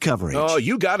of coverage. Oh,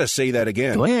 you got to say that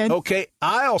again. Go ahead. Okay,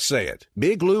 I'll say it.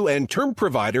 Big Lou and Term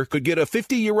Provider could get a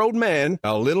 50-year-old man,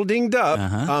 a little dinged up,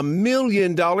 $1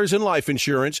 million in life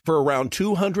insurance for around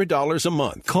 $200 a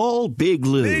month. Call Big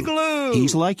Lou. Big Lou.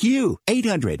 He's like you.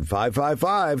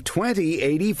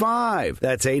 800-555-2085.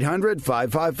 That's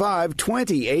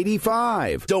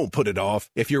 800-555-2085. Don't put it off.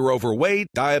 If you're overweight,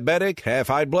 diabetic, have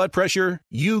high blood pressure,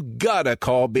 you gotta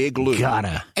call Big Lou.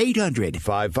 Gotta.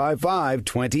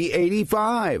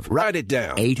 800-555-2085. Write it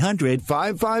down.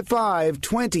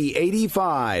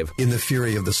 800-555-2085. In the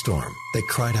fury of the storm, they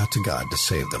cried out to God to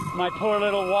save them. My poor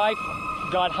little wife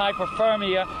got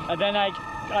hypothermia, and then I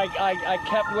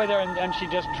kept with her, and she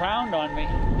just drowned on me.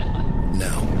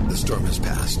 Now, the storm has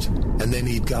passed, and they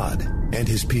need God and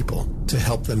His people to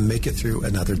help them make it through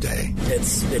another day.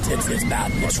 It's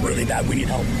bad. It's really bad. We need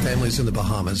help. Families in the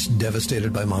Bahamas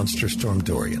devastated by Monster Storm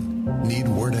Dorian need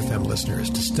Word FM listeners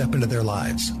to step into their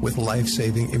lives with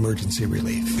life-saving emergency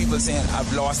relief. People saying,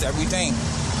 I've lost everything.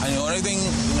 And the only thing,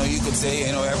 you could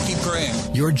say, keep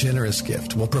praying. Your generous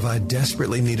gift will provide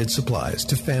desperately needed supplies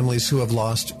to families who have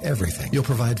lost everything. You'll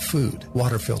provide food,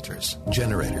 water filters,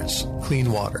 generators,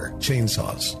 clean water,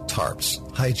 chainsaws, tarps,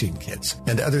 hygiene kits,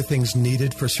 and other things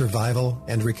needed for survival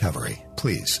and recovery.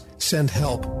 Please send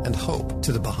help and hope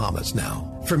to the Bahamas now.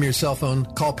 From your cell phone,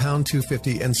 call pound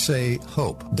 250 and say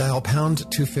HOPE. Dial pound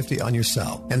 250 on your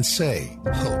cell and say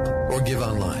HOPE, or give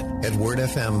online at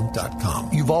wordfm.com.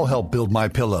 You've all helped build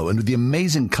MyPillow into the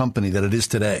amazing company that it is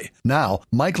today. Now,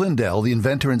 Mike Lindell, the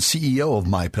inventor and CEO of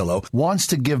MyPillow, wants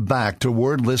to give back to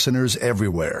Word listeners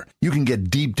everywhere. You can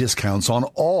get deep discounts on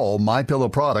all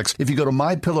MyPillow products if you go to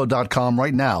MyPillow.com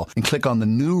right now and click on the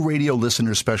new radio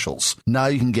listener specials. Now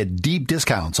you can get deep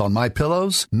discounts on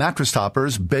MyPillows, mattress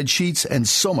toppers, bed sheets, and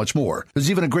so much more.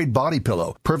 There's even a great body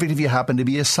pillow, perfect if you happen to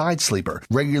be a side sleeper.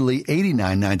 Regularly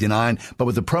 $89.99, but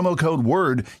with the promo code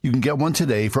WORD, you can get one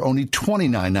today for only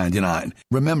 $29.99.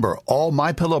 Remember, all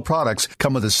MyPillow products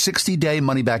come with a 60-day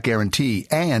money-back guarantee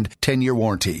and 10-year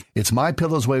warranty. It's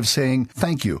MyPillow's way of saying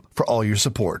thank you for all your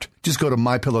support. Just go to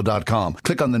MyPillow.com,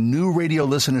 click on the new radio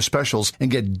listener specials,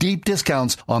 and get deep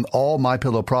discounts on all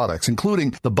MyPillow products,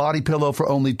 including the body pillow for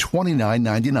only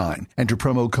 $29.99. Enter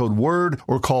promo code WORD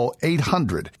or call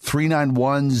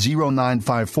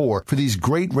 800-391-0954 for these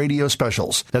great radio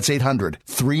specials. That's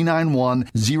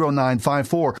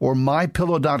 800-391-0954 or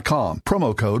MyPillow.com,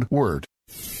 promo code WORD.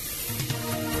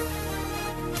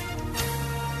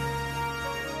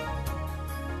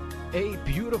 A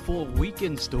beautiful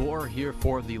weekend store here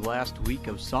for the last week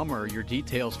of summer. Your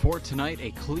details for tonight: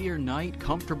 a clear night,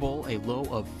 comfortable, a low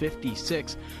of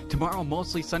 56. Tomorrow,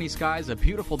 mostly sunny skies, a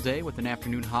beautiful day with an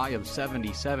afternoon high of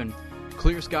 77.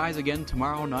 Clear skies again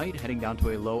tomorrow night, heading down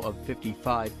to a low of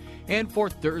 55. And for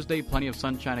Thursday, plenty of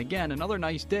sunshine again, another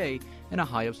nice day, and a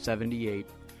high of 78.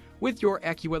 With your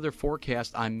AccuWeather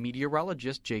forecast, I'm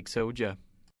meteorologist Jake Soja.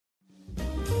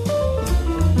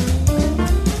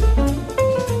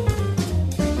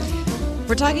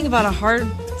 We're talking about a hard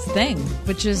thing,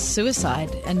 which is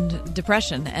suicide and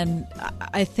depression. And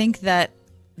I think that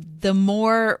the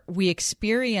more we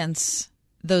experience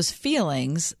those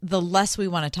feelings, the less we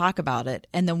want to talk about it.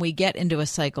 And then we get into a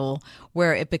cycle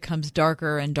where it becomes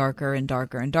darker and darker and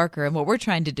darker and darker. And what we're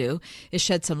trying to do is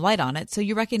shed some light on it so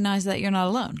you recognize that you're not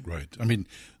alone. Right. I mean,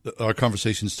 our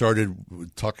conversation started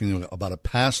talking about a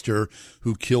pastor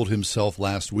who killed himself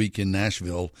last week in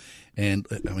Nashville. And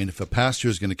I mean, if a pastor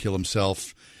is going to kill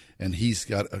himself and he's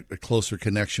got a closer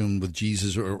connection with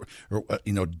Jesus or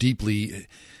deeply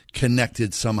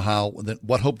connected somehow, then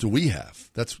what hope do we have?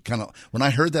 That's kind of, when I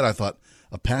heard that, I thought,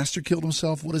 a pastor killed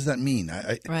himself? What does that mean?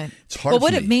 Right. It's hard. Well,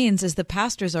 what it means is the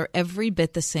pastors are every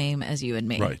bit the same as you and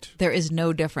me. Right. There is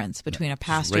no difference between a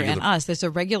pastor and us. There's a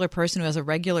regular person who has a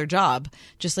regular job,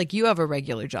 just like you have a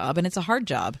regular job, and it's a hard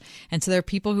job. And so there are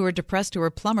people who are depressed who are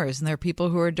plumbers, and there are people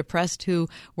who are depressed who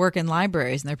work in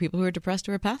libraries, and there are people who are depressed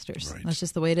who are pastors. Right. That's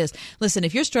just the way it is. Listen,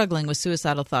 if you're struggling with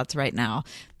suicidal thoughts right now,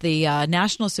 the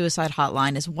National Suicide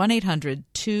Hotline is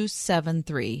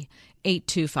 1-800-273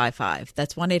 1-800-273-8255.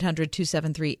 That's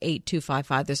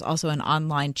 1-800-273-8255. There's also an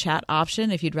online chat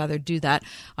option if you'd rather do that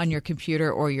on your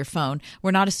computer or your phone.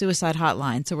 We're not a suicide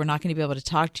hotline, so we're not going to be able to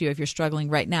talk to you if you're struggling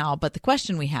right now. But the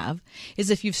question we have is,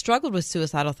 if you've struggled with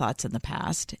suicidal thoughts in the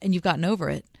past and you've gotten over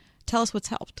it, tell us what's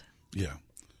helped. Yeah.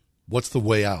 What's the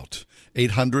way out?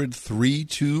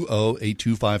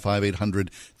 800-320-8255,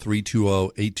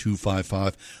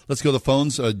 800-320-8255. Let's go to the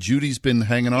phones. Judy's been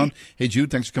hanging on. Hey, Jude,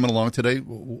 thanks for coming along today.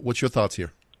 What's your thoughts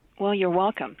here? Well, you're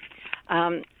welcome.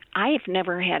 I've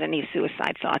never had any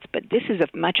suicide thoughts, but this is a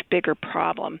much bigger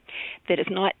problem that is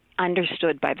not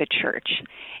understood by the church.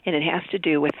 And it has to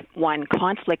do with, 1,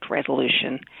 conflict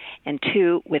resolution, and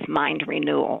 2, with mind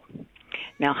renewal.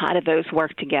 Now, how do those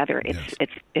work together?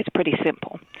 It's pretty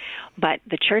simple. But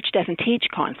the church doesn't teach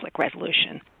conflict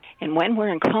resolution. And when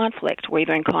we're in conflict, we're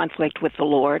either in conflict with the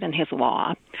Lord and His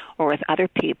law, or with other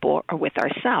people, or with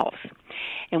ourselves.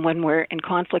 And when we're in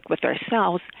conflict with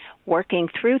ourselves, working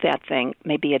through that thing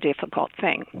may be a difficult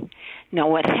thing. Now,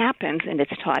 what happens, and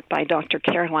it's taught by Dr.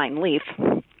 Caroline Leaf,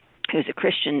 who's a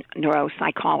Christian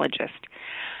neuropsychologist,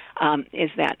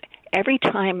 is that every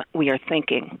time we are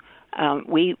thinking,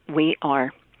 we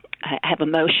have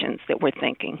emotions that we're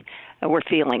thinking, we're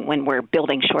feeling when we're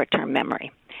building short-term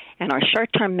memory. And our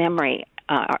short-term memory,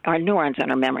 our neurons in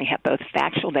our memory have both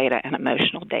factual data and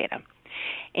emotional data.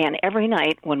 And every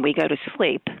night when we go to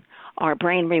sleep, our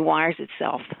brain rewires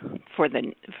itself for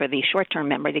the short-term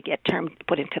memory to get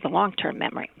put into the long-term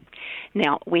memory.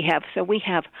 Now,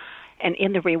 and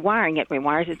in the rewiring, it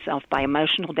rewires itself by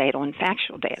emotional data and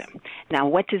factual data. Now,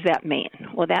 what does that mean?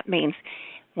 Well, that means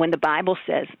when the Bible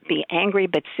says, be angry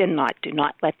but sin not, do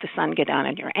not let the sun go down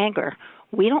in your anger,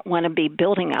 we don't want to be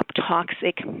building up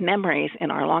toxic memories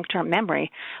in our long-term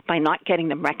memory by not getting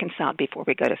them reconciled before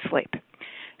we go to sleep.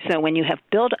 So when you have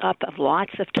built up of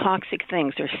lots of toxic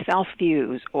things, or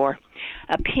self-views, or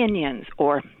opinions,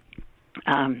 or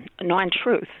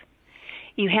non-truth,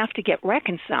 you have to get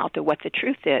reconciled to what the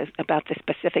truth is about the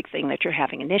specific thing that you're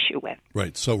having an issue with.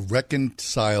 Right. So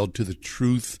reconciled to the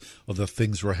truth of the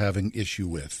things we're having issue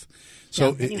with.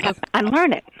 So you have to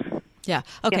unlearn it. Yeah.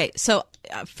 Okay. Yeah. So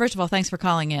first of all, thanks for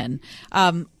calling in.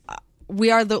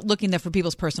 We are looking there for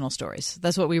people's personal stories.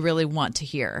 That's what we really want to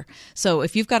hear. So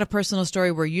if you've got a personal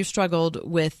story where you struggled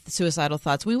with suicidal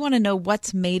thoughts, we want to know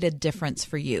what's made a difference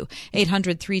for you.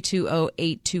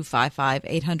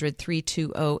 800-320-8255,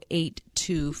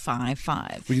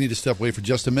 800-320-8255. We need to step away for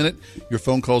just a minute. Your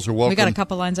phone calls are welcome. We got a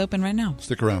couple lines open right now.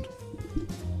 Stick around.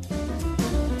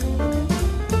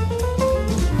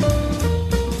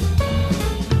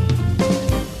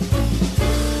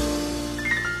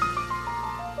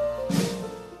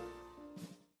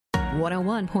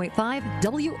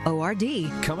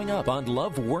 WORD. Coming up on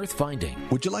Love Worth Finding.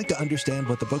 Would you like to understand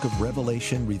what the book of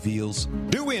Revelation reveals?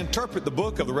 Do we interpret the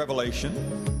book of the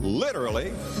Revelation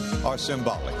literally or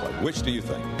symbolically? Which do you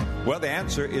think? Well, the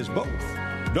answer is both.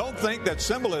 Don't think that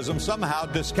symbolism somehow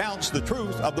discounts the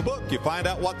truth of the book. You find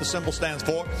out what the symbol stands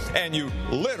for, and you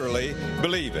literally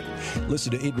believe it.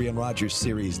 Listen to Adrian Rogers'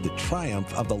 series, The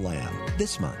Triumph of the Lamb,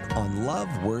 this month on Love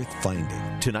Worth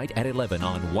Finding. Tonight at 11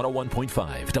 on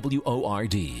 101.5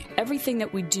 WORD. Everything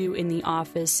that we do in the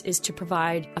office is to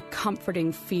provide a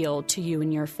comforting feel to you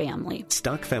and your family.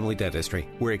 Stock Family Dentistry,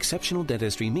 where exceptional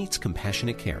dentistry meets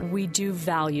compassionate care. We do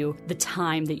value the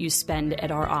time that you spend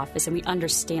at our office, and we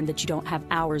understand that you don't have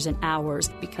hours and hours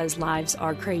because lives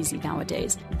are crazy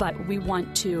nowadays. But we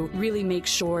want to really make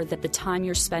sure that the time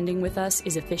you're spending with us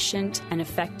is efficient and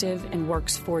effective and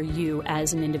works for you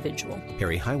as an individual.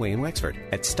 Perry Highway in Wexford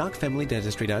at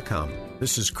StockFamilyDentistry.com.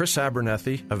 This is Chris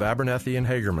Abernethy of Abernethy and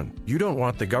Hagerman. You don't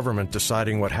want the government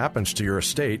deciding what happens to your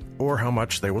estate or how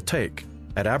much they will take.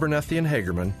 At Abernethy and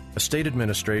Hagerman, estate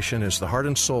administration is the heart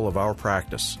and soul of our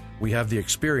practice. We have the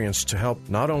experience to help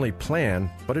not only plan,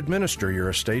 but administer your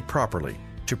estate properly,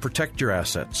 to protect your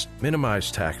assets,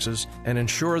 minimize taxes, and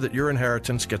ensure that your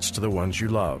inheritance gets to the ones you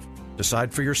love.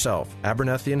 Decide for yourself.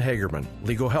 Abernethy and Hagerman.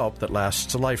 Legal help that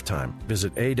lasts a lifetime.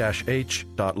 Visit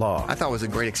a-h.law. I thought it was a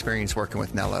great experience working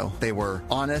with Nello. They were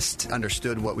honest,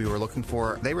 understood what we were looking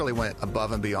for. They really went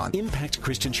above and beyond. Impact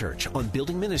Christian Church on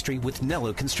building ministry with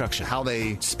Nello Construction. How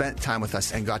they spent time with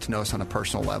us and got to know us on a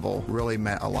personal level really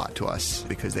meant a lot to us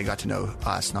because they got to know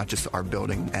us, not just our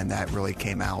building, and that really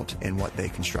came out in what they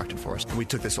constructed for us. We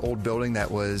took this old building that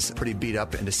was pretty beat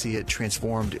up, and to see it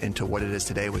transformed into what it is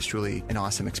today was truly an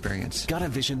awesome experience. Got a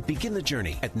vision? Begin the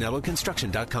journey at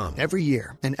NelloConstruction.com. Every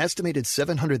year, an estimated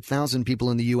 700,000 people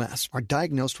in the U.S. are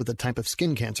diagnosed with a type of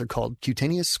skin cancer called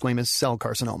cutaneous squamous cell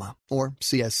carcinoma, or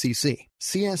CSCC.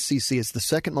 CSCC is the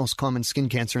second most common skin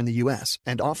cancer in the U.S.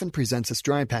 and often presents as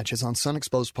dry patches on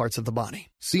sun-exposed parts of the body.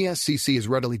 CSCC is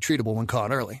readily treatable when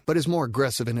caught early, but is more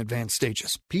aggressive in advanced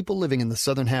stages. People living in the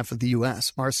southern half of the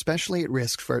U.S. are especially at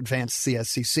risk for advanced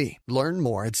CSCC. Learn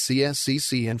more at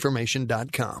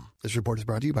csccinformation.com. This report is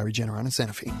brought to you by Regeneron and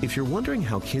Sanofi. If you're wondering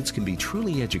how kids can be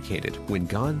truly educated when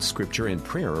God, Scripture, and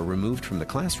prayer are removed from the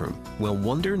classroom, well,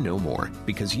 wonder no more,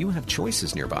 because you have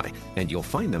choices nearby, and you'll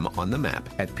find them on the map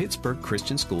at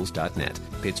PittsburghChristianSchools.net.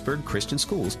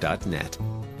 PittsburghChristianSchools.net.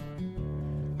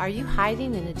 Are you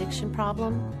hiding an addiction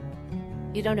problem?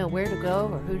 You don't know where to go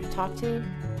or who to talk to?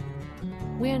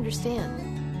 We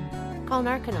understand. Call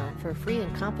Narcanon for a free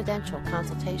and confidential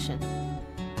consultation.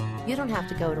 You don't have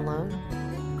to go it alone.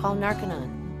 Call Narcanon,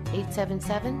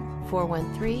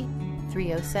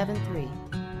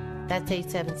 877-413-3073. That's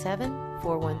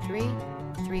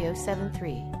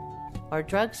 877-413-3073. Or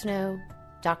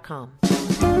drugsno.com.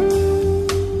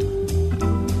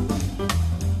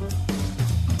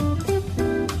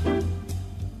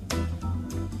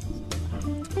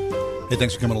 Hey,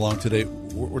 thanks for coming along today.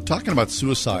 We're talking about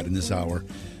suicide in this hour.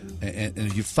 And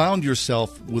if you found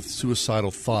yourself with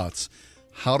suicidal thoughts,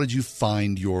 how did you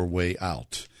find your way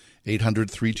out?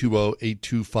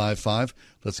 800-320-8255.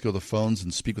 Let's go to the phones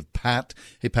and speak with Pat.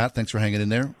 Hey, Pat, thanks for hanging in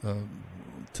there.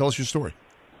 Tell us your story.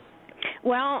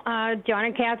 Well, John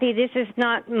and Kathy, this is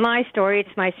not my story.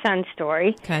 It's my son's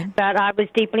story. Okay. But I was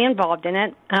deeply involved in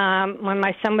it. When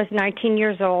my son was 19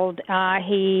 years old,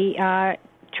 he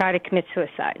tried to commit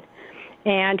suicide.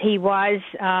 And he was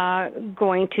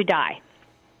going to die.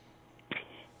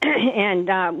 And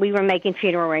we were making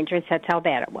funeral arrangements. That's how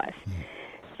bad it was.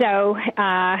 So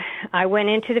I went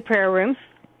into the prayer room,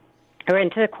 or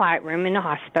into the quiet room in the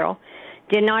hospital.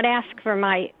 Did not ask for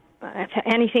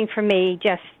anything from me,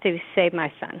 just to save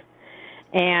my son.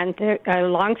 And a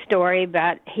long story,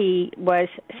 but he was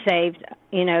saved,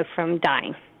 from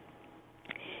dying.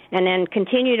 And then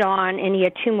continued on, and he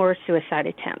had 2 more suicide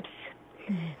attempts.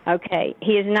 Okay,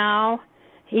 he is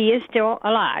still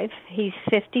alive. He's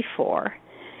 54.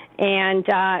 And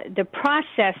the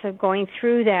process of going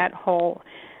through that whole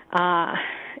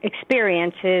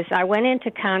experience is I went into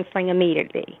counseling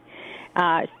immediately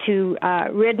to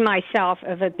rid myself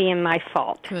of it being my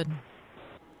fault. Good.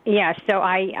 Yeah, so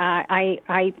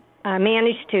I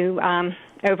managed to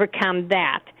overcome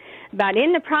that. But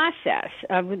in the process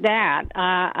of that,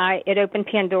 it opened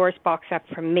Pandora's box up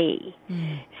for me.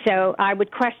 So I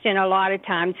would question a lot of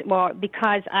times, well,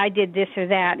 because I did this or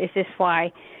that, is this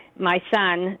why my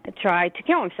son tried to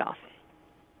kill himself?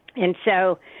 And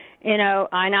so, and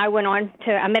I went on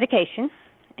to a medication,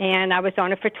 and I was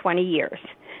on it for 20 years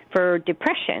for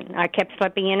depression. I kept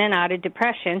slipping in and out of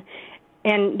depression,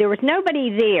 and there was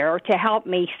nobody there to help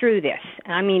me through this.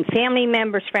 I mean, family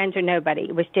members, friends, or nobody.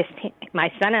 It was just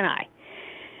my son and I.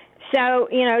 So,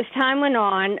 as time went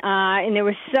on, and there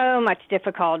was so much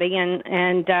difficulty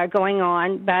and going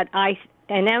on, but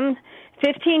then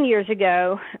 15 years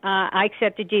ago, I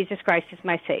accepted Jesus Christ as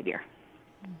my Savior.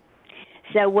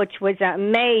 So, which was a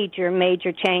major,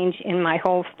 major change in my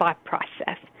whole thought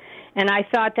process. And I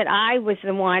thought that I was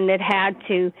the one that had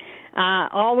to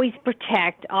always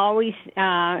protect, always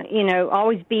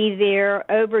be there,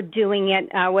 overdoing it,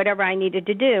 whatever I needed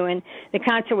to do. And the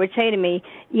counselor would say to me,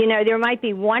 there might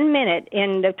be 1 minute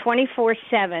in the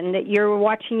 24/7 that you're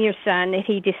watching your son that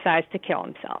he decides to kill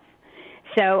himself.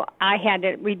 So I had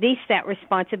to release that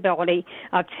responsibility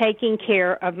of taking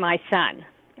care of my son.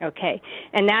 Okay,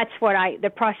 and that's the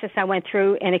process I went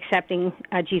through in accepting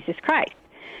Jesus Christ.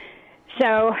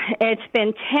 So it's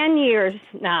been 10 years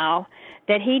now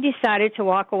that he decided to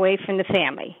walk away from the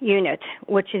family unit,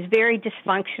 which is very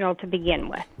dysfunctional to begin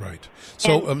with. Right.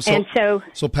 So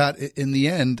Pat, in the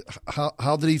end,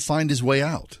 how did he find his way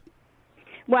out?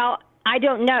 Well, I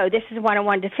don't know. This is what I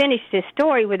wanted to finish this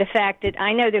story with, the fact that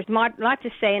I know there's a lot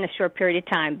to say in a short period of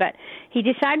time, but he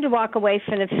decided to walk away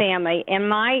from the family, and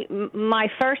my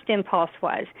first impulse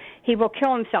was he will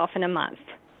kill himself in a month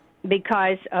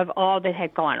because of all that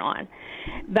had gone on.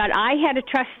 But I had to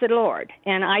trust the Lord,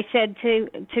 and I said to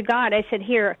God, I said,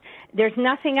 here, there's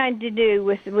nothing I had to do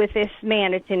with this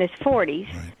man that's in his 40s.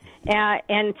 Right.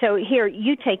 And so here,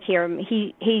 you take care of him.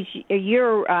 He's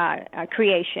your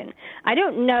creation. I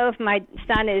don't know if my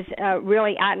son is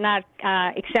really not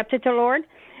accepted the Lord,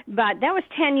 but that was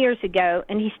 10 years ago,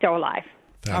 and he's still alive.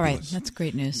 Fabulous. All right, that's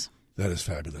great news. That is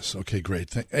fabulous. Okay,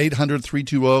 great.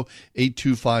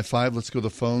 800-320-8255. Let's go to the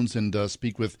phones and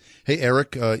speak with, hey,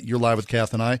 Eric, you're live with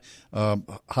Kath and I.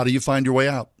 How do you find your way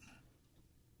out?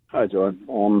 Hi, John.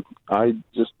 I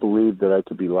just believe that I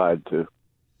could be lied to.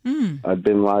 I've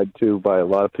been lied to by a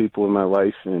lot of people in my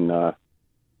life, and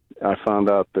I found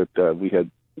out that we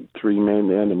had three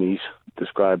main enemies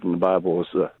described in the Bible as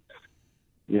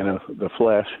the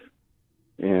flesh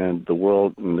and the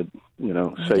world and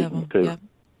Satan too. Yep.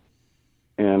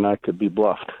 And I could be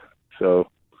bluffed. So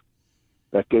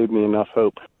that gave me enough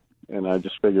hope. And I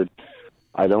just figured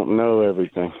I don't know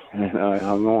everything. And I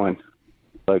hung on.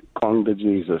 I clung to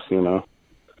Jesus,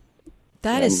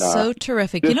 That is so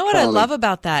terrific. You know what I love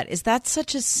about that is that's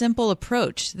such a simple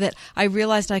approach that I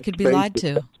realized I could be lied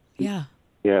to. Yeah.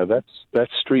 Yeah,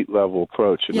 that's street level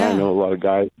approach. And I know a lot of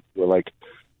guys who are like,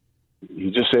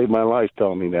 you just saved my life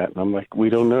telling me that. And I'm like, we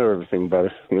don't know everything,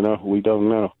 brother. We don't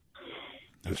know.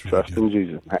 Just trust in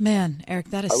Jesus. Man,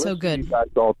 Eric, that is so good. I listen to you guys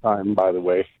all the time, by the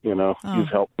way. You've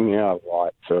helped me out a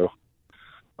lot. So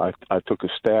I took a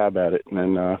stab at it,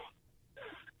 and then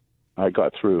I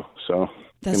got through. So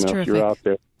that's terrific. If you're out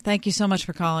there, thank you so much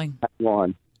for calling. Hang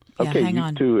on. Yeah, okay, hang you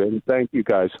on. too, and thank you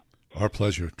guys. Our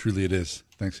pleasure. Truly it is.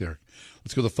 Thanks, Eric.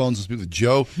 Let's go to the phones and speak with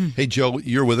Joe. Hey, Joe,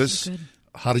 you're with us.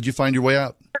 How did you find your way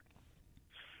out?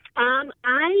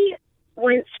 I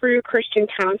went through Christian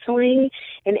counseling,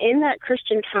 and in that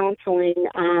Christian counseling,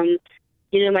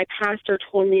 my pastor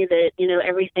told me that,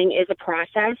 everything is a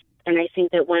process, and I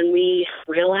think that when we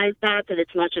realize that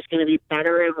it's not just going to be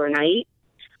better overnight,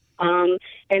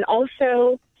 and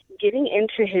also getting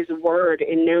into his word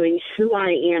and knowing who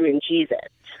I am in Jesus.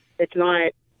 It's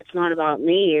not about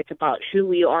me, it's about who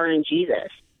we are in Jesus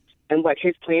and what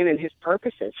his plan and his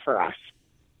purpose is for us.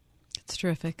 It's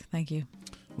terrific. Thank you.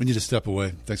 We need to step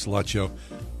away. Thanks a lot, Joe.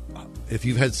 If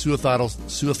you've had suicidal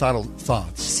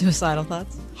thoughts.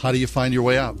 How do you find your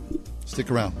way out? Stick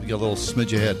around. We got a little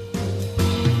smidge ahead.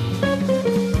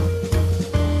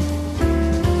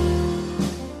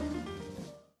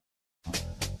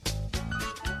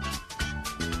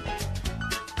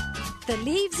 The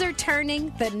leaves are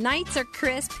turning, the nights are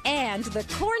crisp, and the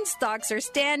corn stalks are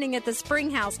standing at the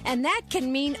spring house. And that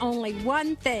can mean only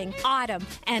one thing, autumn,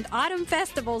 and autumn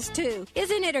festivals, too.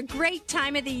 Isn't it a great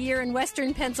time of the year in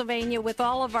western Pennsylvania with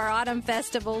all of our autumn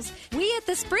festivals? We at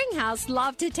the spring house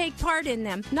love to take part in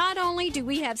them. Not only do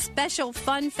we have special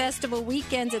fun festival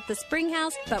weekends at the spring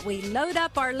house, but we load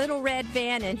up our little red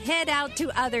van and head out to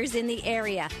others in the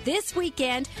area. This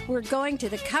weekend, we're going to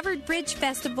the Covered Bridge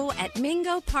Festival at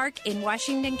Mingo Park in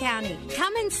Washington County.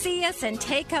 Come and see us and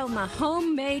take home a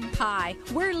homemade pie.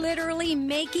 We're literally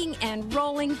making and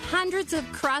rolling hundreds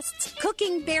of crusts,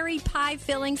 cooking berry pie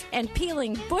fillings, and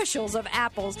peeling bushels of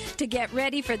apples to get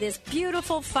ready for this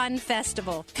beautiful, fun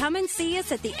festival. Come and see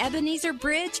us at the Ebenezer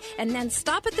Bridge and then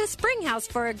stop at the Spring House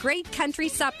for a great country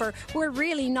supper. We're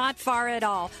really not far at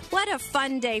all. What a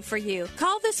fun day for you.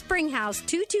 Call the Spring House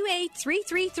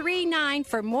 228-3339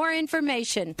 for more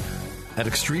information. At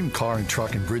Extreme Car and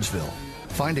Truck in Bridgeville,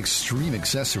 find extreme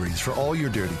accessories for all your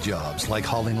dirty jobs like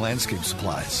hauling landscape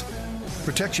supplies.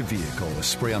 Protect your vehicle with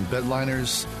spray-on bed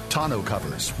liners, tonneau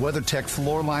covers, WeatherTech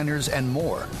floor liners, and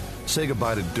more. Say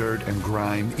goodbye to dirt and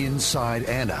grime inside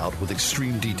and out with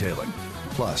extreme detailing.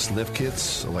 Plus, lift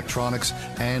kits, electronics,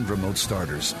 and remote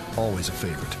starters. Always a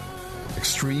favorite.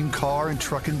 Extreme Car and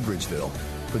Truck in Bridgeville.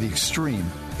 For the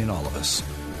extreme in all of us.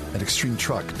 At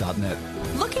extremetruck.net.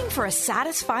 Looking for a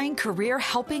satisfying career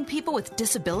helping people with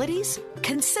disabilities?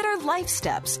 Consider Life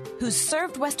Steps, who's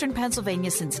served Western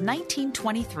Pennsylvania since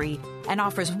 1923 and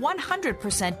offers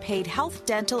 100% paid health,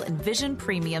 dental, and vision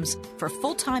premiums for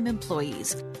full-time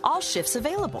employees. All shifts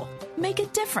available. Make a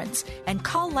difference and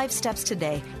call Life Steps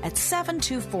today at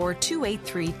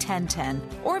 724-283-1010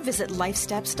 or visit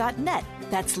lifesteps.net.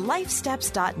 That's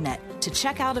lifesteps.net to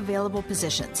check out available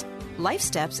positions. Life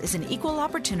Steps is an equal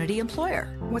opportunity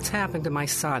employer. What's happened to my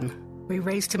son? We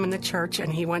raised him in the church and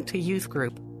he went to youth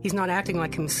group. He's not acting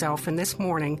like himself, and this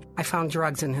morning I found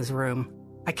drugs in his room.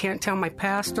 I can't tell my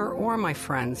pastor or my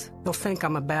friends. They'll think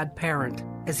I'm a bad parent.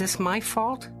 Is this my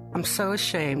fault? I'm so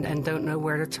ashamed and don't know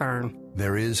where to turn.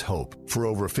 There is hope. For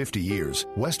over 50 years,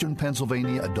 Western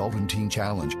Pennsylvania Adult and Teen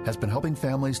Challenge has been helping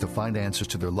families to find answers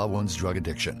to their loved one's drug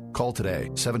addiction. Call today,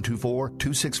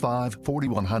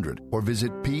 724-265-4100, or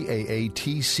visit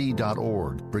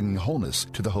PAATC.org, bringing wholeness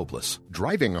to the hopeless.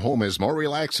 Driving home is more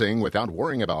relaxing without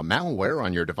worrying about malware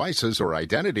on your devices or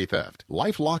identity theft.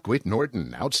 LifeLock with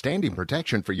Norton, outstanding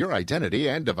protection for your identity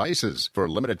and devices. For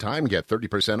a limited time, get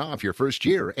 30% off your first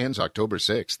year, ends October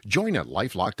 6th. Join at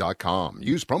LifeLock.com.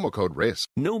 Use promo code RISK.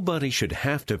 Nobody should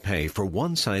have to pay for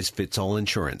one-size-fits-all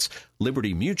insurance.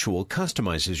 Liberty Mutual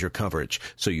customizes your coverage,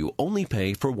 so you only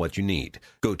pay for what you need.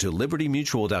 Go to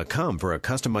libertymutual.com for a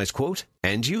customized quote,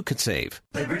 and you could save.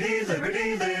 Liberty,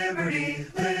 liberty, liberty,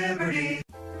 liberty.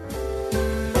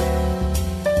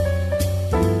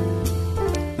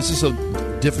 This is a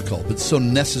difficult, but so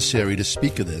necessary to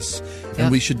speak of this.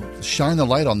 And we should shine the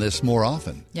light on this more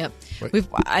often. Yep. Right.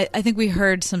 I think we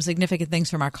heard some significant things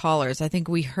from our callers. I think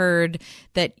we heard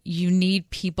that you need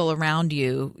people around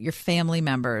you, your family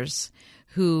members,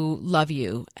 who love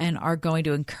you and are going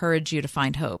to encourage you to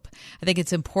find hope. I think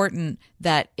it's important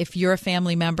that if you're a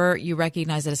family member, you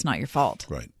recognize that it's not your fault.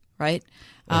 Right?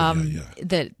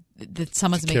 That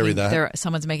someone's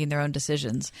making their own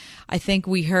decisions. I think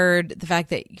we heard the fact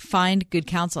that find good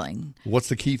counseling. What's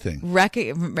the key thing?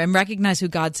 Recognize who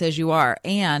God says you are.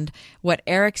 And what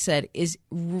Eric said is,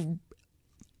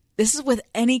 this is with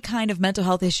any kind of mental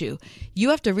health issue. You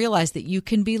have to realize that you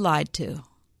can be lied to,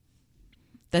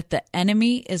 that the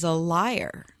enemy is a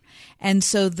liar. And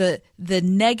so the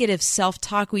negative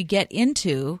self-talk we get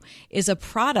into is a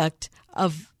product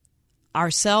of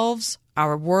ourselves,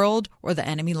 our world, or the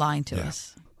enemy lying to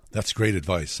us. That's great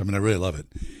advice. I mean, I really love it.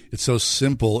 It's so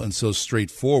simple and so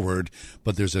straightforward,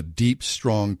 but there's a deep,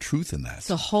 strong truth in that.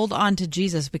 So hold on to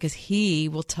Jesus, because he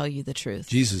will tell you the truth.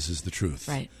 Jesus is the truth.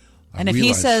 Right. And if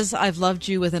he says, I've loved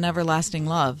you with an everlasting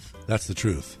love, that's the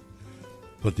truth.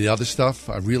 But the other stuff,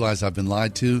 I realize I've been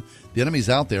lied to. The enemy's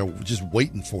out there just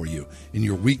waiting for you in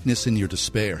your weakness and your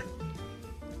despair.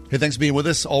 Hey, thanks for being with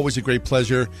us. Always a great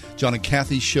pleasure.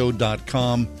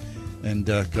 JohnandKathyShow.com. And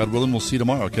God willing, we'll see you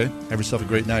tomorrow, okay? Have yourself a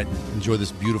great night. Enjoy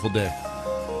this beautiful day.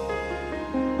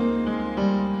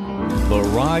 The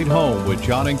Ride Home with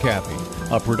John and Kathy,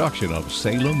 a production of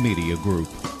Salem Media Group.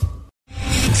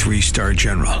 3-star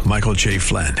General Michael J.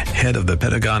 Flynn, head of the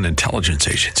Pentagon Intelligence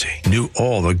Agency, knew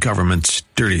all the government's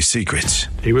dirty secrets.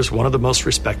 He was one of the most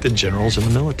respected generals in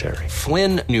the military.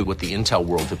 Flynn knew what the intel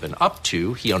world had been up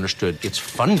to. He understood its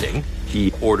funding.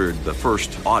 He ordered the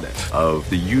first audit of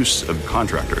the use of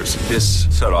contractors. This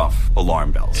set off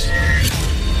alarm bells.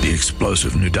 The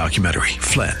explosive new documentary,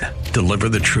 Flynn, Deliver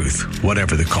the Truth,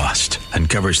 Whatever the Cost,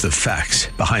 uncovers the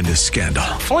facts behind this scandal.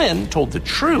 Flynn told the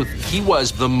truth. He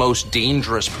was the most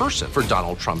dangerous person for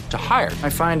Donald Trump to hire. I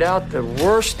find out the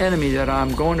worst enemy that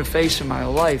I'm going to face in my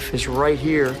life is right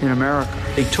here in America.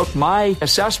 They took my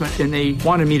assessment and they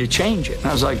wanted me to change it. And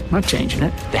I was like, I'm not changing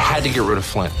it. They had to get rid of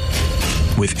Flynn.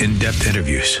 With in-depth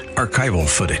interviews, archival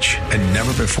footage, and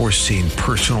never-before-seen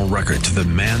personal records of the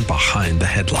man behind the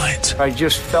headlines. I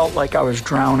just felt like I was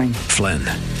drowning. Flynn,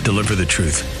 Deliver the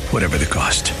Truth, Whatever the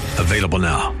Cost. Available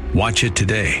now. Watch it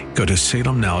today. Go to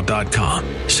salemnow.com.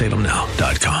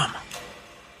 salemnow.com.